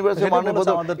 গত নির্বাচনে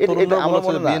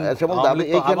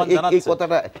এই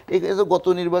কথাটা, গত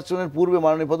নির্বাচনের পূর্বে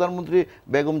মাননীয় প্রধানমন্ত্রী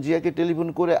বেগম জিয়াকে টেলিফোন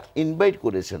করে ইনভাইট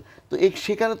করেছেন, তো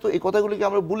সেখানে তো এই কথাগুলিকে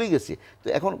আমরা ভুলে গেছি। তো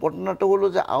এখন ঘটনাটা হলো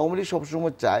যে আওয়ামী লীগ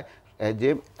সবসময় চায় যে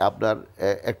আপনার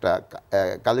একটা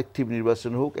কালেকটিভ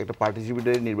নির্বাচন হোক, একটা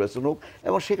পার্টিসিপেটরি নির্বাচন হোক,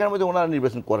 এবং সেখানের মধ্যে ওনারা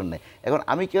নির্বাচন করেন নাই। এখন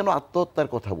আমি কেন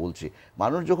আত্মহত্যার কথা বলছি,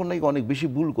 মানুষ যখন নাকি অনেক বেশি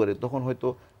ভুল করে তখন হয়তো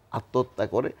আত্মহত্যা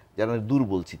করে যারা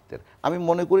দুর্বল চিত্তের। আমি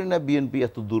মনে করি না বিএনপি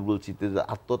এত দুর্বল চিত্তের যে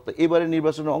আত্মহত্যা, এবারে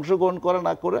নির্বাচনে অংশগ্রহণ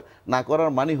না করার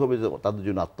মানে হবে যে তাদের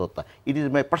জন্য আত্মহত্যা। It is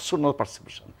my personal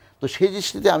perception. তো সেই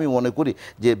দৃষ্টিতে আমি মনে করি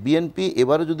যে বিএনপি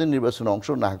এবারে যদি নির্বাচনে অংশ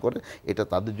না করে এটা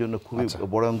তাদের জন্য খুবই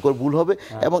ভয়ঙ্কর ভুল হবে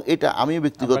এবং এটা আমি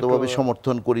ব্যক্তিগতভাবে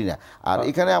সমর্থন করি না। আর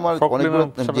এখানে আমার অনেকগুলো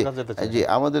যে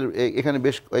আমাদের এখানে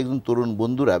বেশ কয়েকজন তরুণ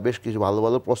বন্ধুরা বেশ কিছু ভালো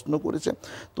ভালো প্রশ্ন করেছে।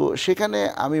 তো সেখানে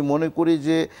আমি মনে করি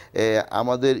যে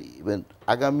আমাদের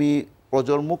আগামী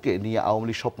প্রজন্মকে নিয়ে আওয়ামী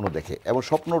লীগ স্বপ্ন দেখে, এবং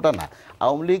স্বপ্নটা না,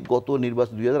 আওয়ামী লীগ গত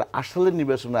নির্বাচন 2008 সালের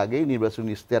নির্বাচনের আগেই নির্বাচনী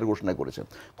ইশতেহার ঘোষণা করেছেন।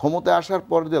 ক্ষমতায় আসার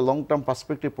পর যে লং টার্ম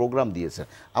পার্সপেক্টিভ প্রোগ্রাম দিয়েছে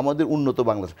আমাদের উন্নত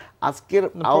বাংলাদেশ। আজকের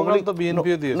আওয়ামী লীগ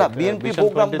না, বিএনপি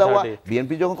প্রোগ্রাম দেওয়া,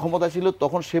 বিএনপি যখন ক্ষমতা ছিল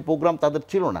তখন সে প্রোগ্রাম তাদের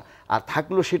ছিল না, আর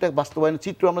থাকলেও সেটা বাস্তবায়নের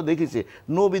চিত্র আমরা দেখেছি।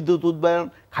 নো বিদ্যুৎ উৎপাদন,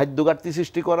 খাদ্য ঘাটতি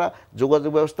সৃষ্টি করা,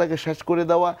 যোগাযোগ ব্যবস্থাকে শেষ করে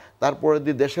দেওয়া, তারপরে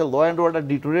দিয়ে দেশের ল অ্যান্ড অর্ডার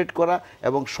ডিটোরেট করা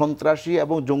এবং সন্ত্রাসী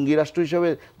এবং জঙ্গি রাষ্ট্র হিসেবে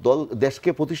দেশকে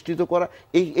প্রতিষ্ঠিত করা,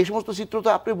 এই সমস্ত চিত্র তো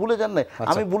আপনি ভুলে যান না।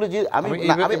 আমি ভুলে যে আমি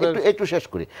একটু শেষ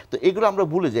করি, তো এগুলো আমরা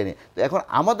ভুলে যাইনি। তো এখন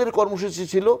আমাদের কর্মসূচি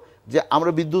ছিল যে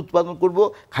আমরা বিদ্যুৎ উৎপাদন করব,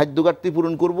 খাদ্য ঘাটতি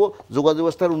পূরণ করব, যোগাযোগ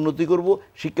ব্যবস্থার উন্নতি করব,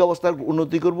 শিক্ষা ব্যবস্থার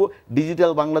উন্নতি করব,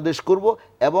 ডিজিটাল বাংলাদেশ করব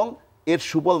এবং এর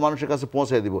সুফল মানুষের কাছে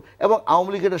পৌঁছায় দিব। এবং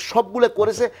আওয়ামী লীগ এটা সবগুলো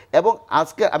করেছে। এবং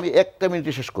আজকে আমি একটা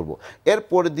মিনিটে শেষ করব,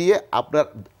 এরপরে দিয়ে আপনার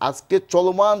আজকে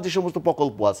চলমান যে সমস্ত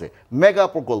প্রকল্প আছে, মেগা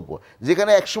প্রকল্প,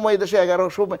 যেখানে একসময় দেশে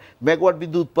 1100 মেগাওয়াট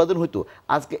বিদ্যুৎ উৎপাদন হতো,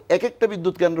 আজকে এক একটা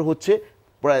বিদ্যুৎ কেন্দ্র হচ্ছে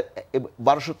প্রায়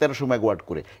 1200-1300 মেগাওয়াট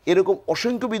করে। এরকম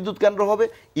অসংখ্য বিদ্যুৎ কেন্দ্র হবে,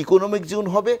 ইকোনমিক জোন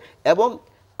হবে, এবং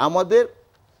আমাদের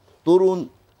তরুণ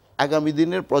আগামী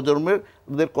দিনের প্রজন্মের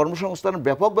কর্মসংস্থানের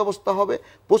ব্যাপক ব্যবস্থা হবে,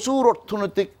 প্রচুর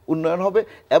অর্থনৈতিক উন্নয়ন হবে।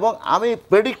 এবং আমি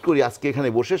প্রেডিক্ট করি আজকে এখানে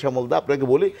বসে, শ্যামলদা আপনাকে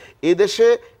বলি, এই দেশে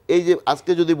এই যে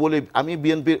আজকে যদি বলি আমি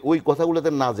বিএনপির ওই কথাগুলোতে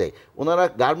না যাই, ওনারা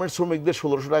গার্মেন্টস শ্রমিকদের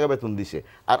 1600 টাকা বেতন দিছে,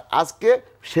 আর আজকে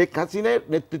শেখ হাসিনার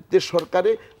নেতৃত্বের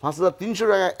সরকারে 5300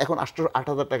 টাকা এখন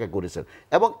 8000 টাকা করেছেন।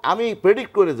 এবং আমি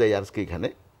প্রেডিক্ট করে যাই আজকে এখানে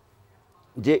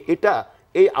যে এটা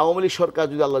এই আওয়ামী লীগ সরকার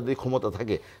যদি আল্লাহ যদি ক্ষমতা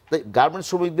থাকে, তাই গার্মেন্টস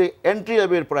শ্রমিকদের এন্ট্রি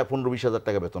লেভেল প্রায় 15-20 হাজার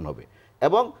টাকা বেতন হবে।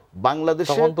 এবং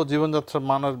বাংলাদেশে জীবনযাত্রার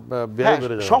মানের ব্যয়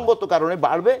বেড়ে যাবে, সঙ্গত কারণে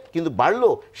বাড়বে, কিন্তু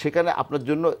বাড়লেও সেখানে আপনার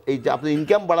জন্য এই যে আপনার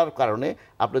ইনকাম বাড়ার কারণে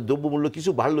আপনার দ্রব্যমূল্য কিছু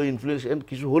বাড়লো, ইনফ্লেশন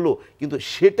কিছু হলো, কিন্তু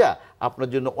সেটা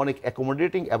আপনার জন্য অনেক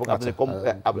অ্যাকোমোডেটিং এবং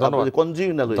আপনাদের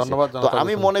কনজিউনাল হয়েছে। তো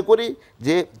আমি মনে করি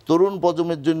যে তরুণ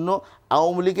প্রজন্মের জন্য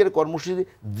আওয়ামী লীগের কর্মসূচি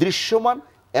দৃশ্যমান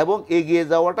এবং এগিয়ে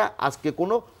যাওয়াটা আজকে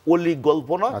কোনো অলিক গল্প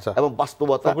নয়, এবং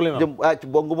বাস্তবতা। যে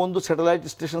বঙ্গবন্ধু স্যাটেলাইট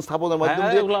স্টেশন স্থাপনের মাধ্যমে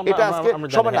এটা আজকে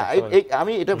সবাই না,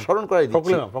 আমি এটা স্মরণ করাই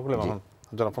দিচ্ছি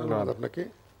আপনাকে।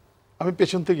 আমি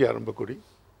পেছন থেকে আরম্ভ করি,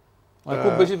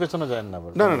 খুব বেশি পেছনে যায় না।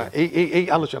 না না না, এই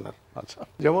আলোচনার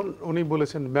যেমন উনি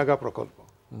বলেছেন মেগা প্রকল্প,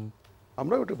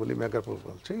 আমরা ওটা বলি মেগা প্রকল্প,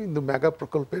 কিন্তু মেগা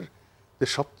প্রকল্পের যে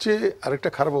সবচেয়ে আরেকটা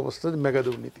খারাপ অবস্থা মেগা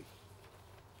দুর্নীতি।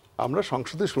 আমরা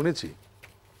সংসদে শুনেছি,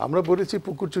 আমরা বলেছি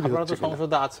পুকুর চুরি হচ্ছে,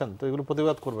 সংসদে আছেন তো এগুলো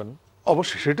প্রতিবাদ করবেন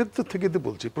অবশ্যই, সেটার তো থেকে তো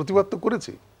বলছি, প্রতিবাদ তো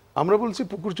করেছি। আমরা বলছি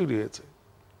পুকুর চুরি হয়েছে,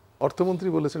 অর্থমন্ত্রী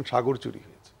বলেছেন সাগর চুরি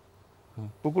হয়েছে,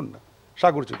 পুকুর না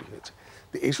সাগর চুরি হয়েছে।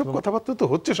 তো এইসব কথাবার্তা তো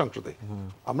হচ্ছে সংসদে,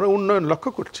 আমরা উন্নয়ন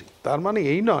লক্ষ্য করছি, তার মানে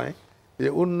এই নয় যে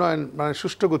উন্নয়ন মানে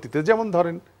সুষ্ঠু গতিতে। যেমন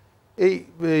ধরেন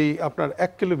এই আপনার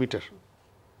 1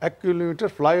 কিলোমিটার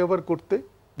ফ্লাইওভার করতে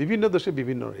বিভিন্ন দেশে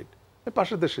বিভিন্ন রেট,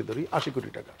 পাশের দেশে ধরি 80 কোটি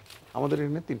টাকা, আমাদের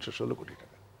এখানে 316 কোটি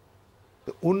টাকা।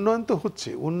 তো উন্নয়ন তো হচ্ছে,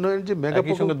 উন্নয়ন যে মেগা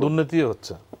প্রকল্প, দুর্নীতিও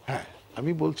হচ্ছে। হ্যাঁ,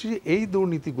 আমি বলছি যে এই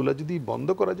দুর্নীতিগুলো যদি বন্ধ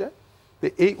করা যায়, তো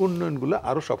এই উন্নয়নগুলো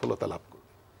আরো সফলতা লাভ করবে।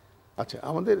 আচ্ছা,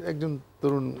 আমাদের একজন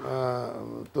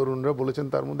তরুণরা বলেছেন,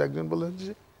 তার মধ্যে একজন বলেছেন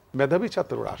যে মেধাবী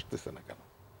ছাত্ররা আসতেছে না কেন।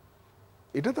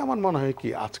 এটা তো আমার মনে হয় কি,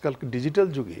 আজকাল ডিজিটাল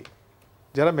যুগে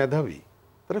যারা মেধাবী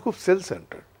তারা খুব সেলফ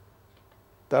সেন্টার্ড,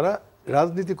 তারা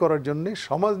রাজনীতি করার জন্য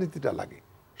সমাজনীতিটা লাগে,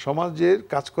 সমাজের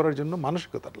কাজ করার জন্য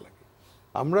মানসিকতাটা লাগে।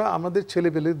 আমরা আমাদের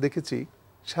ছেলেপেলে দেখেছি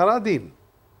সারাদিন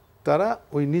তারা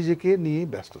ওই নিজেকে নিয়ে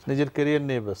ব্যস্ত থাকে, নিজের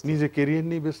ক্যারিয়ার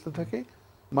নিয়ে ব্যস্ত থাকে,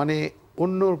 মানে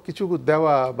অন্য কিছু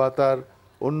দেওয়া বা তার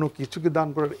অন্য কিছুকে দান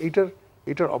করার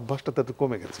এটার অভ্যাসটা তাতে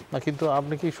কমে গেছে। না, কিন্তু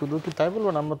আপনি কি শুধু কি তাই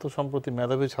বলবেন? আমরা তো সম্প্রতি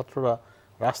মেধাবী ছাত্ররা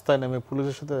রাস্তায় নেমে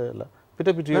পুলিশের সাথে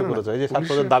পিটাপিটিও করেছে এই যে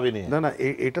ছাত্রদের দাবি নিয়ে। না না,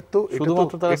 এটা তো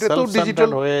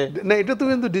ডিজিটাল হয়ে না, এটা তো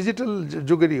কিন্তু ডিজিটাল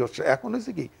যুগেরই হচ্ছে। এখন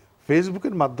হচ্ছে কি,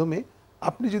 ফেসবুকের মাধ্যমে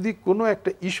আপনি যদি কোনো একটা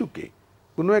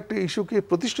ইস্যুকে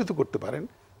প্রতিষ্ঠিত করতে পারেন,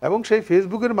 এবং সেই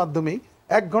ফেসবুকের মাধ্যমেই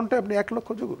 1 ঘন্টায় আপনি 1 লক্ষ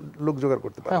লোক জোগাড়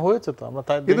করতে পারেন। হয়েছে তো, আমরা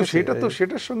তাই কিন্তু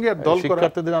সেটার সঙ্গে আর দল করা,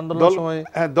 শিক্ষার্থীদের আন্দোলনের সময়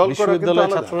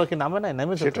বিশ্ববিদ্যালয়ের ছাত্ররা কি নামে নাই,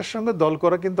 নেমেছে, সেটার সঙ্গে দল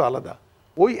করা কিন্তু আলাদা।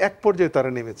 ওই এক পর্যায়ে তারা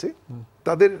নেমেছে,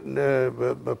 তাদের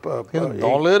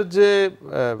দলের যে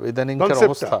ইদানিংকার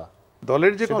অবস্থা,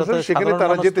 দলের যে কনসেপ্ট, সেখানে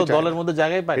তারা যেতে চায়, দলের মধ্যে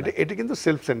জায়গায় পায় না। এটা কিন্তু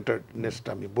সেলফ সেন্টার্ডনেসটা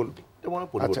আমি বলবো।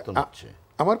 পরিবর্তন হচ্ছে।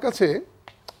 আমার কাছে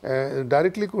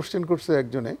ডাইরেক্টলি কোশ্চেন করছে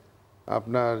একজনে,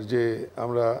 আপনার যে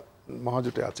আমরা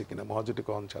মহাজোটে আছে কিনা, মহাজোটে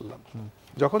কখন ছাড়লাম।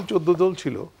 যখন 14 দল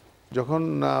ছিল, যখন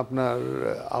আপনার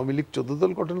আওয়ামী লীগ 14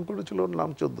 দল গঠন করেছিল, ওর নাম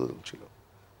 14 দল ছিল।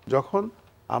 যখন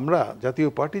আমরা জাতীয়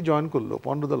পার্টি জয়েন করলো,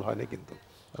 15 দল হয়নি, কিন্তু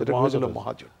এটা হয়েছিল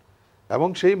মহাজোট। এবং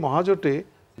সেই মহাজোটে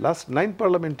লাস্ট 9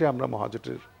 পার্লামেন্টে আমরা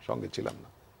মহাজোটের সঙ্গে ছিলাম না,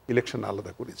 ইলেকশন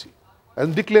আলাদা করেছি,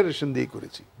 ডিক্লারেশন দিয়ে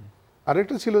করেছি।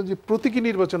 আরেকটা ছিল যে প্রতীকী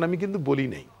নির্বাচন, আমি কিন্তু বলি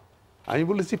নাই, আমি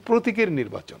বলেছি প্রতীকের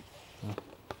নির্বাচন।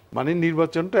 মানে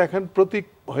নির্বাচনটা এখন প্রতীক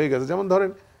হয়ে গেছে। যেমন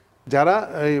ধরেন যারা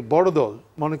এই বড় দল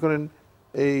মনে করেন,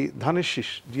 এই ধানের শীষ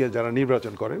দিয়ে যারা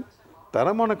নির্বাচন করেন,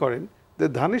 তারা মনে করেন যে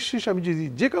ধানের শীষ আমি যদি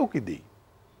যে কাউকে দিই,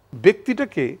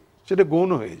 ব্যক্তিটাকে সেটা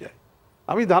গৌণ হয়ে যায়।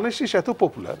 আমি ধানের শীষ এত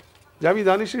পপুলার যে আমি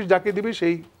ধানের শীষ যাকে দিবে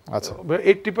সেই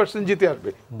 80% জিতে আসবে।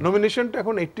 নমিনেশনটা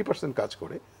এখন 80% কাজ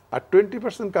করে, আর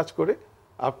 20% কাজ করে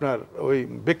আপনার ওই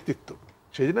ব্যক্তিত্ব।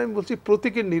 সেই জন্য আমি বলছি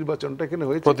প্রতীকের নির্বাচনটা এখানে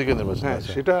হয়েছে, প্রতীকের নির্বাচন। হ্যাঁ,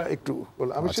 সেটা একটু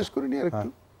আমি শেষ করিনি আর একটু।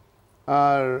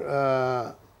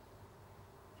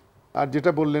 আর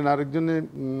যেটা বললেন আরেকজনে,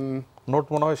 নোট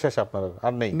মনে হয় শেষ আপনার,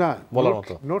 আর নেই না বলার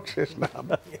মতো? নোট শেষ না,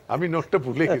 আমি নোটটা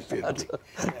ভুলে গেছি।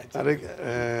 আরে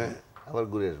আবার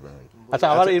ঘুরে আসবেন। আচ্ছা,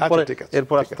 আবার আচ্ছা, এরপরে ঠিক আছে,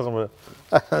 এরপর ঠিক আসতে তোমরা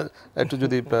একটু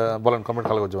যদি বলেন কমেন্ট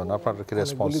খালেকুজ্জামান, আপনার কি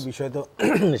রেসপন্স? বিষয় তো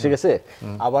এসে গেছে,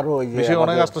 আবারও ওই যে বিষয়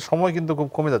অনেক আসলে সময় কিন্তু খুব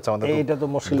কমে যাচ্ছে আমাদের। এইটা তো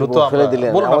মুশকিল দ্রুত ফেলে আমরা-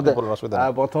 দিলেন বলুন আপনি, আমাদের। বলুন, অসুবিধা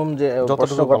নেই। প্রথম যে যতটুকু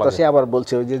প্রশ্নকর্তা বলা সে যায়। আবার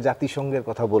বলছে ওই যে জাতিসংঘের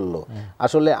কথা বললো,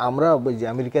 আসলে আমরা ওই যে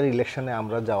আমেরিকার ইলেকশনে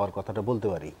আমরা যাওয়ার কথাটা বলতে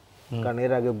পারি, কারণ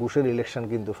এর আগে বুশের ইলেকশন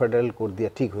কিন্তু ফেডারেল কোর্ট দিয়ে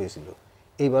ঠিক হয়েছিল।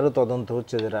 এইবারও তদন্ত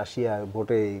হচ্ছে যে রাশিয়া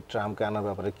ভোটে ট্রাম্পকে আনার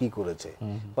ব্যাপারে কি করেছে,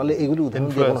 ফলে এগুলি উদাহরণ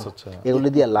দিয়ে এগুলি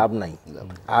দিয়ে লাভ নাই।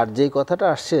 আর যে কথাটা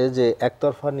আসছে যে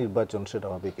একতরফা নির্বাচন সেটা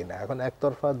হবে কিনা, এখন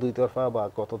একতরফা দুই তরফা বা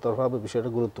কত তরফা হবে বিষয়টা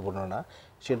গুরুত্বপূর্ণ না,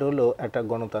 সেটা হলো একটা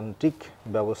গণতান্ত্রিক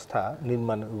ব্যবস্থা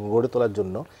গড়ে তোলার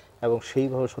জন্য এবং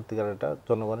সেইভাবে সত্যিকার একটা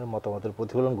জনগণের মতামতের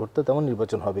প্রতিফলন ঘটতে তেমন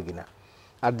নির্বাচন হবে কিনা।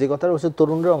 আর যে কথাটা বলছে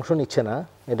তরুণরা অংশ নিচ্ছে না,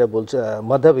 এটা বলছে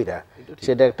মাধাবীরা,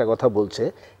 সেটা একটা কথা বলছে।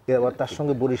 আবার তার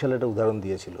সঙ্গে বরিশালে একটা উদাহরণ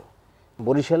দিয়েছিল।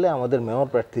 বরিশালে আমাদের মেয়র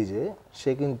প্রার্থী যে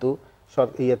সে কিন্তু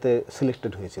ইয়েতে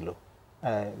সিলেক্টেড হয়েছিল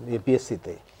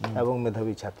পিএসসিতে এবং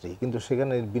মেধাবী ছাত্রী, কিন্তু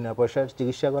সেখানে বিনা পয়সায়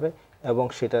চিকিৎসা করে এবং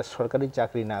সেটা সরকারি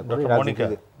চাকরি না করে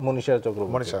রাজনীতিতে। মনীষা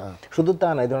চক্রবর্তী। শুধু তা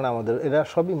নাই, ধরেন আমাদের এরা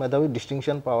সবই মেধাবী,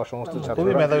 ডিস্টিংশন পাওয়া সমস্ত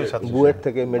ছাত্ররা, বুয়েট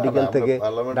থেকে, মেডিকেল থেকে,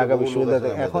 ঢাকা বিশ্ববিদ্যালয়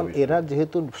থেকে। এখন এরা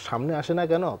যেহেতু সামনে আসে না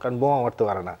কেন, কারণ বোমা মারতে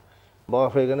পারে না, বাবা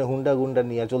এখানে হুন্ডা গুন্ডা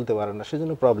নিয়ে চলতে পারে না,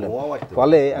 সেজন্য প্রবলেম।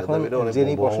 ফলে এখন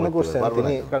যিনি প্রশ্ন করছেন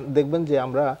তিনি দেখবেন যে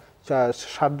আমরা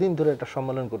 7 দিন ধরে একটা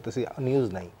সম্মেলন করতেছি, নিউজ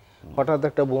নাই, হঠাৎ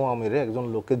একটা বোমা মেরে একজন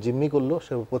লোককে জিম্মি করলো,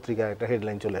 সে পত্রিকায় একটা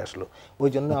হেডলাইন চলে আসলো। ওই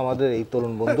জন্য আমাদের এই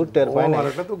তরুণ বন্ধু টের পায় না।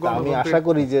 আমি আশা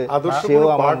করি যে সেও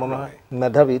আমার মনে হয়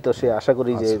মেধাবী, তো সে আশা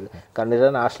করি যে, কারণ এরা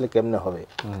না আসলে কেমনে হবে।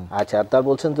 আচ্ছা, আর তার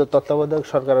বলছেন যে তত্ত্বাবধায়ক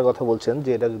সরকারের কথা বলছেন যে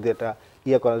এটা যদি এটা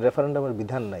ইয়ে করা, রেফারেন্ডামের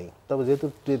বিধান নাই, তবে যেহেতু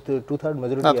 2/3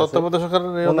 মেজরিটি আছে, তত্ত্বাবধায়ক সরকারের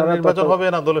নির্বাচন হবে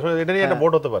না, দলের এটা নিয়ে একটা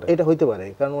ভোট হতে পারে, এটা হইতে পারে,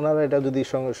 কারণ ওনারা এটা যদি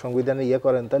সংবিধানে ইয়ে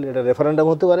করেন তাহলে এটা রেফারেন্ডাম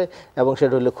হতে পারে এবং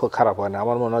সেটা হলে খুব খারাপ হয় না,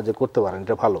 আমার মনে হয় যে করতে পারেন,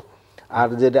 এটা ভালো। আর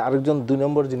যেটা আরেকজন 2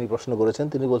 নম্বর যিনি প্রশ্ন করেছেন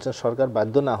তিনি বলছেন সরকার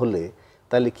বাধ্য না হলে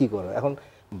তাহলে কি করে। এখন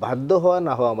বাধ্য হওয়া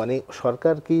না হওয়া মানে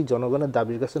সরকার কি জনগণের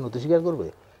দাবির কাছে নথি স্বীকার করবে,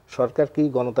 সরকার কি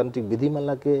গণতান্ত্রিক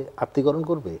বিধিমালাকে আত্মীকরণ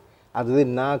করবে, আর যদি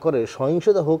না করে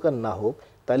সহিংসতা হোক আর না হোক,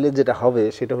 তাহলে যেটা হবে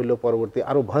সেটা হলো পরবর্তী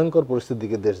আরো ভয়ঙ্কর পরিস্থিতির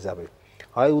দিকে দেশ যাবে,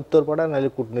 হয় উত্তরপাড়া নাহলে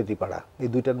কূটনীতি পাড়া, এই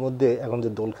দুইটার মধ্যে এখন যে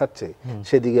দোল খাচ্ছে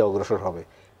সেদিকে অগ্রসর হবে।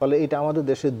 ফলে এটা আমাদের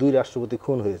দেশে 2 রাষ্ট্রপতি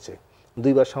খুন হয়েছে,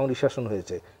 2 বার সামরিক শাসন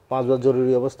হয়েছে, 5 বার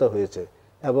জরুরি অবস্থা হয়েছে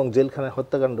এবং জেলখানায়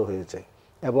হত্যাকাণ্ড হয়েছে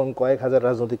এবং কয়েক হাজার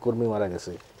রাজনৈতিক কর্মী মারা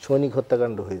গেছে, সৈনিক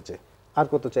হত্যাকাণ্ড হয়েছে, আর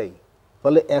কত চাই।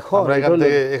 ফলে এখন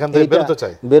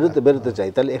বেরোতে চাই।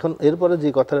 তাহলে এখন এরপরে যে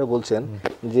কথাটা বলছেন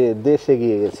যে দেশ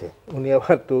এগিয়ে গেছে, উনি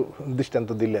আবার একটু দৃষ্টান্ত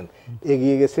দিলেন,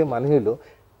 এগিয়ে গেছে মানে হলো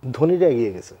ধনীরা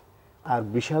এগিয়ে গেছে আর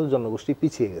বিশাল জনগোষ্ঠী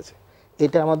পিছিয়ে গেছে।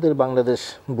 এটা আমাদের বাংলাদেশ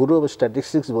ব্যুরো অফ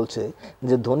স্ট্যাটিস্টিক্স বলছে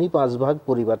যে ধনী 5 ভাগ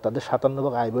পরিবার তাদের 57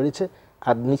 ভাগ আয় বেড়েছে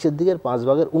আর নিচের দিকের 5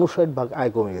 ভাগের 59 ভাগ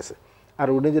আয় কমে গেছে। আর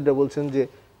উনি যেটা বলছেন যে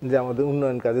আমাদের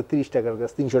উন্নয়ন কাজে 30 টাকার কাজ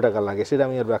 300 টাকা লাগে, সেটা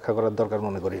আমি আর ব্যাখ্যা করার দরকার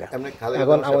মনে করি না।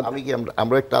 এখন আমি কি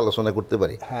আমরা একটা আলোচনা করতে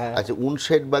পারি? আচ্ছা,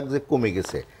 59 ভাগ যে কমে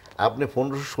গেছে, আপনি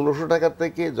 1500-1600 টাকা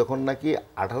থেকে যখন নাকি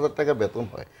 8000 টাকা বেতন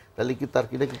হয়, তাহলে কি তার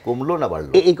কি নাকি কমলো না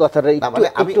বাড়লো? এই কথাটা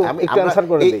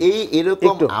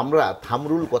এরকম আমরা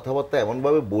থামরুল কথাবার্তা এমন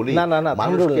ভাবে বলি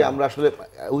মানুষকে, আমরা আসলে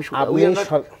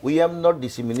we are not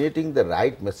ডিসিমিনেটিং the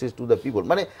right message to the people.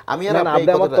 মানে আমি আর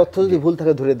আমার তথ্য যদি ভুল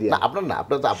থাকে ধরে দিই, আপনার না,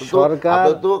 আপনার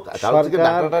তো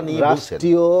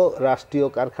রাষ্ট্রীয়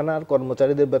কারখানার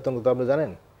কর্মচারীদের বেতন কত আপনি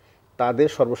জানেন? তাদের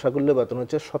সর্বসাকুল্য বেতন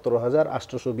হচ্ছে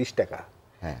 17,820 টাকা।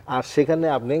 আর সেখানে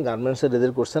আপনি গার্মেন্টসে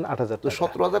রেজাল্ট করছেন 8,000 টাকা।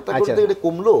 17,000 টাকা এটা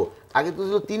কমলো, আগে তো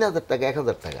ছিল 3,000 টাকা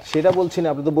 1,000 টাকা। সেটা বলছি না,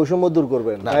 আপনি তো বৈষম্য দূর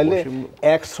করবেন। তাহলে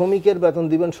এক শ্রমিকের বেতন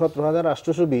দিবেন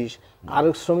 17,820,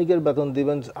 আরেক শ্রমিকের বেতন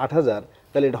দিবেন 8,000,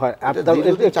 তাহলে এটা হয়।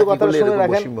 একটু কথা শুনে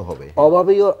রাখেন,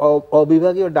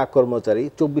 অবিভাগীয় ডাক কর্মচারী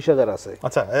 24,000 আছে।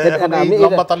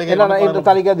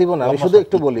 তালিকা দিব না, আমি শুধু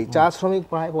একটু বলি, চা শ্রমিক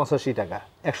প্রায় 85 টাকা,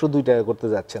 102 টাকা করতে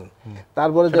যাচ্ছেন।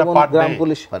 তারপরে যেমন গ্রাম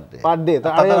পুলিশ পার ডে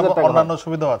 2,500 টাকা, অন্যান্য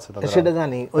সুবিধা আছে সেটা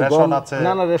জানি। ওই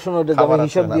না রেশন, ওটা যেমন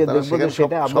হিসাব দিয়ে দেখবো যে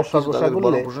সেটা আমরা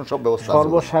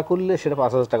সর্বসাকুল্যে সেটা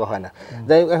 5,000 টাকা হয় না।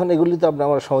 যাই হোক, এখন এগুলি তো আপনি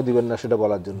আমার সময় দিবেন না সেটা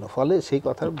বলার জন্য। ফলে সেই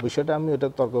কথার বিষয়টা আমি ওটা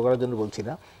তর্ক করার জন্য বলছি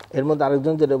না। এর মধ্যে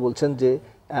আরেকজন যেটা বলছেন যে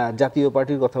জাতীয়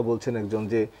পার্টির কথা বলছেন একজন,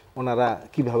 যে ওনারা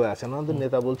কিভাবে আছেন, ওনাদের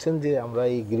নেতা বলছেন যে আমরা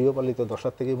এই গৃহপালিত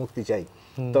দশার থেকে মুক্তি চাই।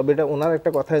 তবে এটা ওনার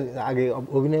একটা কথা, আগে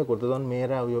অভিনয় করতে তখন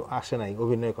মেয়েরা আসে নাই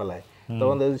অভিনয় কলায়,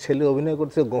 তখন ছেলে অভিনয়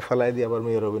করতেছে গোফালায় দিয়ে আবার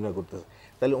মেয়ের অভিনয় করতেছে।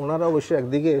 তাহলে ওনারা অবশ্যই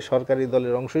একদিকে সরকারি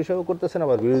দলের অংশ হিসাবে করতেছেন,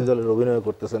 আবার বিরোধী দলের অভিনয়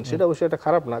করতেছেন। সেটা অবশ্যই একটা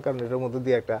খারাপ না, কারণ এটার মধ্যে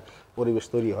দিয়ে একটা পরিবেশ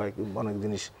তৈরি হয় অনেক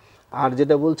জিনিস। আর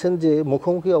যেটা বলছেন যে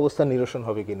মুখোমুখি অবস্থা নিরসন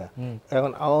হবে কিনা,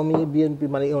 এখন আওয়ামী বিএনপি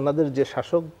মানে ওনাদের যে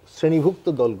শাসক শ্রেণীভুক্ত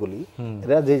দলগুলি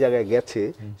এরা যে জায়গায় গেছে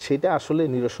সেটা আসলে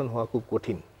নিরসন হওয়া খুব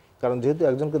কঠিন, কারণ যেহেতু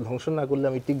একজনকে ধ্বংস না করলে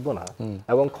আমি টিকবো না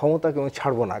এবং ক্ষমতাকে আমি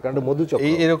ছাড়বো না, কারণ মধুচক্র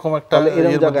এরকম একটা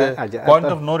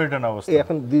পয়েন্ট অফ নো রিটার্ন অবস্থা।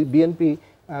 এখন বিএনপি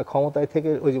ক্ষমতায় থেকে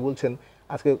ওই যে বলছেন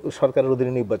আজকে সরকারের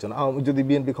অধীনে নির্বাচন, যদি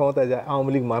বিএনপি ক্ষমতায় যায়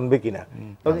আওয়ামী লীগ মানবে কিনা,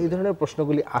 তখন এই ধরনের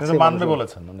প্রশ্নগুলি আছে। মানবে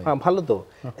বলেছেন, হ্যাঁ ভালো তো।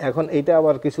 এখন এইটা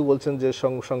আবার কিছু বলছেন যে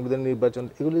সংবিধান নির্বাচন,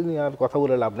 এগুলি নিয়ে আর কথা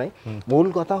বলে লাভ নাই। মূল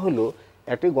কথা হলো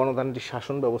একটি গণতান্ত্রিক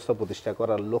শাসন ব্যবস্থা প্রতিষ্ঠা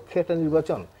করার লক্ষ্যে একটা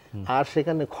নির্বাচন, আর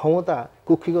সেখানে ক্ষমতা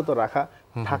কুক্ষিগত রাখা,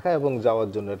 থাকা এবং যাওয়ার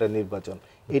জন্য এটা নির্বাচন।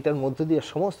 এটার মধ্য দিয়ে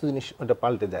সমস্ত জিনিস এটা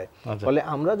পাল্টে যায়। ফলে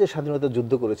আমরা যে স্বাধীনতার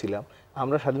যুদ্ধ করেছিলাম,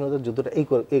 আমরা স্বাধীনতার যুদ্ধটা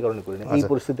এই কারণে করি না। এই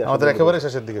পরিস্থিতি আমাদের একেবারে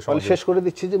শেষের দিকে শেষ করে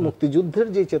দিচ্ছি যে মুক্তিযুদ্ধের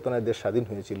যে চেতনায় দেশ স্বাধীন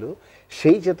হয়েছিল,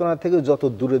 সেই চেতনা থেকে যত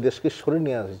দূরে দেশকে সরে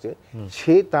নিয়ে আসছে,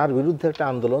 সে তার বিরুদ্ধে একটা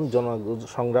আন্দোলন,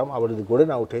 জনসংগ্রাম আবার যদি গড়ে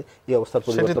না ওঠে, এই অবস্থার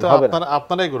পরিবর্তন হবে না।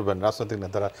 আপনারাই করবেন রাজনৈতিক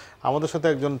নেতারা। আমাদের সাথে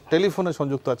একজন টেলিফোনে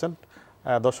সংযুক্ত আছেন।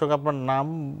 দর্শক, আপনার নাম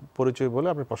পরিচয় বলে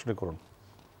আপনি প্রশ্ন করুন।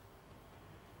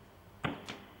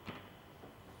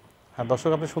 হ্যাঁ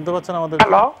দর্শক, আপনি শুনতে পাচ্ছেন আমাদের?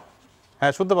 হ্যালো।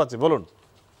 হ্যাঁ শুনতে পাচ্ছি, বলুন।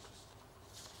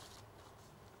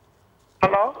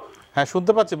 হ্যালো। হ্যাঁ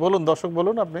শুনতে পাচ্ছি, বলুন দর্শক,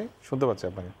 বলুন, আপনি শুনতে পাচ্ছি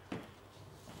আপনাকে।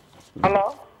 হ্যালো।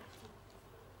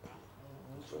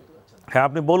 হ্যাঁ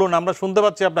আপনি বলুন, আমরা শুনতে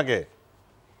পাচ্ছি আপনাকে।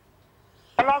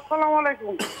 হ্যালো, আসসালামু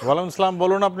আলাইকুম। ওয়ালাইকুম আসসালাম,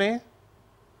 বলুন আপনি।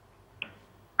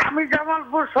 আমি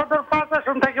জামালপুর সদর ৫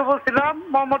 আসন থেকে বলছিলাম,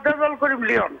 মোহাম্মদ রেজাউল করিম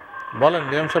লিওন। বলেন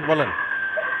লিওন সাহেব, বলেন।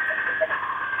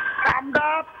 আমরা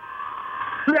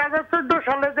 ২০১৪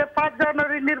 সালে যে ৫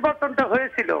 জানুয়ারি নির্বাচনটা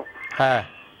হয়েছিল, হ্যাঁ,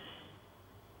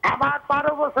 আমার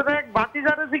 ১২ বছরে এক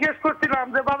ভাতিজারে জিজ্ঞেস করছিলাম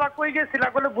যে বাবা কই গেছিলা,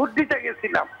 বলে ভোট দিতে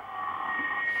গেছিলাম।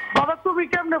 বাবা তুমি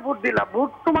কেমনে ভোট দিলা,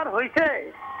 ভোট তোমার হয়েছে?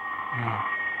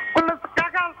 বললে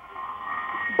কাকা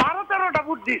 ১২-১৩টা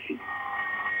ভোট দিয়েছি।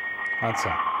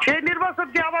 আচ্ছা, সেই নির্বাচন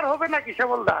কি আবার হবে নাকি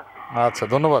শ্যামলদা? আচ্ছা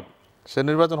ধন্যবাদ। সে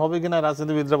নির্বাচন হবে কিনা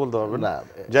রাজনীতিবিদরা বলতে পারবে না।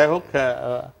 যাই হোক,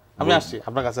 আমি আসছি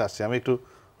আপনার কাছে, আসছি আমি একটু।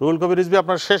 রুহুল কবির রিজভী,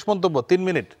 আপনার শেষ মন্তব্য ৩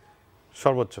 মিনিট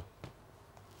সর্বোচ্চ,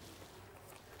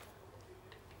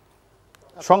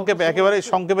 সংক্ষেপে, একেবারে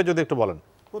সংক্ষেপে যদি একটু বলেন।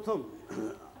 প্রথম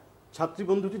ছাত্রী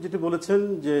বন্ধুটি যেটি বলেছেন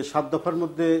যে ৭ দফার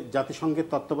মধ্যে জাতিসংঘের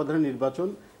তত্ত্বাবধানে নির্বাচন,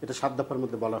 এটা ৭ দফার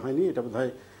মধ্যে বলা হয়নি, এটা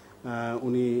বোধহয়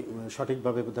উনি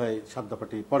সঠিকভাবে বোধহয় ৭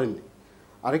 দফাটি পড়েননি।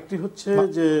 আরেকটি হচ্ছে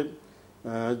যে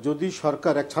যদি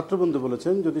সরকার, এক ছাত্রবন্ধু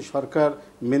বলেছেন যদি সরকার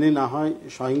মেনে না হয়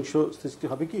সহিংস সৃষ্টি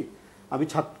হবে কি। আমি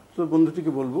ছাত্র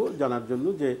বন্ধুটিকে বলবো জানার জন্য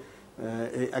যে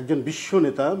একজন বিশ্ব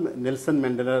নেতা নেলসন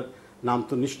ম্যান্ডেলার নাম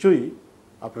তো নিশ্চয়ই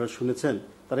আপনারা শুনেছেন,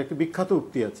 তার একটি বিখ্যাত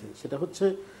উক্তি আছে, সেটা হচ্ছে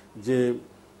যে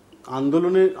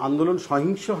আন্দোলন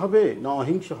সহিংস হবে না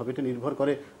অহিংস হবে, এটা নির্ভর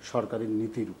করে সরকারের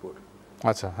নীতির উপর।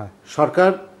 আচ্ছা, হ্যাঁ,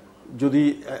 সরকার যদি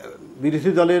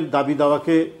বিরোধী দলের দাবি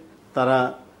দাওয়াকে তারা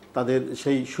তাদের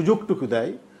সেই সুযোগটুকু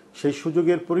দেয়, সেই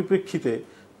সুযোগের পরিপ্রেক্ষিতে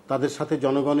তাদের সাথে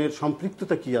জনগণের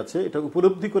সম্পৃক্ততা কি আছে এটা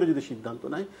উপলব্ধি করে যদি সিদ্ধান্ত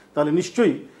নেয়, তাহলে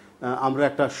নিশ্চয়ই আমরা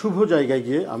একটা শুভ জায়গায়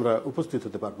গিয়ে আমরা উপস্থিত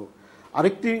হতে পারবো।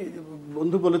 আরেকটি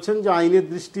বন্ধু বলেছেন যে আইনের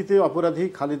দৃষ্টিতে অপরাধী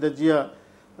খালেদা জিয়া,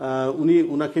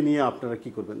 উনাকে নিয়ে আপনারা কি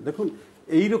করবেন। দেখুন,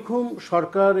 এইরকম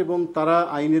সরকার এবং তারা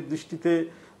আইনের দৃষ্টিতে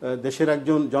দেশের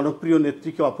একজন জনপ্রিয়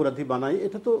নেত্রীকে অপরাধী বানায়,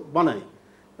 এটা তো বানায়।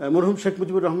 মরহুম শেখ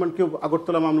মুজিবুর রহমানকেও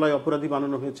আগরতলা মামলায় অপরাধী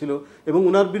বানানো হয়েছিল এবং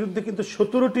ওনার বিরুদ্ধে কিন্তু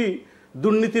 ১৭টি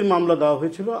দুর্নীতির মামলা দেওয়া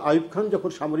হয়েছিল। আইয়ুব খান যখন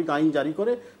সামরিক আইন জারি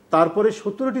করে তারপরে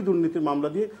 ১৭টি দুর্নীতির মামলা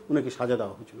দিয়ে ওনাকে সাজা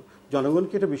দেওয়া হয়েছিল। জনগণ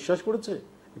কি এটা বিশ্বাস করেছে?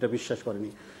 এটা বিশ্বাস করেনি।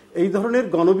 এই ধরনের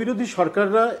গণবিরোধী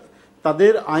সরকাররা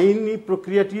তাদের আইনি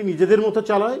প্রক্রিয়াটি নিজেদের মতো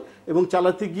চালায় এবং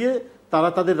চালাতে গিয়ে তারা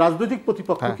তাদের রাজনৈতিক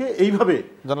প্রতিপক্ষকে এইভাবে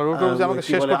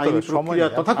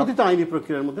তথাকথিত আইনি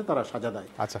প্রক্রিয়ার মধ্যে তারা সাজা দেয়।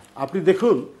 আপনি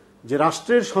দেখুন যে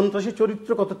রাষ্ট্রের সন্ত্রাসী চরিত্র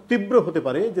কত তীব্র হতে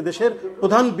পারে, যে দেশের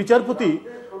প্রধান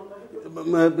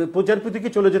বিচারপতিকে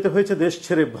চলে যেতে হয়েছে দেশ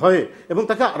ছেড়ে ভয়ে, এবং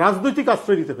তাকে রাজনৈতিক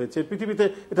আশ্রয় নিতে হয়েছে। পৃথিবীতে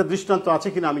এটা দৃষ্টান্ত আছে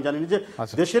কিনা আমি জানি না, যে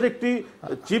দেশের একটি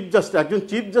একজন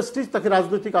চিফ জাস্টিস তাকে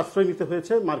রাজনৈতিক আশ্রয় নিতে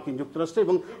হয়েছে মার্কিন যুক্তরাষ্ট্রে,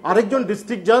 এবং আরেকজন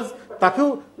ডিস্ট্রিক্ট জাজ তাকেও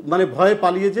মানে ভয়ে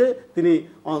পালিয়ে যে তিনি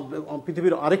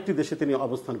পৃথিবীর আরেকটি দেশে তিনি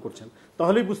অবস্থান করছেন।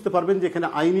 তাহলেই বুঝতে পারবেন যে এখানে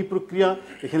আইনি প্রক্রিয়া,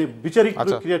 এখানে বিচারিক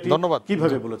প্রক্রিয়াটি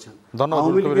কিভাবে বলেছেন।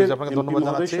 আওয়ামী লীগের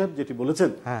যেটি বলেছেন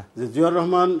যে জিয়াউর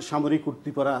রহমান সামরিক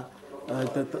উর্দি পরা,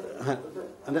 হ্যাঁ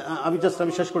আমি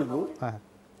শেষ করে দেবো,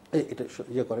 এটা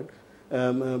ইয়ে করেন,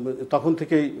 তখন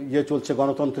থেকেই ইয়ে চলছে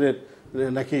গণতন্ত্রের,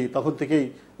 নাকি তখন থেকেই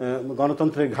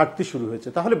গণতন্ত্রের ঘাটতি শুরু হয়েছে।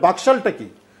 তাহলে বাকশালটা কি,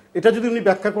 এটা যদি উনি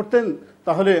ব্যাখ্যা করতেন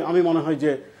তাহলে আমি মনে হয়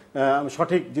যে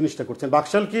সঠিক জিনিসটা করছেন।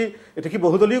 বাকশাল কি, এটা কি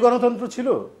বহুদলীয় গণতন্ত্র ছিল?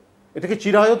 এটা কি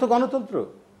চিরায়ত গণতন্ত্র?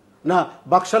 না,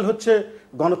 বাকশাল হচ্ছে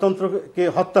গণতন্ত্রকে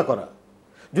হত্যা করা।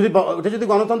 ওটা যদি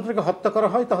গণতন্ত্রকে হত্যা করা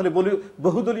হয় তাহলে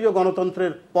বহুদলীয়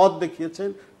গণতন্ত্রের পথ দেখিয়েছেন,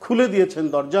 খুলে দিয়েছেন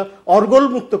দরজা, অর্গল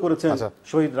মুক্ত করেছেন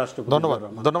শহীদ রাষ্ট্রপতি।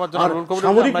 ধন্যবাদ।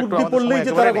 সামরিক উর্দি পড়লেই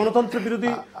যে তারা গণতন্ত্র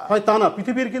বিরোধী হয় তা না,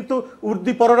 পৃথিবীর কিন্তু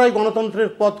উর্দি পরারাই গণতন্ত্রের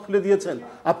পথ খুলে দিয়েছেন।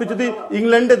 আপনি যদি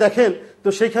ইংল্যান্ডে দেখেন তো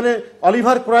সেখানে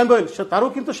অলিভার ক্রomwell তারও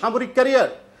কিন্তু সামরিক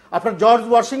ক্যারিয়ার, আপনার জর্জ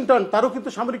ওয়াশিংটন তারও কিন্তু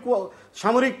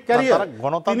সামরিক ক্যারিয়ার।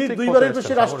 তিনি 2 বারের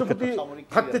বেশি রাষ্ট্রপতি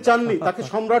থাকতে চাননি, তাকে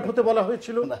সম্রাট হতে বলা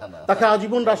হয়েছিল, তাকে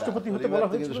আজীবন রাষ্ট্রপতি হতে বলা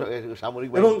হয়েছিল,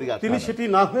 এবং তিনি সেটি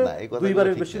না হয়ে 2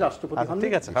 বারের বেশি রাষ্ট্রপতি হন।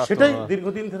 সেটাই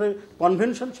দীর্ঘদিন ধরে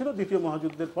কনভেনশন ছিল দ্বিতীয়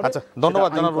মহাযুদ্ধের পরে। আচ্ছা, ধন্যবাদ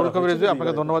জনাব রুহুল কবির রিজভী,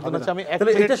 আপনাকে ধন্যবাদ জানাচ্ছি। আমি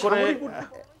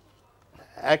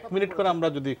 1 মিনিট করে আমরা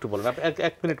যদি একটু বলেন,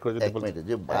 1 মিনিট করে যদি বলেন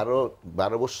যে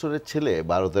 12 বছরের ছেলে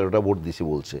 12-13টা ভোট দিছে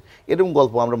বলছে, এরকম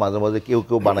গল্প আমরা মাঝে মাঝে কেউ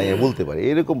বানাইয়ে বলতে পারি।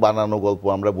 এরকম বানানো গল্প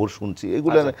আমরা ভোট শুনছি,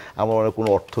 এগুলো আমার মনে কোনো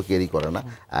অর্থ ক্যারি করে না।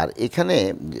 আর এখানে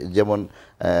যেমন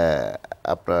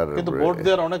আপনার কিন্তু ভোট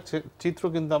দেওয়ার অনেক চিত্র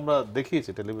কিন্তু আমরা দেখিয়েছি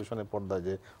টেলিভিশনের পর্দায়,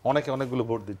 যে অনেকগুলো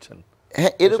ভোট দিচ্ছেন।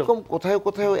 হ্যাঁ, এরকম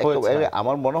কোথাও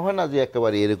আমার মনে হয় না যে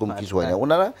একেবারে এরকম কিছু হয় না।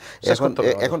 ওনারা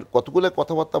এখন কতগুলো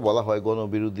কথাবার্তা বলা হয়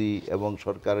গণবিরোধী এবং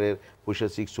সরকারের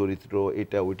পৈশাচিক চরিত্র,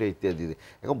 এটা ওইটা ইত্যাদি।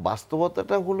 এখন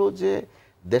বাস্তবতাটা হলো যে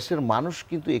দেশের মানুষ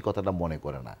কিন্তু এই কথাটা মনে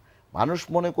করে না। মানুষ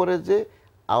মনে করে যে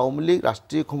আওয়ামী লীগ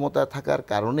রাষ্ট্রীয় ক্ষমতায় থাকার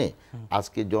কারণে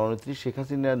আজকে জননেত্রী শেখ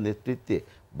হাসিনার নেতৃত্বে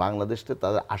বাংলাদেশটা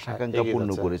তাদের আশাকাঙ্ক্ষা পূর্ণ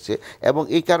করেছে, এবং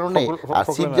এই কারণে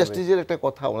চিফ জাস্টিসের একটা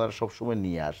কথা ওনারা সবসময়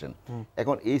নিয়ে আসেন।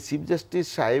 এখন এই চিফ জাস্টিস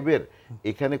সাহেবের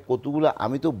এখানে কতগুলো,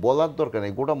 আমি তো বলার দরকার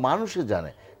নেই, গোটা মানুষে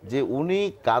জানে যে উনি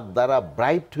কার দ্বারা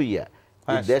ব্রাইবড হইয়া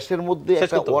দেশের মধ্যে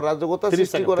একটা অরাজকতা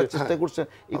সৃষ্টি করার চেষ্টা করছেন।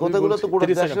 এই কথাগুলো তো গোটা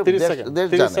দেশ জানে।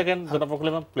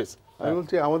 আমি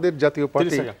বলছি আমাদের জাতীয়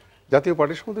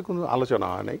পার্টির সম্বন্ধে কোনো আলোচনা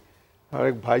হয় নাই।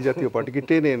 আরেক ভাই জাতীয় পার্টিকে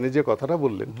টেনে এনে যে কথাটা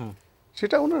বললেন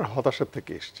সেটা ওনার হতাশার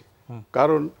থেকে এসছে।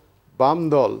 কারণ বাম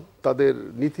দল তাদের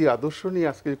নীতি আদর্শ নিয়ে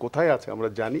আজকে কোথায় আছে আমরা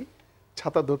জানি।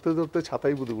 ছাতা ধরতে ধরতে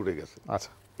ছাতাই বুধ উড়ে গেছে।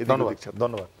 আচ্ছা,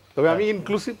 ধন্যবাদ। তবে আমি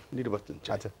ইনক্লুসিভ নির্বাচন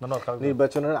চাই।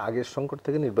 নির্বাচনের আগের সংকট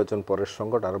থেকে নির্বাচন পরের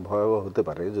সংকট আরো ভয়াবহ হতে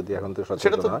পারে যদি এখন তো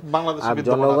সচেতন হয়। আর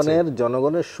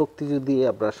জনগণের শক্তি যদি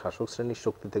আপনার শাসক শ্রেণীর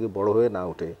শক্তি থেকে বড় হয়ে না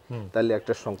ওঠে, তাহলে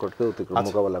একটা সংকটকে অতিক্রম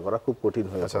মোকাবেলা করা খুব কঠিন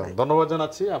হয়ে যায়। ধন্যবাদ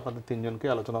জানাচ্ছি আপনাদের তিনজনকে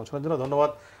আলোচনা অংশের জন্য।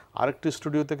 ধন্যবাদ আরেকটি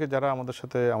স্টুডিও থেকে যারা আমাদের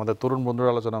সাথে আমাদের তরুণ বন্ধুরা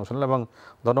আলোচনা অংশ নিলেন, এবং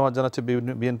ধন্যবাদ জানাচ্ছি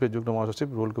বিএনপির যুগ্ম মহাসচিব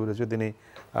রুহুল কবির রিজভী,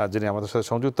 যিনি আমাদের সাথে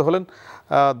সংযুক্ত হলেন।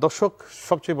 দর্শক,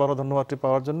 সবচেয়ে বড় ধন্যবাদটি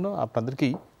পাওয়ার জন্য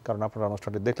আপনাদেরকেই, কারণ আপনারা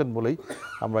অনুষ্ঠানটি দেখলেন বলেই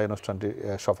আমরা এই অনুষ্ঠানটি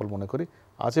সফল মনে করি।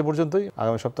 আজ এ পর্যন্তই।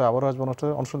 আগামী সপ্তাহে আবারও আসবো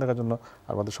অনুষ্ঠান দেখার জন্য।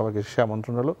 আমাদের সবাইকে সে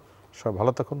আমন্ত্রণ হলো। সবাই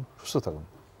ভালো থাকুন, সুস্থ থাকুন।